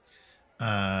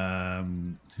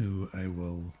 who I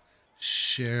will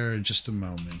share in just a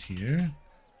moment here.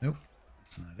 Nope,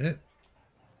 that's not it.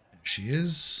 There she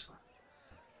is.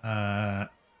 I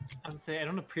was gonna say, I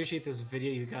don't appreciate this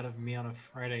video you got of me on a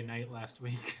Friday night last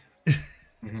week.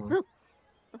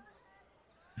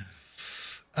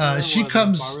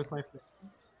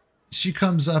 She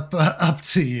comes up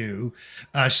to you.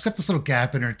 She's got this little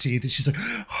gap in her teeth, and she's like,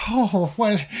 "Oh,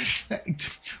 well,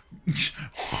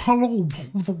 hello,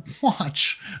 the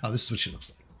watch." Oh, this is what she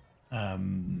looks like. Oh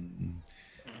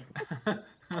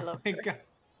my God.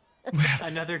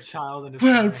 Another child in his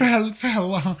Well,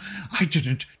 I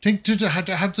didn't think to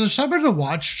have to summon the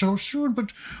watch so soon,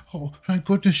 but oh, my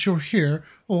goodness, you're here.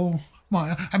 Oh,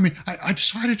 my, I mean, I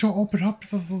decided to open up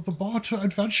the bar to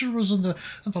adventurers in the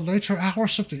later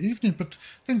hours of the evening, but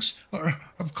things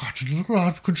have gotten a little out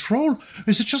of control.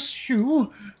 Is it just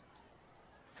you?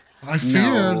 I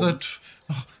fear that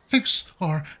things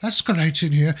are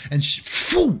escalating here. And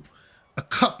a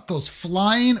cup goes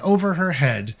flying over her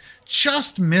head,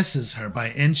 just misses her by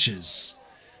inches.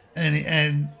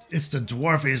 And it's the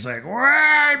dwarf. He's like,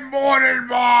 "Red morning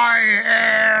my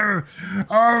hair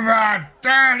over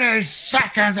 30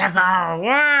 seconds ago.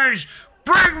 Where's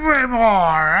bring me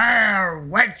more air,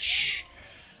 witch?"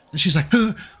 And she's like,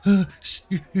 you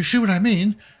see what I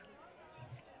mean?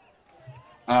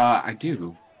 I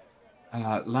do.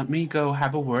 Let me go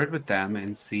have a word with them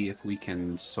and see if we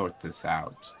can sort this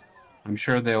out. I'm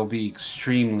sure they'll be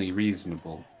extremely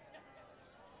reasonable.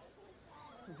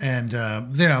 And,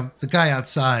 you know, the guy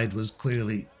outside was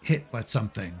clearly hit by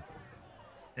something,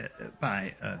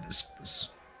 by this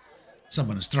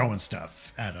someone is throwing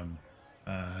stuff at him.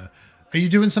 Are you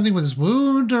doing something with his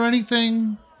wound or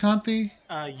anything, Kanthi?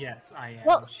 Yes, I am.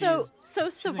 Well, so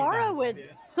Savara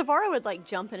would like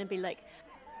jump in and be like,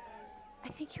 "I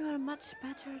think you are much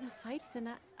better in a fight than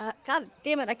I. God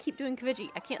damn it! I keep doing Kaviji.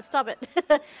 I can't stop it.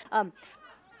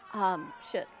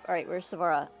 Shit. All right, where's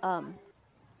Savara?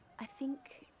 I think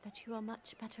that you are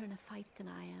much better in a fight than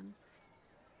I am.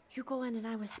 You go in and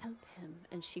I will help him."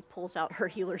 And she pulls out her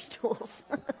healer's tools.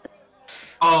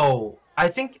 Oh, I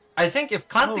think if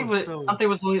Kanthi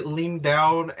was leaned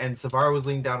down and Savara was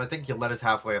leaned down, I think he'll let us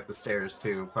halfway up the stairs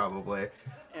too, probably.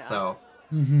 Yeah. So.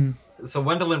 Mm-hmm. So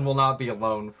Wendelin will not be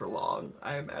alone for long,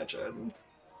 I imagine.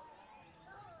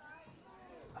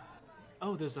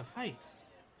 Oh, there's a fight.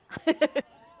 I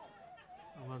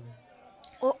love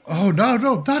it. Oh no,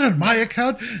 not on my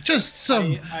account. Just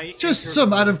some,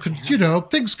 out of,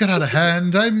 things got out of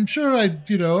hand. I'm sure I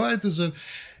deserve.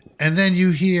 And then you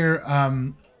hear,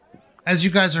 as you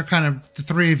guys are the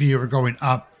three of you are going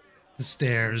up the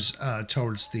stairs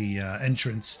towards the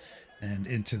entrance and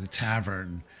into the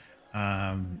tavern.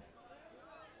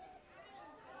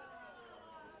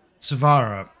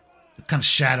 Savara, a kind of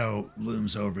shadow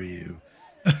looms over you.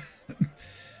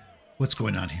 What's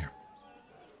going on here?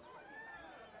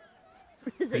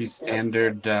 Pretty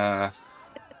standard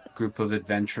group of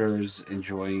adventurers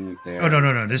enjoying their... Oh,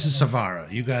 no. This is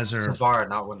Savara. You guys are... Savara,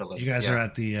 not Wonderland. You guys are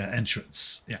at the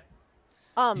entrance. Yeah.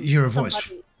 You hear a voice.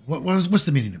 What's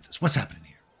the meaning of this? What's happening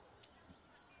here?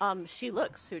 She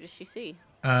looks. Who does she see?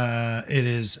 It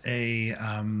is a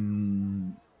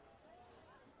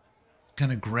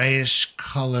kind of grayish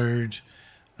colored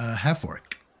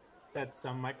half-orc. That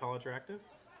some might call attractive?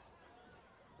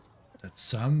 That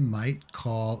some might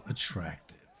call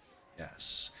attractive.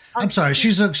 Yes. I'm sorry.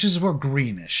 She's more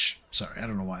greenish. Sorry, I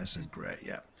don't know why I said gray.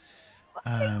 Yeah.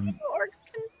 Orcs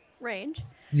can range.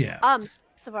 Yeah.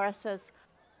 Savara says,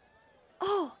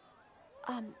 "Oh,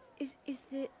 is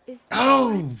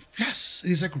oh yes,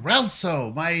 he's like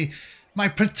Relso, my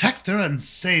protector and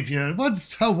savior.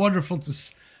 How wonderful to.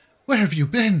 Where have you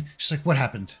been?" She's like, "What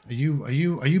happened? Are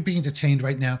you being detained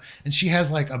right now?" And she has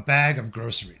like a bag of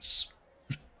groceries.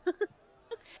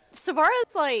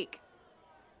 Savara's like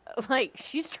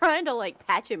she's trying to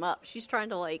patch him up. She's trying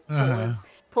to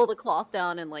pull the cloth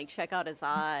down and check out his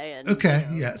eye. And okay,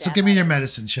 yeah. So give me your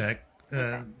medicine check.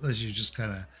 As you just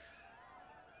kind of.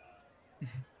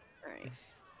 All right.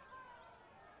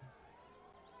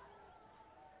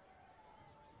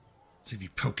 See if you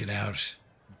poke it out.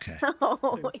 Okay.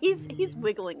 Oh, he's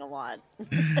wiggling a lot.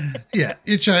 Yeah,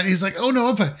 you're trying. He's like, "Oh no,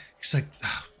 I'm fine." He's like,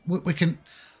 "We can.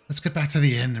 Let's get back to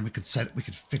the inn, and we could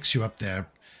fix you up there,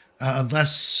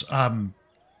 unless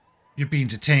you're being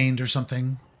detained or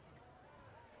something."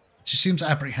 She seems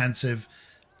apprehensive.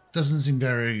 Doesn't seem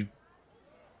very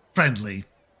friendly.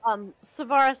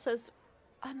 Savara says,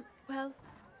 "Well,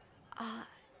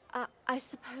 I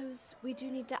suppose we do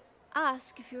need to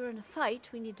ask if you're in a fight.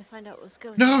 We need to find out what's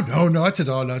going on." No, not at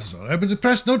all. I've been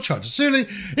pressed no charges. Certainly,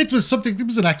 it was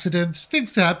an accident.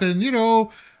 Things happen.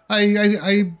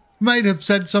 I might have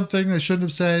said something I shouldn't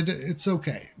have said. It's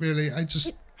okay, really.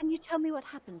 Can you tell me what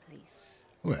happened, please?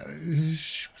 Well, you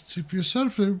can see for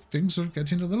yourself, things are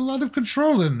getting a little out of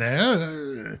control in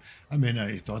there.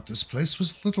 I thought this place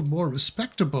was a little more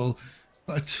respectable,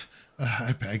 but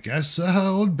I guess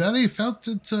old Belly felt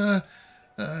it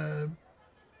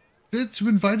fit to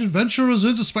invite adventurers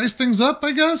in to spice things up,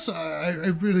 I guess.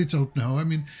 I really don't know.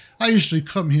 I usually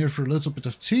come here for a little bit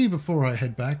of tea before I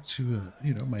head back to,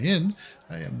 my inn.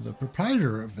 I am the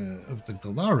proprietor of the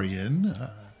Galarian.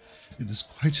 It is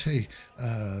quite a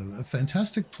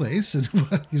fantastic place. And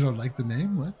you don't like the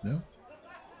name? What? No?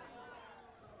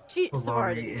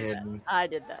 Galarian. I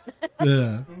did that.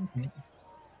 Yeah.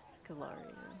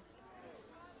 Galarian.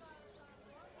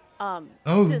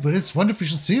 But it's wonderful. You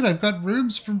should see it. I've got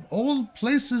rooms from all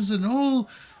places and all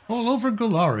over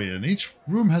Galarian. Each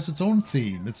room has its own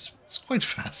theme. It's quite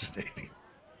fascinating.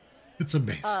 It's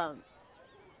amazing.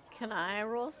 Can I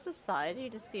roll society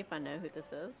to see if I know who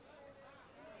this is?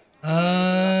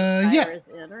 Yeah.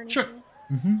 Sure.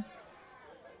 Mm-hmm.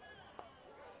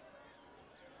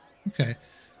 Okay.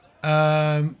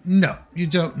 No, you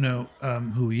don't know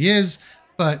who he is,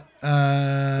 but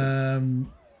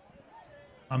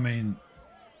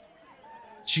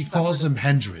she calls him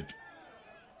Hendred.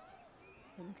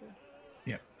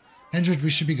 Yeah. Hendred, we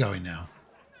should be going now.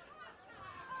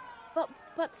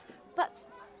 But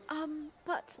and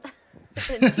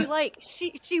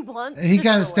she wants. And he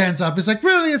kind of stands up. He's like,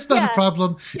 "Really, it's not a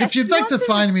problem. Yeah, if you'd like to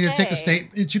find me or take a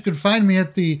statement, you can find me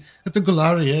at the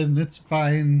Galarian. It's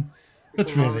fine." But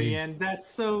Galarian, really, that's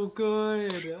so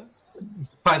good.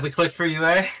 Finally clicked for you,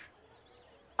 eh?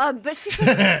 But she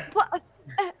said,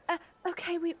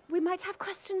 okay, we might have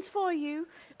questions for you.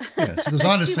 Yes, because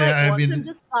honestly, she, wants him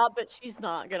to stop, but she's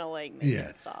not gonna make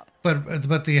him stop.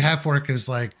 But the half orc is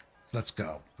like, "Let's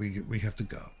go. We have to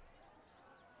go."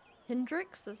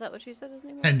 Hendrix, is that what you said his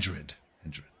name was? Hendred.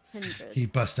 Hendred. He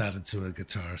busts out into a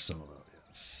guitar solo.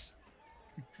 Yes.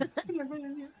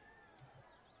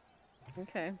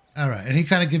 Okay. All right, and he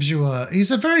kind of gives you he's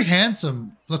a very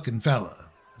handsome looking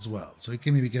fella as well. So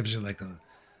he maybe gives you like a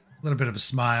little bit of a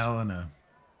smile and a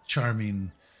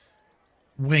charming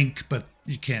wink, but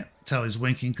you can't tell he's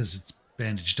winking because it's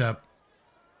bandaged up.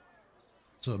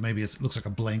 So maybe it looks like a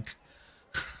blink.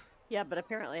 Yeah, but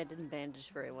apparently I didn't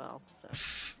bandage very well. So.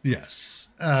 Yes.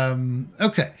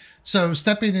 Okay. So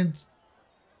stepping into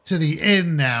the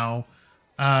inn now,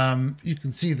 you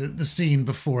can see the scene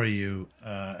before you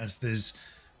as this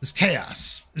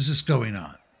chaos is just going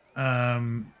on.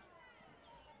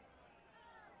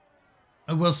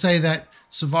 I will say that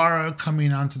Savara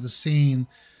coming onto the scene,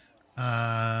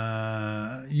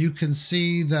 you can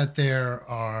see that there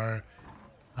are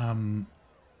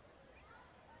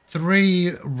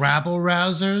 3 rabble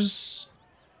rousers,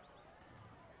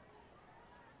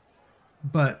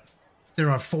 but there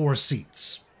are 4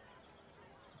 seats.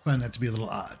 I find that to be a little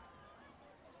odd.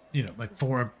 You know, like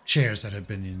 4 chairs that have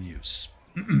been in use.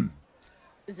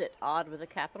 Is it odd with a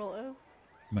capital O?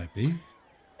 Might be.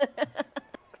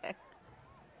 Okay.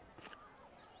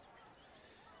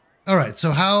 All right.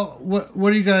 So what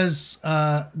are you guys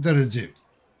gonna do?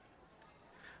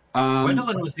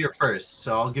 Gwendolyn was here first,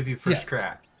 so I'll give you first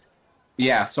crack.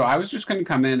 Yeah, so I was just going to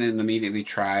come in and immediately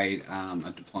try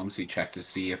a diplomacy check to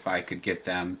see if I could get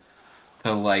them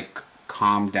to, like,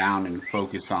 calm down and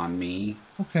focus on me.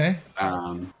 Okay.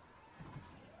 All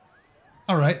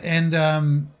right.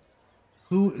 And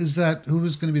who is that? Who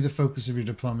is going to be the focus of your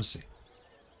diplomacy?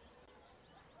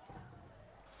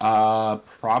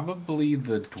 Probably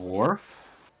the dwarf.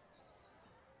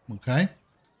 Okay.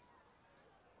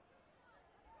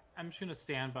 I'm just gonna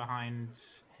stand behind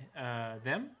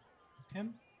them.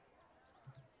 Him.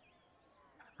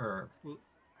 Her. Her?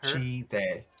 She,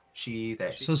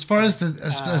 they. So as far as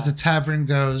the tavern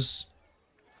goes,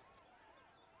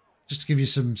 just to give you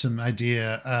some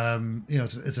idea, you know,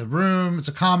 it's a room, it's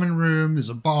a common room. There's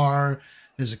a bar,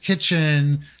 there's a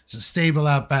kitchen, there's a stable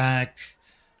out back,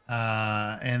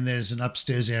 and there's an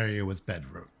upstairs area with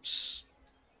bedrooms,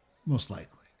 most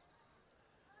likely.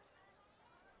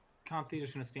 Conti's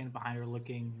just gonna stand behind her,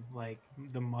 looking like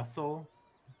the muscle,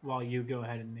 while you go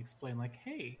ahead and explain, like,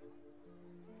 "Hey,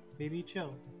 baby,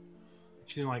 chill."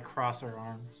 She's gonna, like, cross her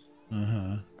arms.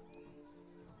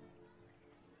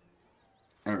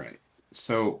 All right.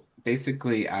 So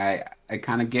basically, I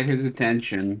kind of get his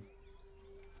attention.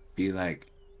 Be like,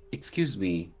 "Excuse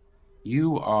me,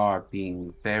 you are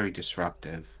being very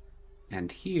disruptive,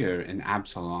 and here in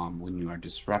Absalom, when you are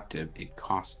disruptive, it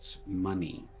costs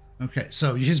money." Okay,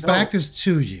 so his back is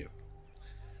to you.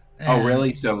 Oh,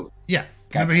 really? So yeah.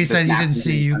 Remember he said he didn't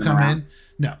see you come in?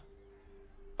 No.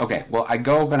 Okay, well, I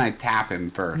go up and I tap him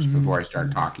first before I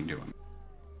start talking to him.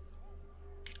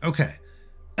 Okay.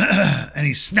 And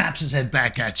he snaps his head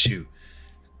back at you.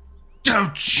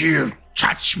 "Don't you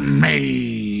touch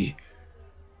me!"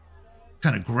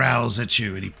 Kind of growls at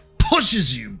you, and he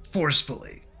pushes you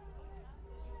forcefully.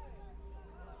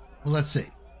 Well, let's see.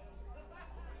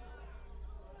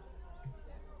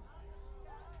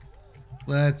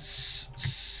 Let's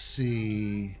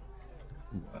see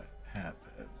what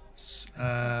happens.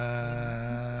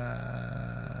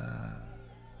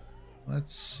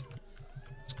 Let's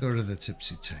go to the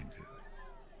Tipsy Tango.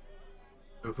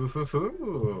 All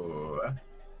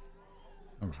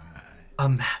right. A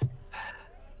map.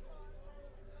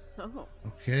 Oh.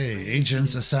 Okay,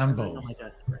 agents assemble. On my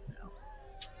desk right now.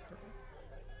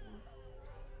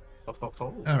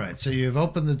 All right, so you've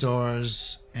opened the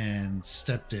doors and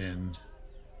stepped in.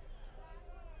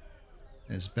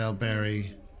 There's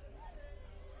Bellberry.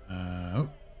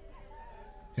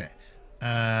 Okay.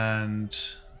 And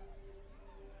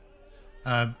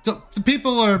the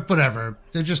people are whatever.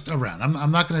 They're just around.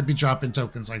 I'm not going to be dropping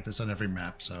tokens like this on every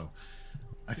map, so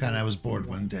I was bored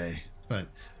one day. But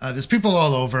there's people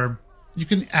all over. You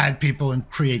can add people and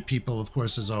create people, of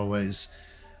course, as always.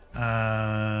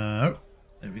 There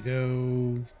we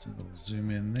go. So we'll zoom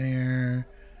in there.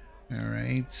 All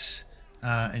right.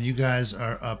 And you guys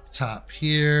are up top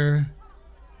here.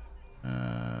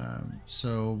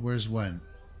 So where's Wen?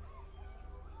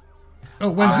 Oh,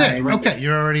 Wen's there. Okay,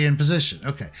 you're already in position.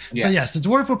 Okay. Yes. So yes, the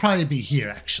dwarf will probably be here,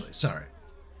 actually. Sorry.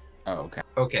 Oh, okay.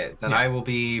 Okay, then Yeah. I will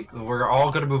be. We're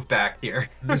all gonna move back here.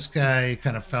 This guy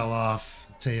kind of fell off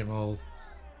the table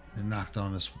and knocked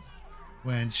on this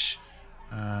wench.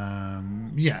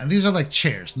 Yeah, and these are like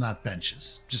chairs, not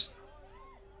benches. Just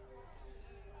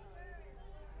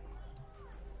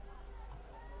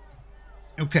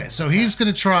okay. So he's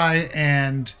gonna try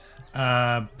and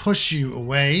push you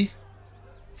away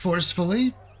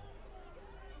forcefully.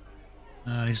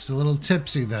 He's a little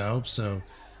tipsy though, so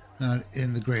not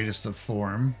in the greatest of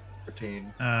form.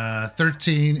 13.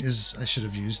 13 is, I should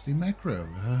have used the macro.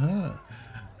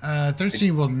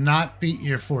 13 will not beat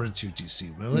your fortitude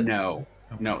DC, will it? No.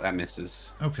 Okay. No, that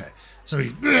misses. Okay. So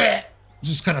he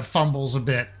just kind of fumbles a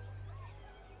bit.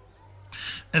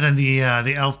 And then the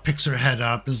elf picks her head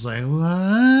up and is like,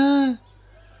 "What?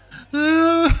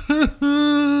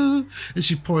 And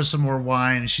she pours some more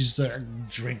wine and she's like,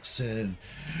 drinks it.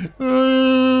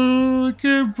 Oh, I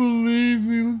can't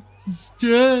believe he's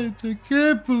dead. I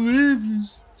can't believe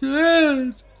he's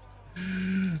dead.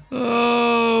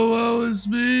 Oh, woe is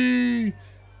me.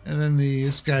 And then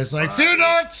this guy's like, fear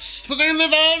not, for they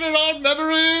live on in our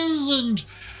memories, and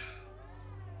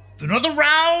another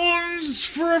rounds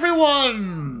for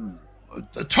everyone.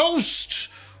 A toast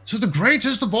to the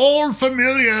greatest of all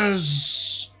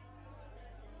familiars.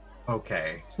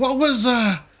 Okay. What was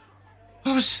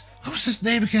his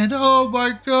name again? Oh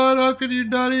my God, how can you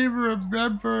not even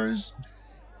remember his...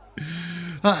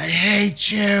 I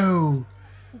hate you.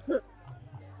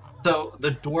 So the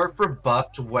dwarf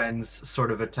rebuffed Wen's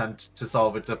sort of attempt to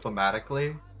solve it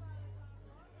diplomatically.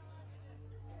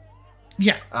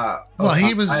 Yeah. Well,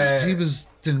 he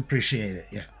didn't appreciate it.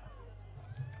 Yeah.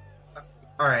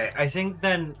 All right. I think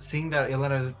then, seeing that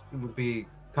Elena would be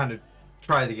kind of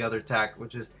try the other tack,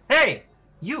 which is, hey,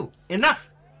 you, enough.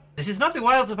 This is not the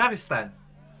wilds of Avistan.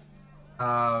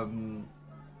 And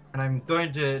I'm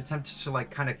going to attempt to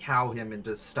like kind of cow him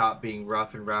into stop being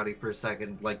rough and rowdy for a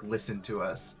second, like listen to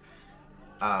us.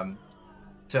 So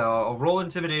I'll roll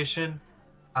intimidation.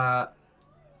 I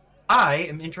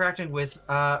am interacting with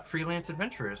freelance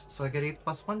adventurers, so I get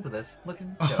 8+1 to this. Look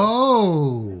at go.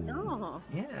 Oh.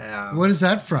 Yeah. What is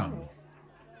that from?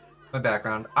 My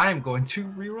background. I am going to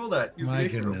re-roll that. My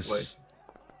goodness.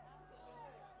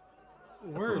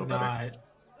 We're not.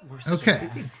 We're okay.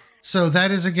 So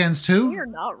that is against who? We are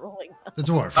not rolling. The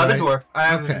dwarf. Right? The dwarf.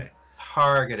 I'm okay.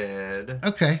 Targeted.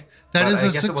 Okay. That is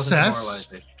a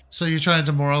success. So you're trying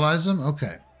to demoralize him?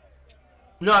 Okay.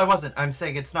 No, I wasn't. I'm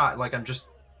saying it's not. Like, I'm just...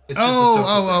 It's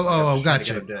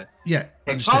gotcha. Yeah.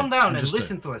 Hey, calm down and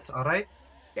listen to us, all right?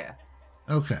 Yeah.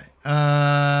 Okay.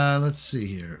 Let's see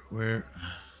here. Where...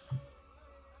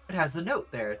 It has a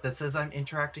note there that says I'm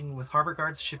interacting with harbor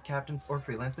guards, ship captains, or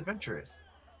freelance adventurers.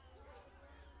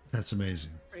 That's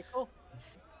amazing. Pretty cool.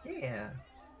 Yeah.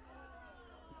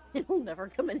 It'll never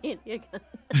come in handy again.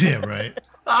 Yeah, right.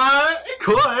 It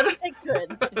could. It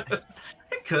could.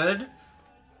 It could.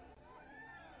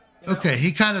 Okay,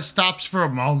 he kind of stops for a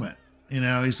moment. You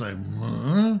know, he's like,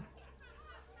 huh?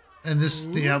 And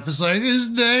the elf is like, his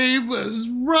name was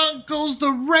Runkles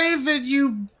the Raven,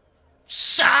 you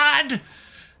sod!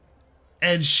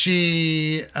 And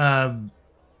she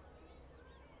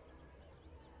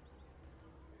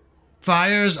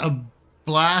fires a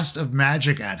blast of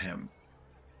magic at him.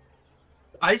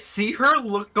 I see her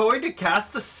going to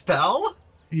cast a spell?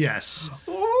 Yes.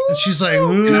 Ooh. And she's like,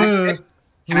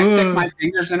 can I stick my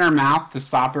fingers in her mouth to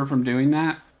stop her from doing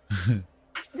that?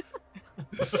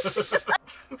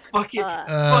 fucking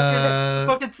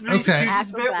Three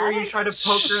Stooges bit where you try to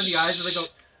poke her in the eyes and they go...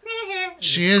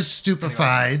 She is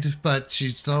stupefied, but she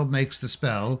still makes the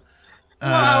spell.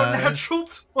 Wow, natural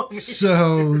 20.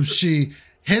 So she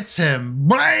hits him,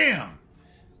 bam!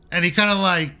 And he kind of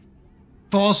like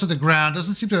falls to the ground,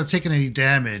 doesn't seem to have taken any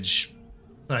damage,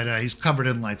 but he's covered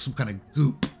in like some kind of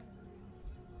goop.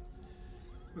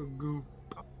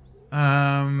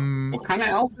 What kind of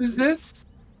elf is this?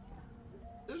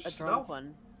 A drunk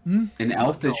one. An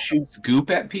elf that shoots goop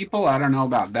at people? I don't know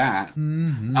about that.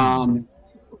 Mm-hmm.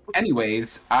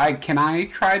 Anyways, can I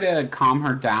try to calm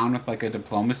her down with like a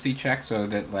diplomacy check so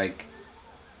that like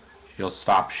she'll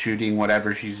stop shooting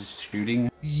whatever she's shooting?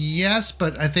 Yes,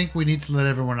 but I think we need to let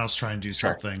everyone else try and do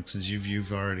something since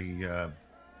you've already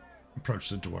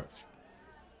approached the dwarf.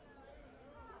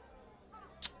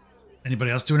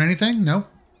 Anybody else doing anything? No?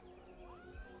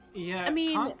 Yeah. I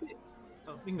mean... you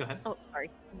can go ahead. Oh, sorry.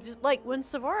 Just like when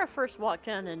Savara first walked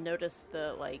in and noticed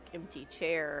the like empty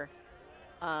chair,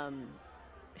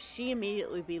 she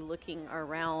immediately would be looking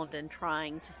around and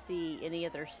trying to see any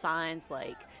other signs,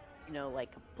 like, you know, like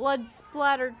a blood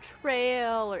splattered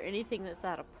trail or anything that's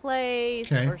out of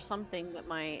place or something that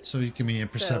might... So you give me a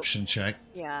perception check.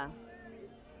 Yeah.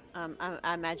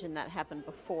 I imagine that happened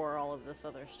before all of this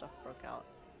other stuff broke out.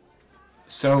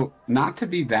 So, not to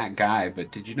be that guy,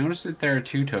 but did you notice that there are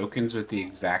 2 tokens with the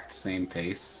exact same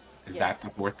face? Is that the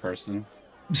 4th person?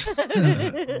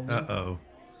 Uh-oh.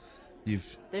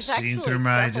 You've seen through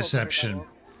my deception.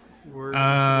 All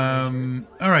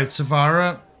right,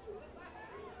 Savara.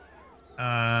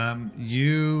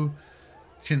 You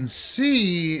can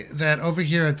see that over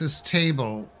here at this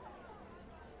table,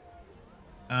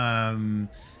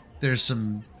 there's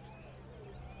some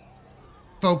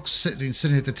folks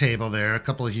sitting at the table there, a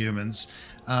couple of humans,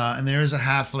 and there is a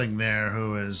halfling there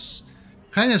who is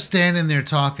kind of standing there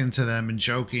talking to them and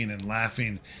joking and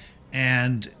laughing,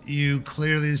 and you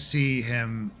clearly see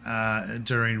him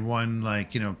during one,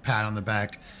 like, you know, pat on the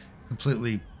back,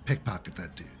 completely pickpocket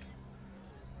that dude.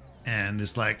 and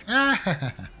is like,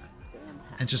 ah,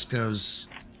 and just goes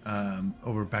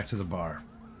over back to the bar.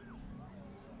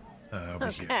 Over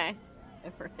here. Okay.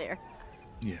 Over there.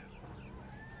 Yeah.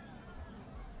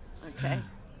 Okay.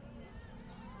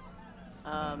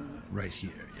 Right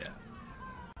here, yeah.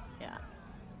 Yeah.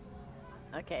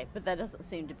 Okay, but that doesn't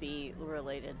seem to be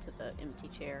related to the empty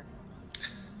chair.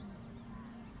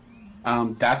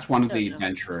 That's one of the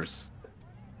adventurers.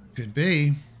 Could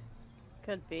be.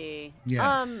 Could be.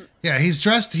 Yeah. Yeah, he's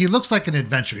dressed. He looks like an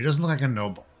adventurer. He doesn't look like a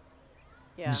noble.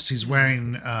 Yeah. He's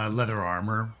wearing leather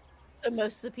armor. So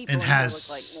most of the people And in here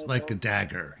has look like a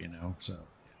dagger, you know. So.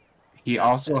 He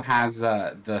also has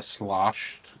the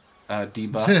sloshed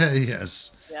debuff.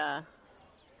 Yes. Yeah.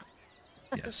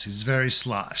 Yes, he's very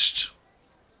sloshed.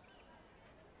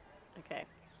 Okay.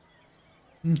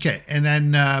 Okay, and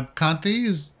then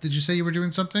Kanthi, did you say you were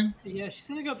doing something? Yeah, she's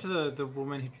gonna go up to the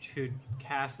woman who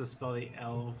cast the spell, the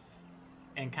elf,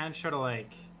 and kind of try to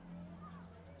like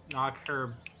knock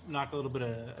a little bit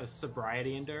of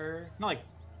sobriety into her. Not like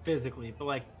physically, but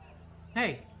like,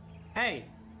 hey,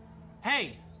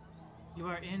 you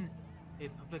are in a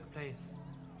public place.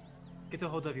 Get a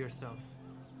hold of yourself.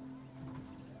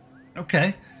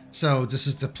 Okay, so this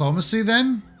is diplomacy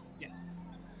then? Yes.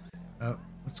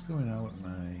 What's going on with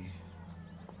my...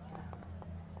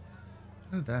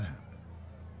 How did that happen?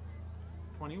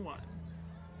 21. It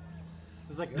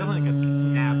was like definitely like a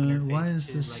snap in her face. Why is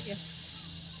too,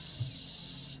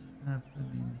 this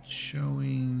happening?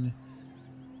 Showing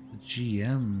the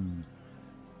GM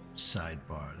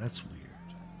sidebar. That's weird.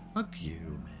 Fuck you,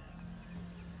 man.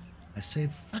 I say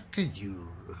fuck you.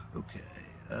 Okay.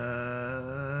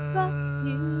 Fuck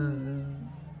you.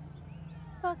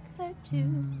 Fuck her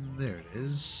too. There it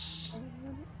is.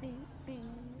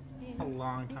 a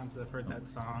long time since I've heard that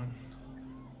song.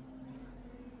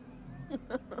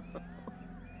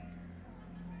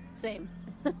 Same.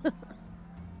 All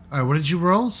right, what did you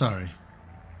roll? Sorry.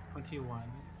 21.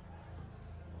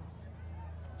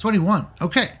 21.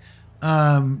 Okay.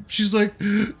 She's like,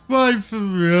 my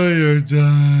familiar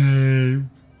died.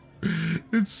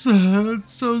 It's so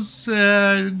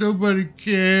sad. Nobody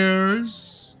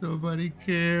cares. Nobody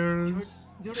cares.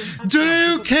 Do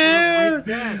you care?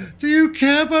 Do you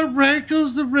care about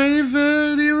Rankles the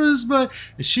Raven? He was my...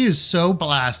 And she is so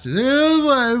blasted. He was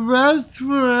my best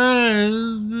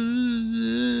friend.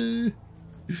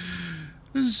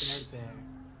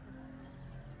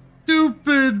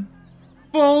 Stupid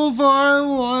Bolvar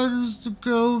wants to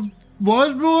go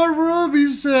one more room, he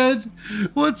said.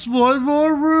 What's one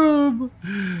more room?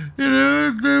 You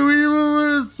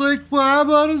know, it's like, well, I'm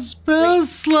out of spell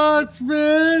slots,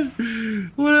 man.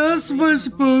 What else am I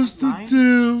supposed to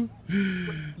do?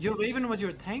 Your Raven was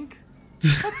your tank?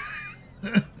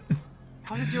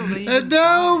 How did your Raven And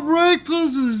now die?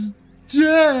 Rankles is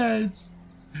dead.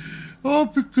 All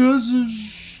because of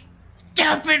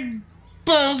stupid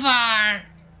Bolvar.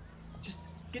 Just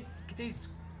get these.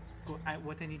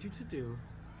 What I need you to do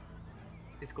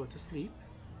is go to sleep,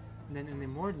 and then in the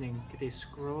morning get a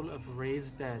scroll of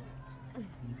raised dead. And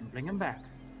you can bring them back.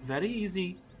 Very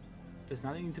easy. Does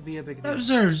not need to be a big deal. Those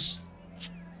are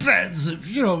expensive.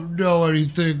 You don't know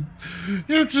anything.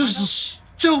 You're just a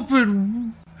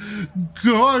stupid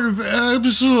god of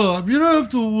Absalom. You don't have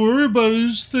to worry about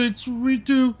these things. When we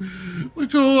do, we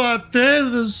go out there to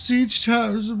those siege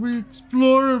towers and we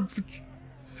explore them for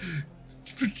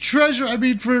treasure. I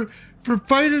mean, for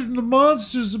fighting the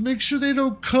monsters and make sure they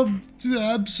don't come to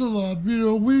Absalom. You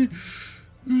know,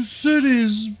 the city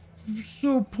is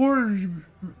so important.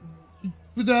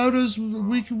 Without us,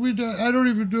 we not, I don't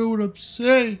even know what I'm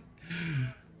saying.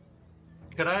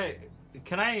 Can I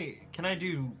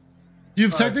do?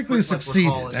 You've technically quick,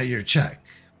 succeeded at your check.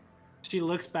 She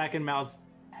looks back and mouths,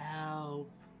 "Help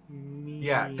me."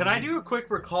 Yeah. Can I do a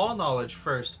quick recall knowledge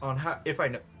first on how, if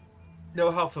I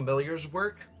know how familiars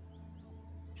work?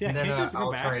 Yeah, And can't then you just bring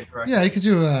I'll her try back? and direct Yeah, it. you could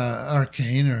do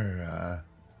arcane or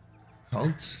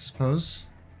cult, I suppose.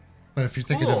 But if you're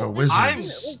thinking of a Cool. wizard,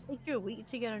 Does it take you a week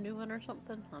to get a new one or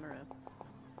something? I don't know.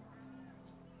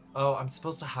 Oh, I'm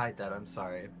supposed to hide that. I'm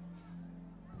sorry.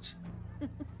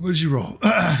 what did you roll?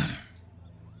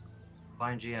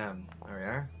 Fine GM. There we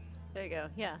are. There you go.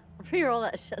 Yeah. Reroll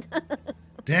that shit.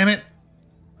 Damn it.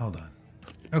 Hold on.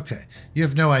 Okay. You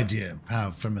have no idea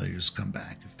how familiars come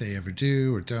back, if they ever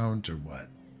do or don't or what.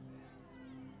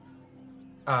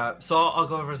 So I'll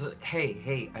go over and say,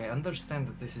 hey, I understand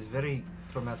that this is very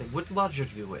traumatic. What lodge are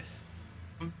you with?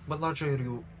 What lodge are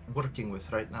you working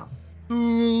with right now?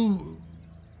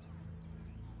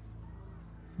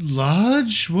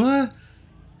 Lodge? What?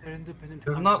 They're independent.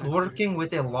 You're not contractors. working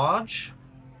with a lodge?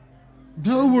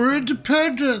 No, we're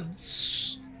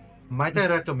independents. Might I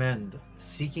recommend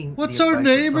seeking What's the our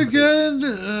advice of name somebody-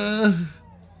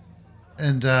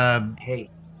 again? Hey,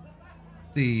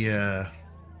 The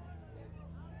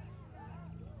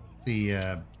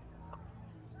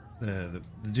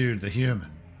dude, the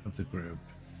human of the group.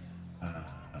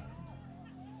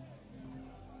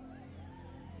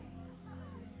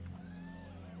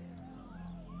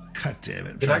 God damn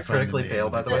it! I'm did trying I to find critically name fail,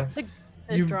 of by the way?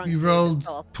 You drunk you dude rolled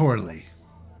itself. poorly.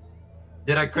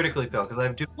 Did I critically fail? Because I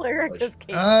have two. Cleric of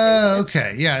Case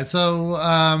Okay, yeah. So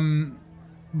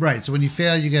right. So when you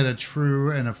fail, you get a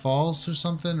true and a false or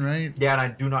something, right? Yeah, and I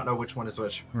do not know which one is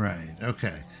which. Right.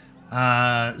 Okay.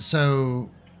 So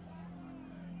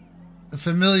a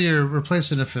familiar,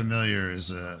 replacing a familiar is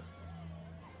an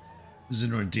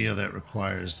ordeal that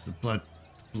requires the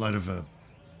blood of a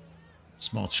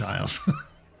small child.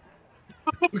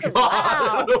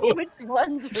 Wow, which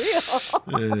one's real?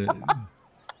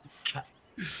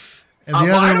 And I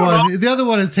the other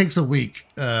one, it takes a week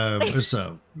or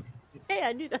so. Hey,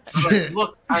 I knew that. Like,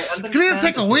 look, I understand. Can it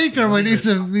take a week, or we need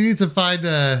to find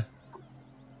a?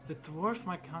 The dwarf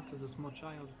might count as a small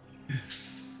child.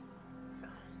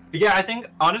 Yeah, I think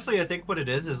honestly, I think what it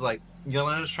is like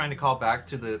Yelena's trying to call back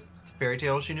to the fairy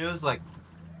tale she knows. Like,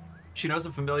 she knows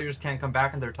the familiars can't come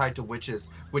back, and they're tied to witches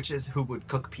who would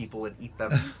cook people and eat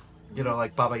them. You know,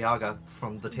 like Baba Yaga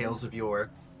from the Tales of Yore.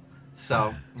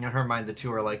 So in her mind, the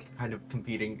two are like kind of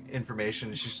competing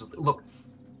information. She's just, look,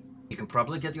 you can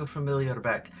probably get your familiar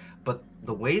back, but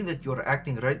the way that you're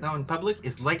acting right now in public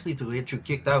is likely to get you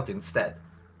kicked out instead.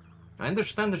 I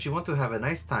understand that you want to have a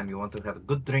nice time, you want to have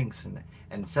good drinks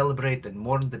and celebrate and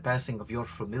mourn the passing of your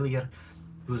familiar,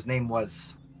 whose name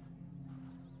was...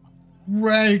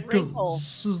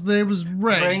 Rankles. His name was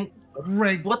Rank.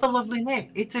 Rank. What a lovely name.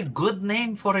 It's a good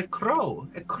name for a crow.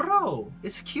 A crow.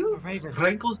 It's cute. A raven.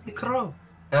 Rankles the crow.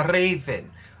 A raven.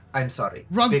 I'm sorry.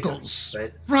 Runkles. Bigger,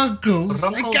 right? Runkles. I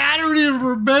Runkles. don't even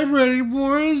remember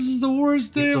anymore. This is the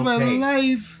worst day It's of my okay.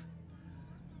 life.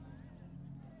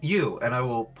 You, and I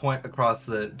will point across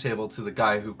the table to the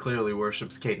guy who clearly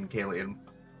worships Caden Kalian.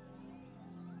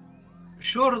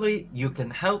 Surely you can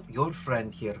help your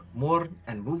friend here mourn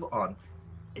and move on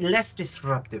less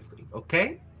disruptively,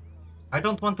 okay? I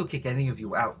don't want to kick any of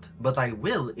you out, but I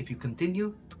will if you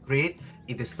continue to create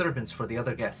a disturbance for the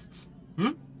other guests.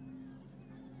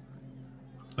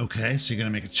 Okay, so you're gonna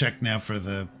make a check now for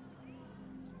the.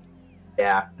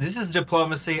 Yeah, this is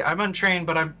diplomacy. I'm untrained,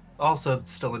 but I'm also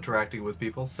still interacting with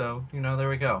people, so, you know, there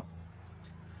we go.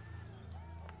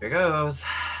 Here goes.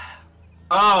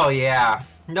 Oh, yeah.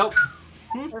 Nope.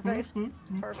 Perfect.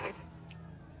 Perfect.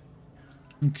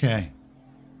 Okay.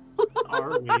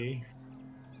 Are we?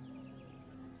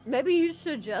 Maybe you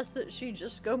suggest that she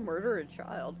just go murder a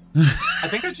child. I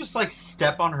think I just, like,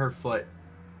 step on her foot.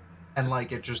 And,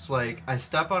 like, it just, like, I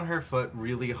step on her foot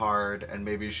really hard, and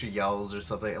maybe she yells or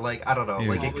something. Like, I don't know. Yeah.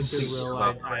 Like, it All the completely goodwill goes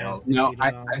off the I have. rails. No,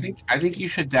 I think you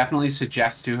should definitely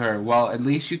suggest to her. Well, at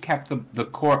least you kept the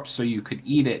corpse so you could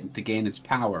eat it to gain its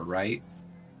power, right?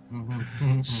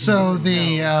 So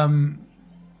the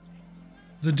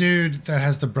dude that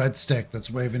has the breadstick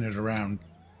that's waving it around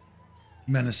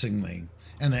menacingly,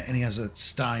 and he has a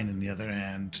stein in the other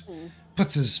hand,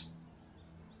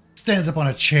 stands up on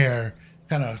a chair,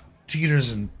 kind of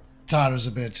teeters and totters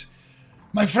a bit.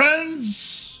 My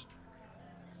friends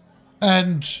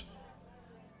and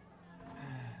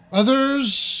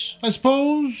others, I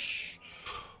suppose,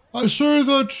 I say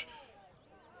that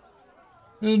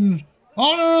in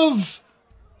honor of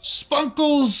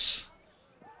Spunkles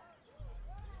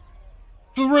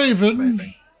the Raven,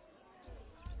 Amazing.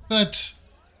 that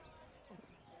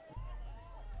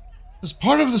as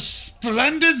part of the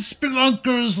splendid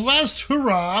Spelunkers' last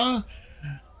hurrah.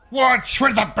 What?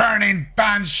 We're the burning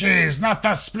banshees, not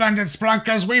the splendid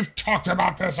Spelunkers. We've talked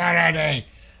about this already.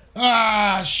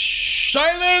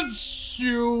 Silence,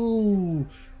 you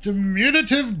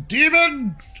diminutive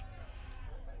demon,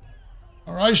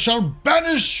 or I shall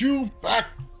banish you back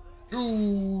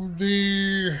to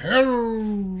the hell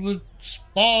that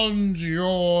spawned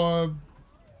your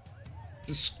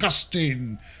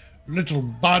disgusting little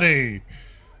body.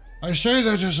 I say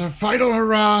that as a final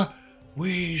hurrah,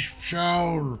 we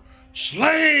shall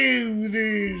slay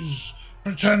these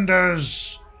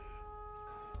pretenders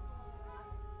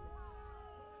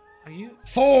Are you?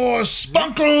 for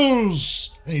Spunkles.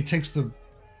 And he takes the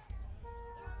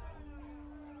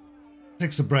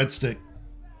breadstick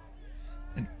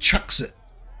and chucks it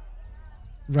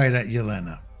right at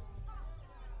Yelena.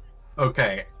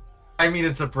 Okay. I mean,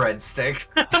 it's a breadstick.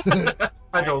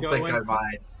 I don't think I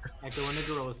mind. I go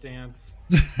into gorilla stance.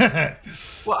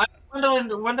 Well,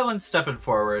 Gwendolyn's stepping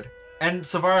forward, and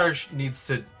Savage needs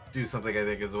to do something, I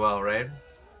think, as well, right?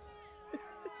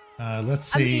 Let's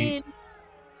see. I mean,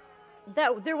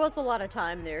 that there was a lot of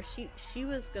time there. She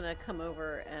was gonna come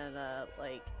over and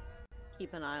like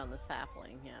keep an eye on the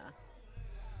sapling. Yeah.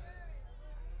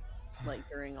 Like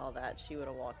during all that, she would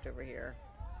have walked over here.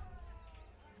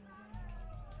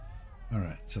 All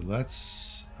right, so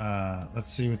let's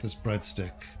see what this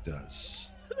breadstick does.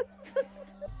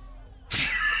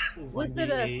 Was it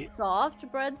a soft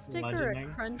breadstick or a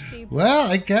Bludgeoning. crunchy?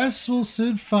 Well, I guess we'll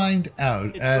soon find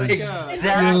out It's as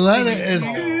like Yolena Exactly. is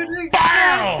Dude,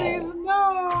 Bow! exactly.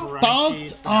 No.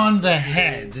 bumped on the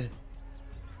head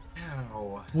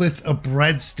Ow. with a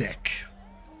breadstick.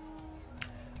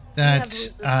 That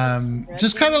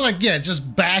just kind of like, yeah,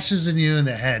 just bashes in you in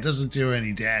the head, doesn't do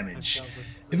any damage.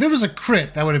 If it was a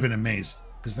crit, that would have been amazing,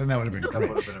 because then that would have been great.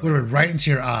 Would have been right into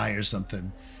your eye or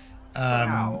something.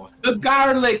 Wow. The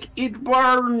garlic, it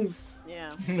burns.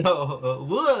 Yeah. No.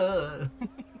 What?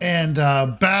 And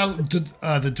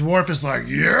the dwarf is like,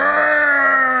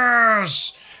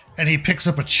 yes! And he picks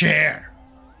up a chair.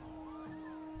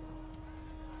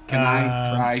 Can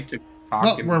I try to talk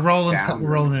Well, him we're rolling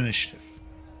down? initiative.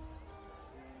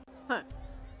 Huh.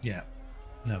 Yeah.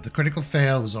 No, the critical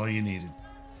fail was all you needed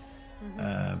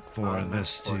for Oh,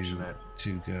 this unfortunate.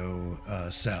 to go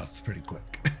south pretty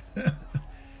quick.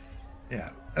 Yeah.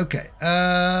 Okay.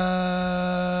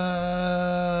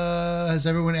 Has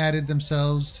everyone added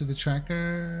themselves to the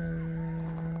tracker?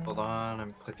 Hold on, I'm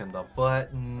clicking the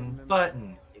button.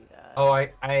 Button. Do that. Oh,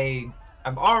 I'm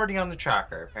already on the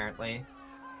tracker, apparently.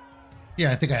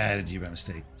 Yeah, I think I added you by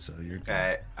mistake, so you're good.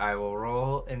 Okay, I will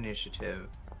roll initiative.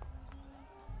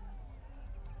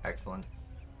 Excellent.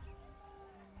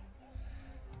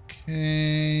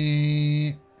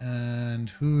 Okay. And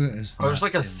who is Oh, there's not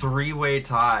like a in- three-way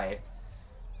tie.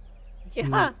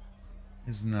 Yeah.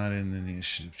 is not in the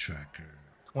initiative tracker?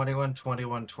 21,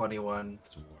 21, 21.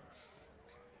 Dwarf.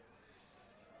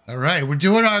 All right, we're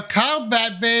doing our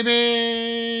combat,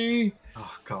 baby.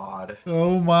 Oh, God.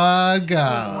 Oh my One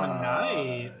god.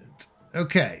 night.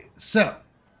 Okay, so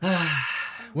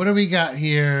what do we got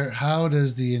here? How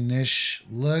does the inish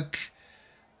look?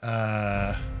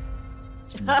 The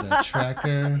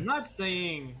tracker. I'm not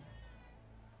saying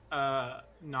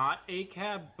not a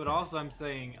cab, but also I'm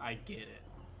saying I get it.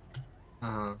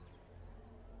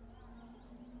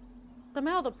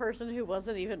 Somehow the person who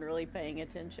wasn't even really paying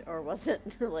attention or wasn't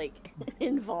like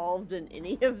involved in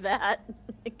any of that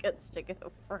gets to go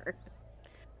first.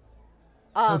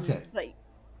 Okay. But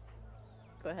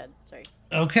go ahead. Sorry.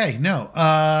 Okay, no.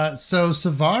 So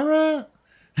Savara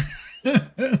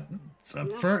it's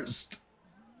up first.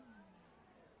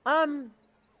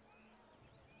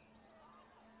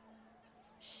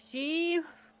 She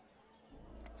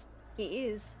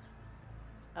sees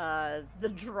the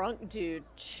drunk dude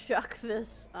chuck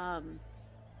this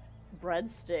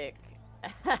breadstick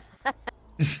at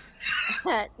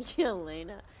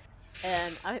Yelena,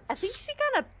 and I think she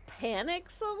kind of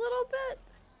panics a little bit,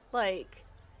 like,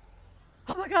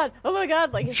 oh my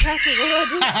god, like it's happening. What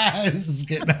do I do? This is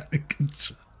getting out of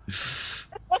control.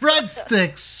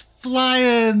 Breadsticks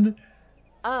flying.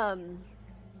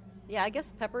 Yeah, I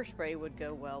guess pepper spray would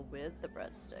go well with the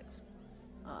breadsticks.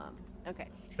 Okay.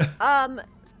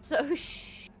 So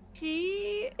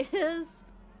she is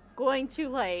going to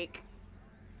like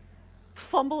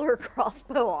fumble her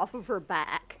crossbow off of her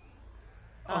back.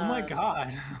 Oh my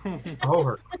god. Oh,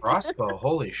 her crossbow.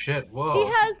 Holy shit. Whoa. She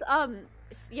has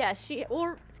yeah, she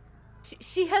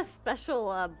has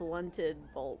special blunted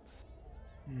bolts.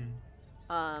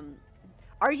 Are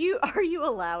you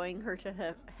allowing her to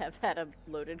have had a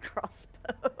loaded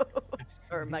crossbow?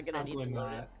 Or am I gonna need to Probably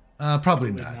load it? not.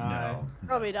 Probably Probably not. not. No.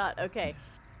 Probably not. Okay.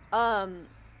 All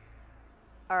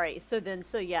right. So then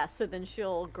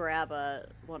she'll grab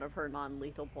one of her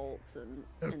non-lethal bolts and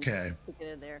Okay. stick it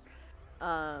in there.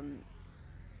 And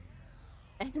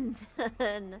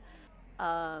then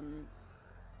oh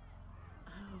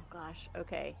gosh.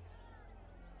 Okay.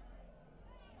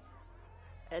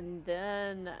 And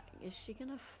then is she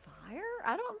gonna fire?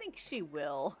 I don't think she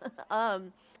will.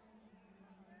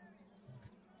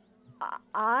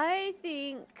 I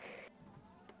think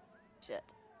shit.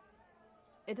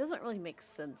 It doesn't really make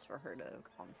sense for her to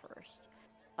come first.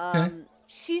 Okay.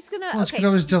 She's gonna. Well, it's okay, could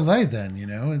always delay then, you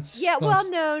know. It's yeah. Well,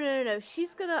 no.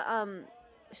 She's gonna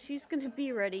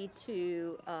be ready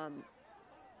to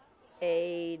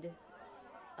aid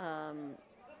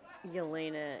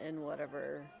Yelena in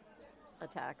whatever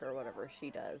attack or whatever she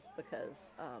does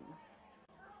because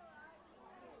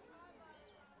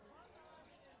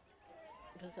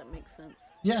does that make sense?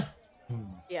 Yeah.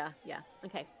 Yeah.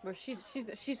 Okay. Well,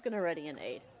 she's gonna ready an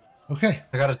aid. Okay.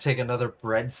 I gotta take another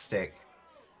breadstick.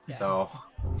 Yeah. So.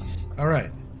 All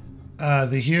right.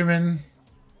 The human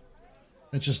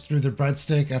that just threw the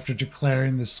breadstick after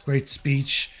declaring this great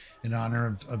speech in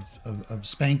honor of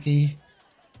Spanky.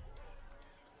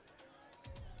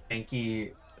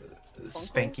 Spanky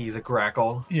the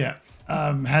Grackle. Yeah.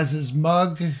 Has his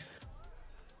mug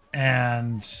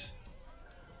and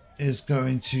is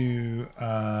going to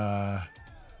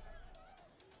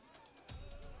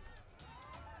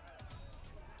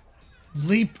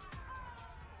leap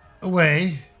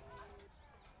away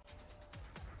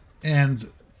and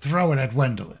throw it at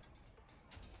Wendelin.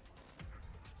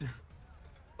 The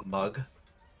mug.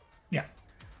 Yeah.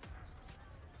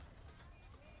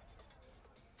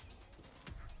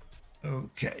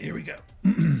 Okay, here we go.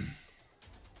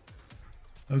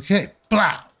 Okay,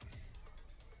 blah.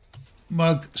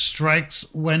 Mug strikes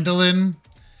Wendelin.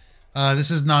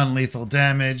 This is non-lethal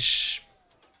damage.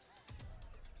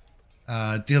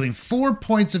 Dealing 4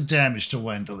 points of damage to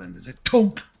Wendelin. There's a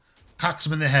tonk, cocks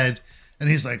him in the head, and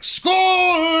he's like,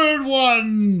 scored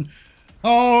one!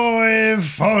 Oh,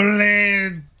 if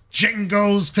only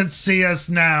Jingles could see us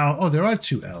now. Oh, there are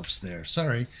 2 elves there.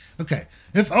 Sorry. Okay.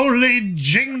 If only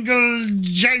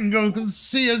Jangle could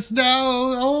see us now.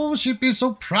 Oh, she'd be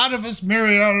so proud of us,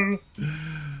 Muriel.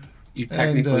 You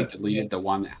technically deleted the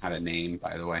one that had a name,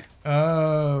 by the way.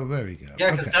 Oh, there we go.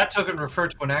 Yeah, because that token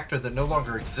referred to an actor that no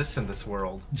longer exists in this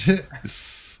world.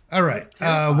 All right.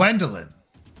 Wendelin,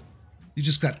 you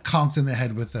just got conked in the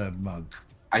head with a mug.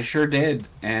 I sure did,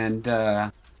 and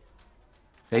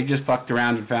they just fucked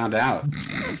around and found out.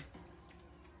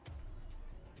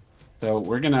 So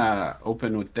we're gonna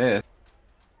open with this.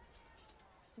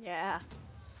 Yeah.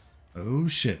 Oh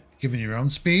shit! Giving your own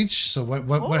speech. So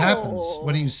what happens?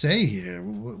 What do you say here?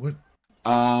 What?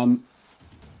 I'm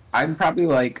probably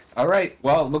like, all right.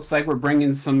 Well, it looks like we're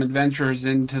bringing some adventurers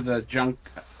into the junk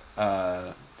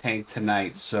tank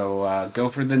tonight. So go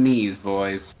for the knees,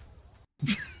 boys.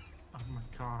 Oh my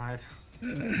god.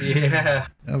 Yeah.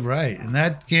 All right, and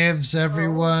that gives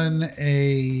everyone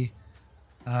a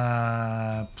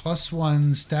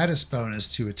 +1 status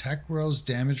bonus to attack rolls,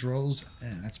 damage rolls,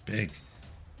 and that's big.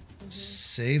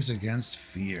 Saves against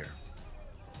fear.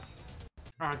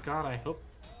 Oh god, I hope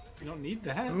we don't need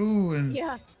that. Ooh, and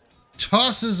Yeah.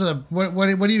 tosses a what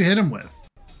do you hit him with?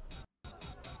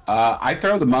 I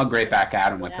throw the mug right back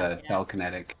at him with Yeah, the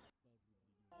telekinetic.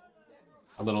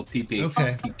 A little TP.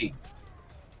 Okay. TP.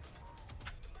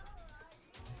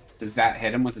 Does that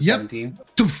hit him with a Yep. 17?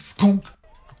 Doof, conk.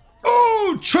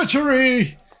 Oh,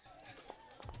 treachery!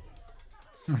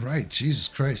 All right, Jesus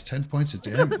Christ, 10 points of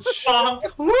damage.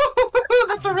 Woo!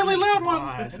 That's a really loud one.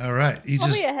 God. All right, he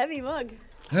Probably just a heavy mug.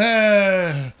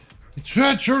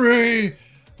 treachery.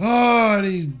 Oh, and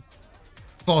he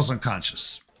falls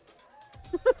unconscious.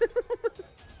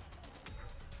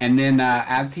 And then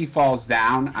as he falls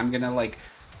down, I'm gonna like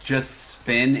just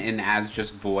spin and as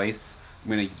just voice,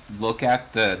 I'm gonna look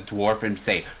at the dwarf and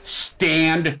say,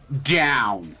 "Stand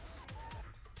down."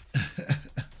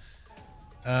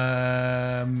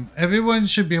 Everyone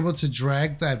should be able to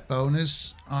drag that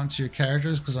bonus onto your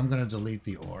characters because I'm going to delete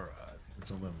the aura. I think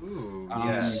it's a little. Ooh, Um,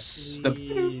 yes.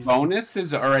 The bonus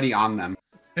is already on them.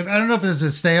 I don't know if does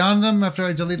it stay on them after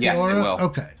I delete Yes, the it aura. will.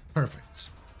 Okay, perfect.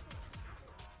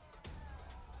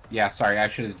 Yeah, sorry, I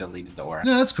should have deleted the aura.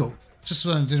 No, that's cool. Just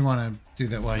didn't want to do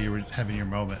that while you were having your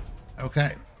moment.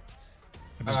 Okay.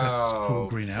 Everybody's got this cool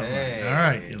green outline. Okay. All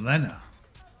right, Elena.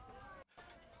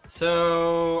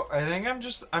 So I think I'm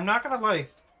not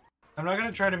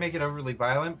gonna try to make it overly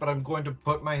violent, but I'm going to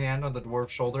put my hand on the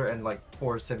dwarf's shoulder and like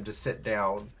force him to sit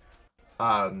down,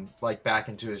 like back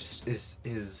into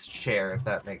his chair, if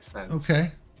that makes sense.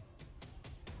 Okay.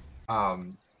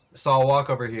 So I'll walk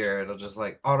over here and I'll just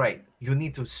like, all right, you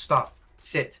need to stop,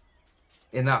 sit,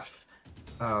 enough.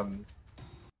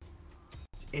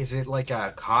 Is it like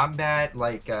a combat,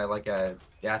 like a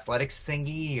athletics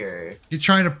thingy, or? You're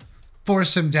trying to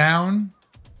force him down?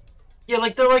 Yeah,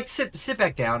 like they're like sit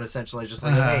back down, essentially, just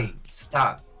like hey,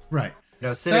 stop. Right. You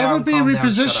know, sit That down, would be calm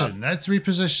down, shut reposition. up. That's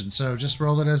reposition. So just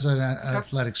roll it as an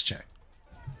athletics check.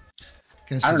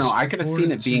 Guess I don't it's know. I could have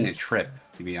seen it being a fortitude. trip,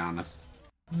 to be honest.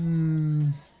 Hmm.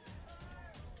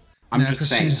 I'm Yeah, just because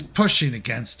saying. she's pushing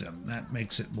against him. That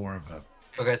makes it more of a.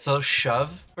 Okay, so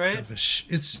shove, right?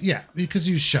 It's yeah, because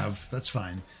you shove. That's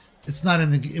fine. It's not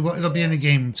in the. It'll be in the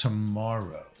game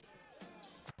tomorrow.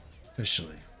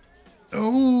 Officially.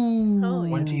 Oh, yeah.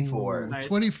 24. Nice.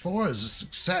 24 is a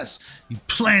success. You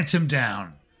plant him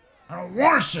down. I don't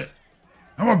want to sit.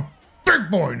 I'm a big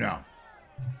boy now.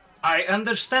 I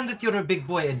understand that you're a big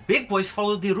boy, and big boys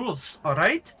follow the rules,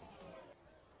 alright?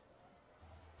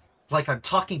 like I'm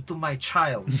talking to my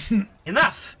child.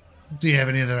 Enough! Do you have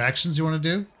any other actions you want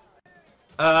to do?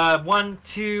 1,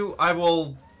 2, I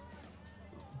will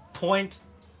point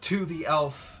to the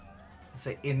elf and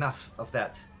say, enough of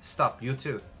that. Stop, you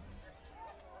too.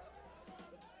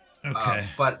 Okay.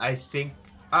 But I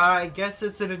guess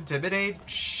it's an intimidate?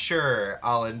 Sure,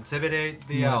 I'll intimidate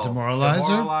the elf. Demoralize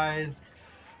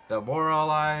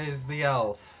the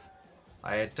elf.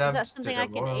 I attempt to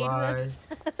demoralize.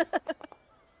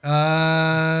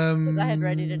 I had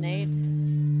ready to aid.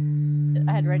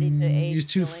 I had ready to aid. You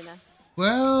two.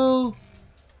 Well.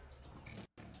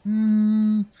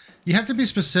 You have to be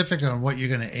specific on what you're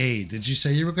going to aid. Did you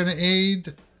say you were going to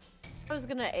aid? I was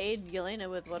going to aid Yelena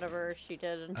with whatever she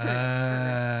did.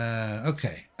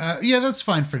 Okay. Yeah, that's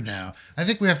fine for now. I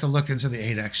think we have to look into the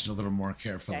aid action a little more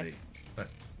carefully. Okay. But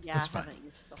yeah, that's fine. I haven't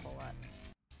used it a whole lot.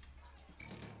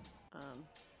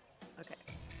 Okay.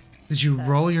 Did you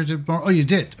roll your... Oh, you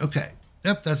did. Okay.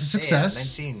 Yep, that's a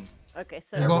success. Yeah, 19. Okay,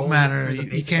 so... It won't matter.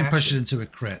 You can't push it into a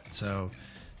crit, so...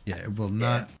 Yeah, it will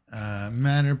not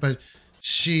matter, but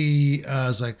she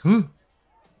is like, "Ooh."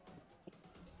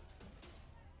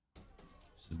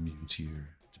 She's immune to your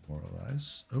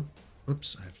demoralize. Oh,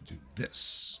 oops, I have to do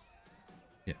this.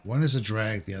 Yeah, one is a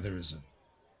drag, the other is a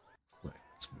play.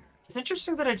 That's weird. It's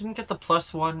interesting that I didn't get the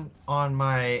 +1 on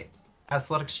my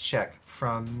athletics check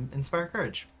from Inspire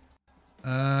Courage.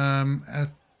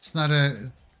 It's not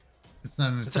an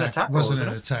attack. It wasn't an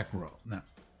attack roll. No.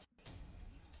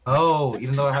 Oh,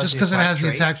 even though it has just because it has the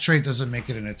attack trait doesn't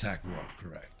make it an attack roll,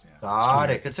 correct? Yeah.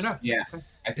 Got it. Good to know. Yeah,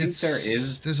 I think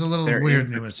there's a little weird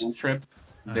nuance. Trip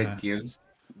that gives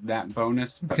that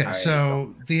bonus. But okay,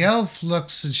 so the elf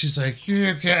looks and she's like,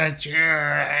 "You get your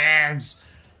hands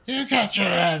off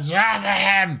of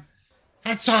him.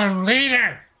 That's our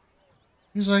leader."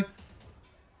 He's like,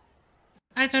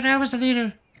 "I thought I was the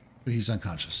leader," but he's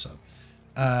unconscious. So,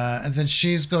 and then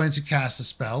she's going to cast a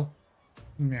spell.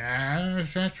 Gonna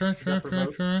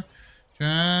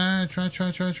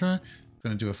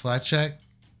do a flat check.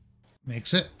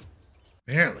 Makes it.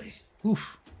 Barely.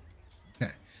 Oof.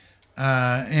 Okay.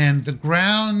 And the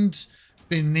ground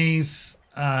beneath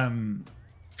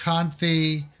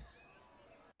Kanthi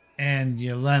and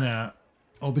Yelena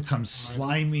all become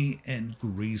slimy and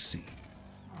greasy.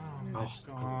 Oh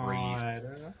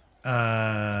God.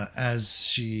 As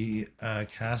she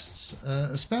casts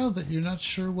a spell that you're not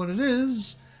sure what it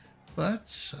is,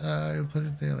 but I'll put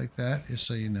it there like that, just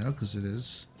so you know, because it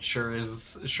is. Sure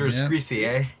is greasy,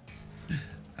 eh?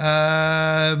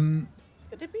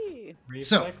 Could it be?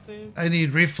 So I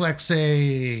need reflex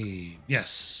save,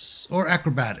 yes, or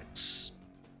acrobatics.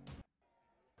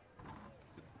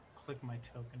 Click my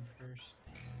token first.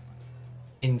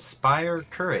 Inspire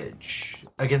Courage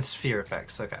against fear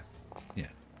effects. Okay. Yeah.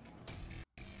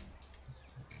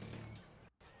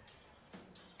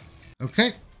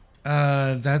 Okay.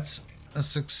 That's a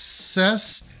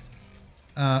success.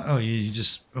 You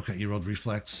just okay. You rolled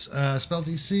reflex. Spell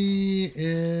DC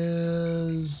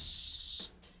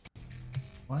is.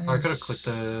 Why I could have clicked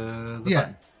the yeah,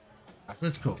 button. But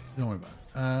it's cool. Don't worry about it.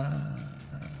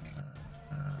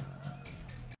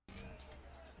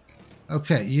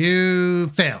 Okay, you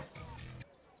fail.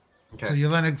 Okay. So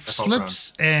Yelena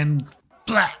slips and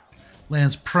blah,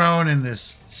 lands prone in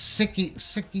this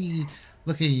sicky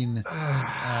looking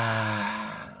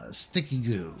sticky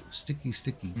goo. Sticky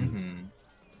goo.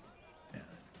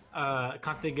 Mm-hmm.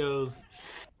 Kanthi goes,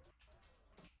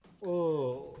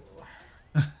 oh.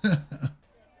 All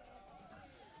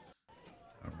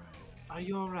right. Are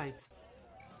you all right?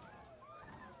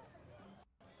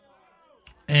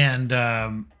 And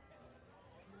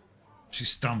she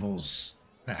stumbles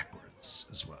backwards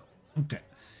as well. Okay.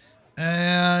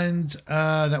 And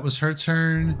that was her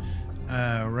turn.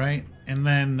 Right. And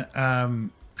then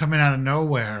coming out of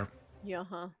nowhere. Yeah,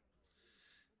 huh?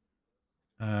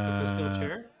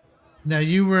 Now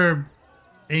you were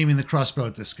aiming the crossbow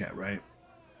at this guy, right?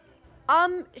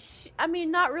 I mean,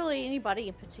 not really anybody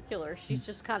in particular. She's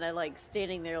just kind of like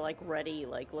standing there, like ready,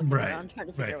 like looking around, trying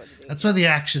to figure out what to do. That's why the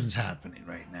action's happening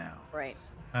right now. Right.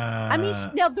 I mean,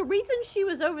 now the reason she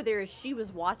was over there is she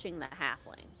was watching the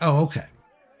halfling. Oh, okay.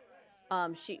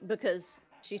 Because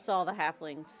she saw the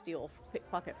halfling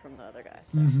pickpocket from the other guy.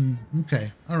 So. Mm-hmm.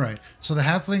 Okay. All right. So the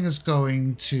halfling is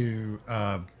going to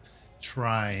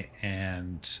try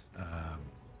and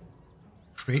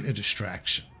create a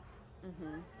distraction.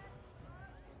 Mm-hmm.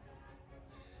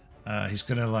 He's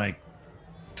gonna like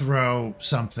throw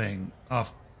something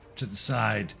off to the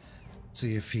side,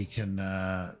 see if he can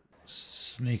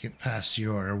sneak it past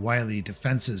your wily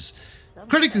defenses.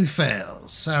 Critically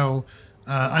fails. So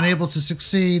unable to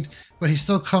succeed, but he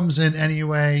still comes in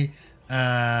anyway.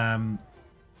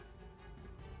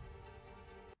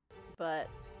 But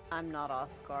I'm not off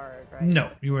guard, right?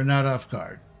 No, you are not off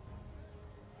guard.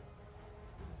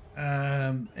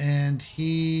 And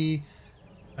he,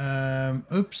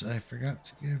 oops, I forgot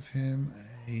to give him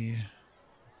a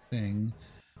thing.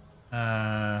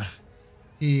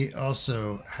 He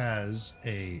also has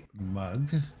a mug.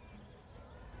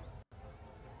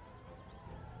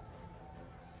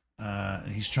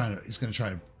 He's going to try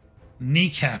to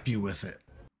kneecap you with it.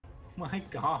 My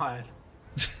God.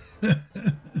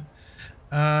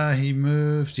 He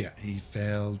moved. Yeah, he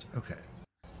failed. Okay.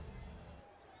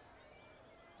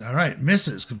 All right,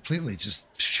 misses completely. Just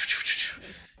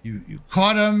you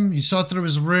caught him. You saw through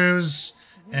his ruse,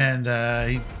 and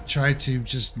he tried to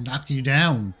just knock you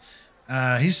down.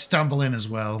 He's stumbling as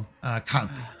well.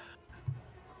 Kanti.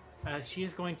 She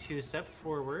is going to step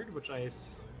forward, which I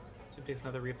assume takes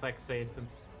another reflex save from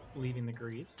leaving the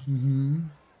grease. Mm-hmm.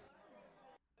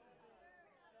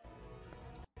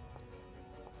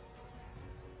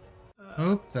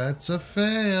 Oh, that's a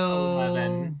fail.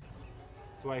 11.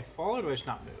 Do I fall or do I just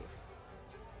not move?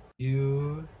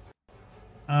 You.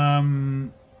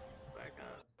 Back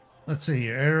up. Let's see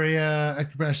here. Area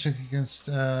acrobatics check against.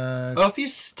 Oh, if you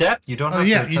step, you don't. Oh have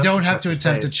yeah, to you don't have to check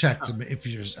attempt to save. check to if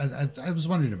you just. I was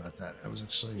wondering about that. I was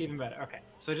actually. Even better. Okay,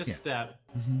 so just Yeah. step.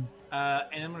 Mm-hmm.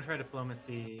 And I'm gonna try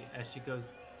diplomacy as she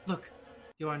goes. Look,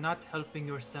 you are not helping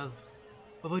yourself.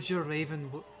 What would your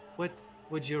raven? What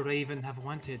would your raven have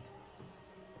wanted?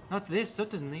 Not this,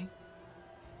 certainly.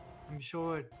 I'm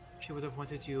sure she would have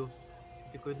wanted you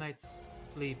to get a good night's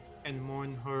sleep and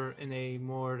mourn her in a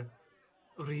more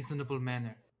reasonable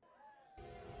manner.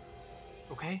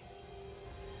 Okay?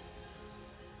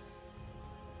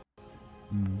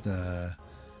 And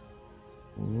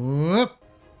whoop.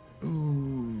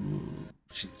 Ooh,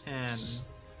 she's And just,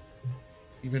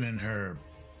 even in her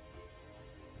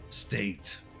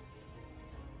state.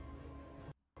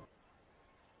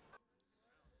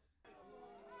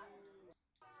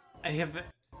 I have. I don't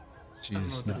know She's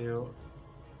what to not do.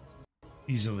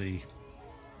 easily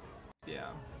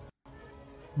Yeah.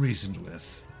 reasoned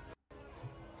with.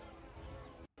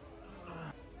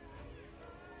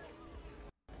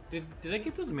 Did I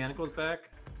get those manacles back?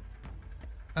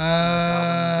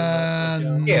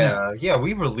 Yeah,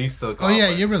 we released the. Oh yeah,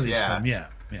 you goblins, released yeah. them. Yeah.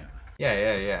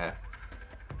 Yeah.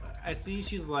 I see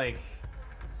she's like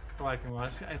collecting. Well, I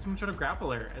just want to try to grapple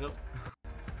her. I don't.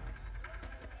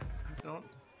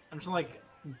 I'm just like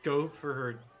go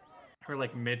for her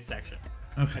like midsection.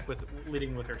 Okay. Like with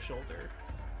leading with her shoulder.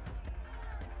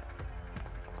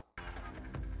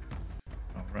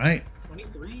 All right.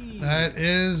 23. That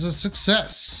is a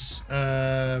success.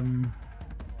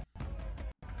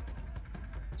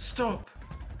 Stop!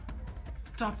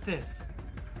 Stop this!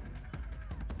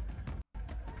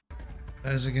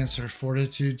 That is against her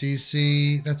fortitude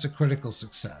DC. That's a critical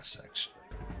success, actually.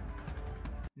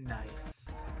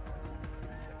 Nice.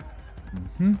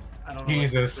 Mm-hmm. I don't know.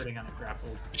 Jesus. Sitting on a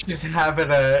grapple. She's having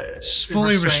a. It's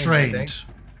fully I think. restrained.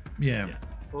 Yeah. Yeah,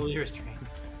 fully restrained.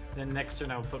 Then next turn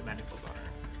I will put manacles on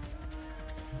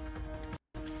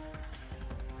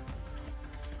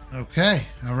her. Okay.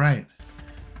 All right.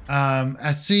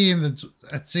 At seeing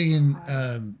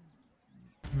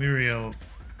Muriel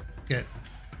get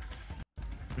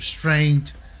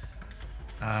restrained,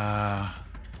 the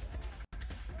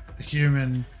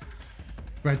human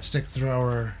breadstick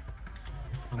thrower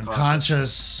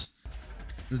unconscious.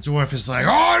 The dwarf is like,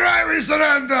 all right, we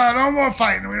surrender. No more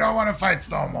fighting. We don't want to fight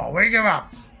no more. We give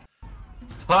up.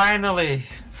 Finally.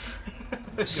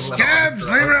 Scabs,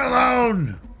 leave it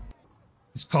alone.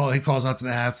 He calls out to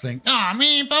the half thing. Aw,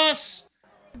 me, boss.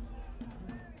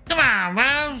 Come on,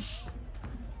 boss.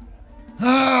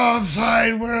 Oh,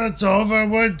 fine. It's over.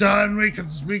 We're done. We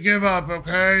give up,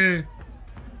 okay?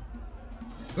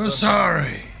 We're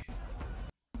sorry.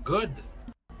 Good.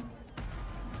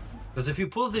 Because if you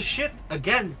pull this shit,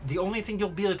 again, the only thing you'll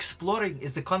be exploring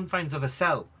is the confines of a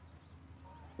cell.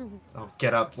 I'll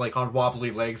get up, like, on wobbly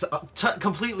legs,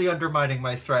 completely undermining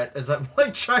my threat as I'm,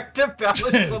 like, trying to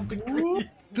balance something.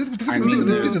 There's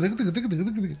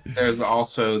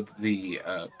also the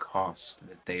cost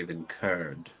that they've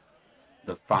incurred.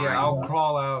 The fine. Yeah, I'll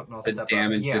crawl out and I'll the step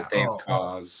damage up. that they've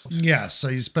caused. Yeah, so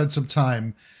you spent some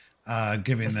time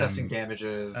giving assessing them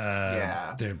damages.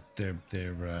 their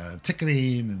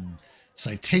ticketing and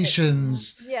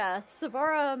citations. Yeah,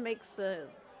 Savara makes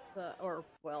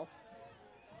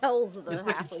tells the It's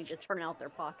like a- halfling to turn out their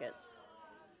pockets.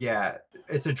 Yeah,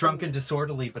 it's a drunken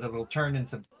disorderly, but it'll turn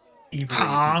into evil.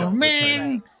 Oh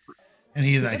man! And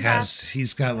he Keep it back.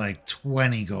 he's got like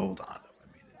 20 gold on him.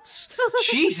 earrings.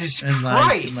 Jesus and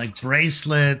Christ! like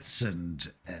bracelets and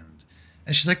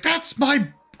she's like, that's my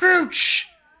brooch.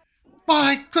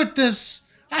 My goodness,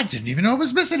 I didn't even know it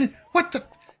was missing. What the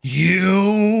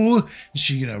you?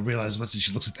 She realizes what's it.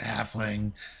 She looks at the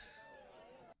halfling.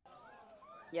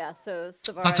 Yeah, so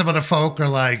Savara Lots of other folk are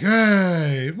like,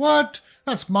 hey, what?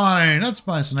 That's mine. That's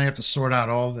mine. So now you have to sort out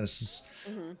all this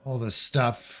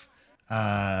stuff.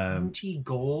 20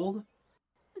 gold?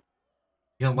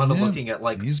 Looking at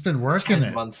like he's been working 10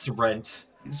 it. months rent.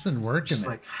 He's been working Just it.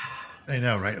 like, I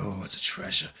know, right? Oh, it's a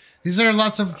treasure. These are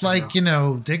lots of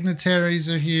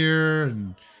dignitaries are here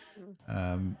and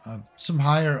some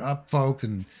higher up folk,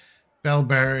 and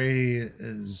Bellberry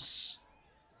is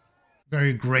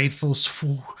very grateful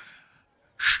for.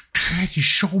 Thank you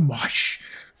so much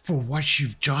for what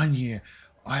you've done here.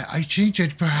 I think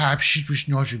that perhaps it was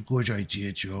not a good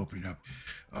idea to open up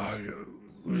a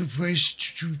place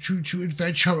to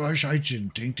adventurers. I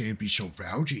didn't think they'd be so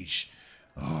rowdy.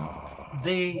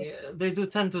 they do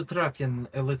tend to truck in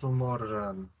a little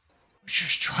more.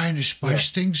 Just trying to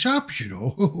spice things up,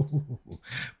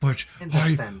 But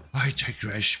I take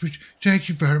rest. But thank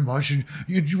you very much, and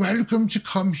you're welcome to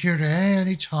come here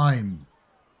anytime.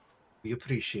 We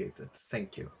appreciate it.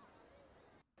 Thank you.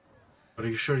 Are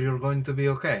you sure you're going to be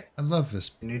okay? I love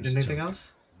this. You need anything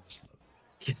else?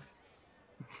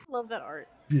 Love that art.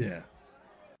 Yeah.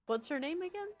 What's her name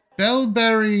again?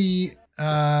 Bellberry.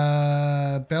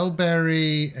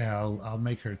 Bellberry. I'll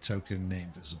make her token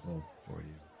name visible for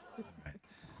you.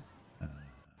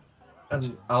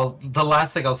 And the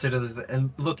last thing I'll say to this,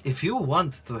 and look, if you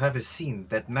want to have a scene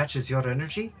that matches your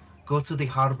energy, go to the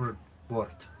harbor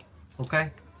ward,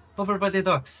 okay? Over by the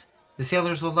docks. The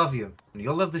sailors will love you, and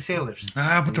you'll love the sailors.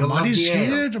 But the money's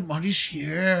here. The money's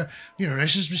here.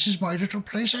 This is my little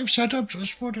place I've set up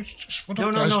just for the festival.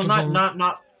 No,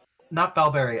 not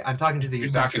Bellberry. I'm talking to the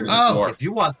adventurers. If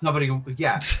you want somebody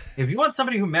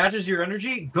who matches your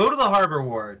energy, go to the harbor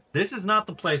ward. This is not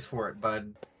the place for it,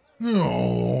 bud.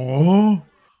 No,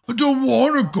 I don't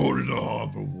want to go to the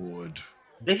harbor ward.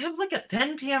 They have like a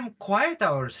 10 p.m. quiet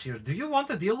hours here. Do you want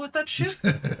to deal with that shit?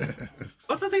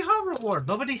 Go to the harbor ward.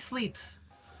 Nobody sleeps.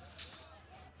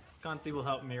 Kanti will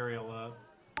help Muriel up.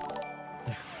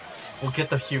 We'll get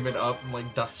the human up and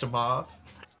like dust him off.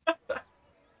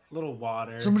 Little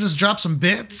water. Someone just drop some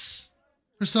bits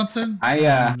or something.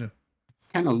 I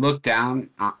kind of look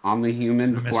down on the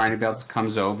human before anybody else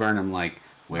comes over, and I'm like,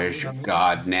 where's your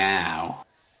god now?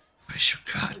 Where's your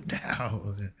god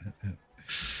now?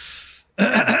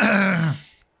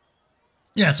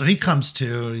 Yeah, so he comes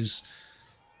to. He's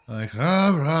like,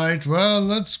 all right, well,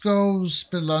 let's go,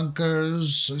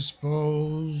 spelunkers, I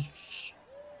suppose.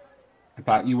 I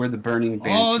thought you were the burning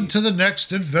banshee. On to the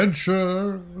next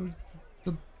adventure.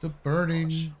 The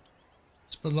burning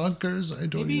spelunkers. I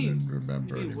don't even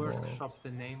remember anymore. Workshop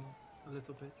the name a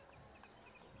little bit.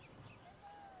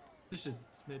 Just a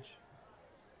smidge.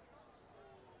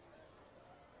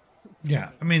 Yeah,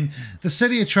 I mean, the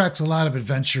city attracts a lot of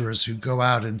adventurers who go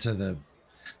out into the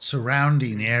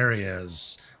surrounding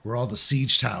areas where all the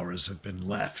siege towers have been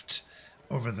left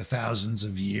over the thousands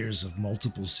of years of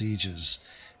multiple sieges.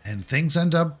 And things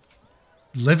end up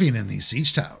living in these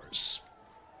siege towers,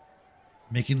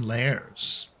 making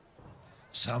lairs.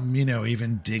 Some,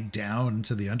 even dig down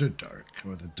into the Underdark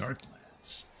or the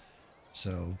Darklands.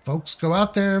 So folks go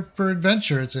out there for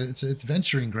adventure. It's an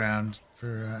adventuring ground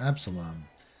for Absalom.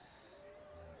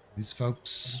 These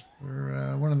folks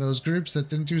were one of those groups that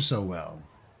didn't do so well.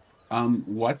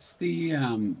 What was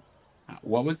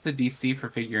the DC for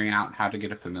figuring out how to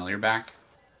get a familiar back?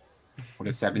 Would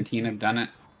a 17 have done it?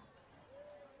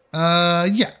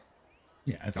 Yeah,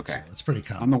 I think so. It's pretty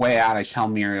common. On the way out, I tell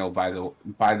Muriel, by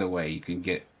the way, you can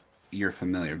get your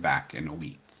familiar back in a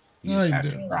week. You just have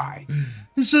to try.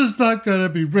 It's just not gonna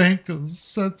be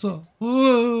wrinkles. That's all.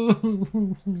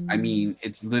 I mean,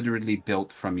 it's literally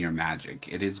built from your magic.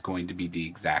 It is going to be the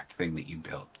exact thing that you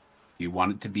built. If you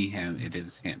want it to be him, it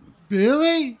is him.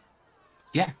 Really?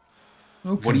 Yeah.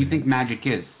 Okay. What do you think magic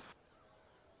is?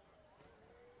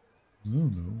 I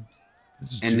don't know.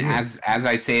 And as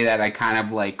I say that, I kind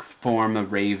of like form a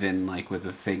raven like with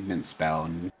a figment spell.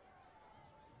 And...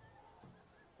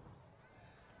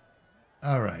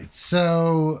 All right.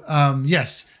 So,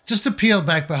 yes, just to peel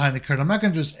back behind the curtain, I'm not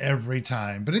going to do this every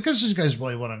time, but because you guys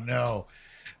really want to know,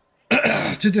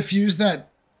 to diffuse that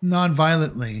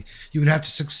non-violently, you would have to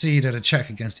succeed at a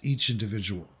check against each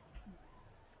individual.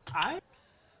 I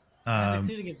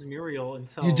succeeded against Muriel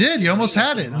until... You did. You almost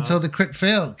had it until the crit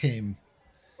fail came.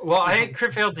 Well, I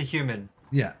crit failed the human.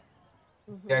 Yeah.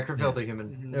 Yeah, I crit failed the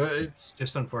human. It's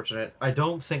just unfortunate. I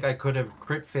don't think I could have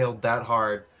crit failed that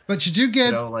hard But you do get,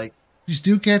 You know, like, you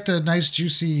do get a nice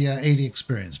juicy 80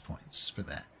 experience points for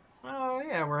that. oh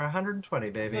yeah, we're 120, I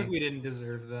feel baby. like we didn't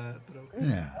deserve that, but okay.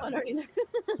 Yeah. I don't either.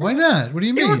 Why not? What do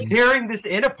you They were mean? tearing this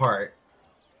in apart.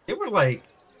 They were like,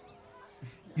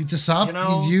 You decide, you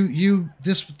know,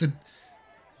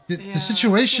 the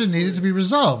situation needed to be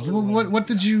resolved. What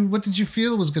did you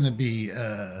feel was going to be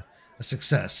a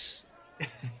success?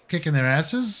 Kicking their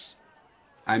asses?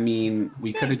 I mean,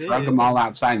 we could have did. drugged them all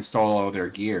outside and stole all their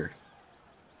gear.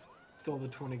 Stole the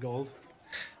 20 gold.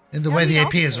 And the Yeah, way we the all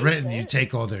AP is paid written, it. you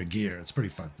take all their gear. It's pretty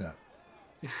fucked up.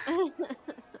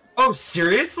 oh,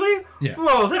 seriously? Yeah.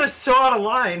 Whoa, that is so out of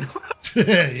line.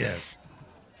 Yeah.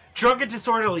 Drunk and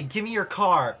disorderly, give me your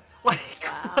car. Like,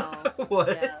 Wow.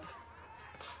 what? Yeah.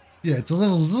 Yeah, it's a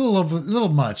little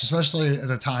much, especially at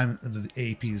the time the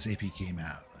this AP came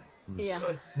out. Like, it was,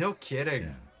 Yeah. No kidding.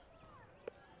 Yeah.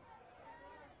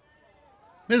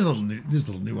 There's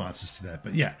little nuances to that,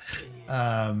 but yeah.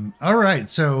 All right,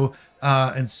 so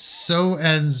and so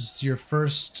ends your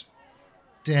first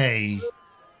day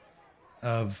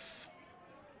of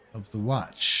the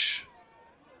watch,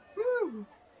 Woo.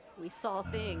 We saw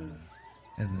things.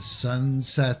 and the sun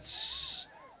sets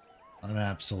on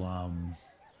Absalom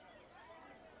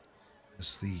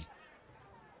as the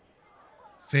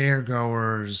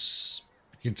fairgoers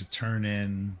begin to turn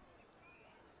in,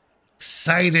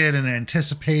 excited and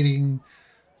anticipating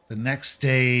the next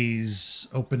day's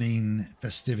opening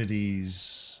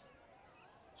festivities.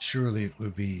 Surely it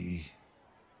would be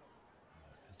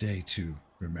a day to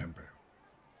remember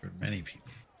for many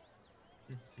people.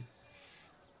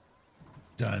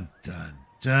 Dun, dun,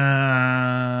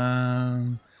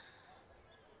 dun.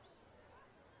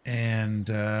 And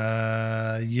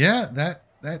yeah, that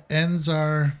ends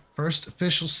our first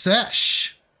official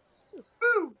sesh.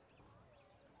 Woo.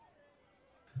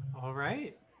 All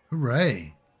right.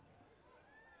 Hooray.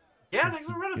 Yeah, thanks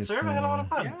for running, Get, sir. I had a lot of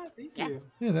fun. Yeah, thank Yeah. you.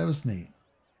 Yeah, that was neat.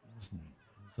 That was neat.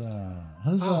 Huzzah.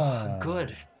 Huzzah. Oh,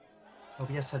 good.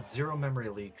 OBS had 0 memory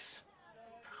leaks.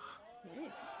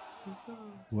 Nice.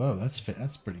 Whoa, that's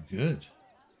pretty good.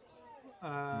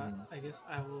 I guess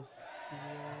I will see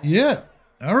Yeah.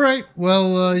 All right.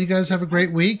 Well, you guys have a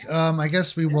great week. I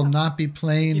guess we will not be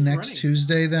playing Keep next running.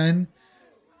 Tuesday then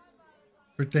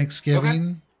for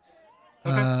Thanksgiving.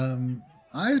 Okay.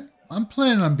 I'm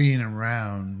planning on being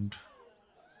around.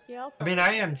 Yeah. I mean,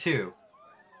 I am too.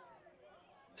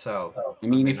 So. I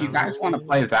mean, if you guys want to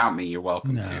play without me, you're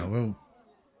welcome No, to. we'll,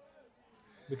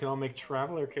 We can all make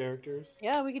traveler characters.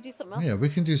 Yeah, we could do something else. yeah, we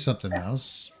can do something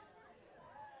else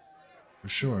for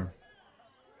sure.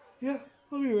 Yeah,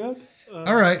 I'll be around.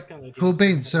 All right, cool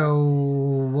beans.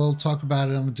 So we'll talk about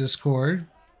it on the Discord.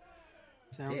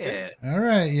 Sounds Yeah. good. All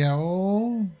right,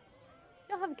 y'all.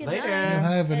 Y'all have a good Later. night. You'll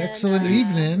have an and, excellent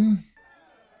evening.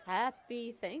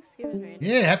 Happy Thanksgiving, Randy.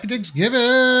 Yeah, happy Thanksgiving.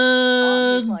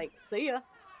 He's like, see ya.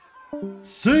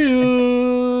 See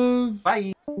ya.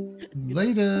 Bye.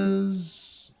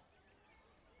 Laters.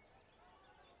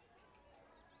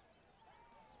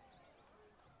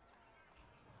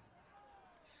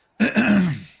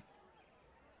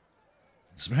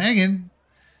 Thanks for hanging.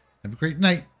 Have a great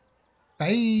night.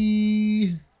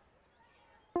 Bye.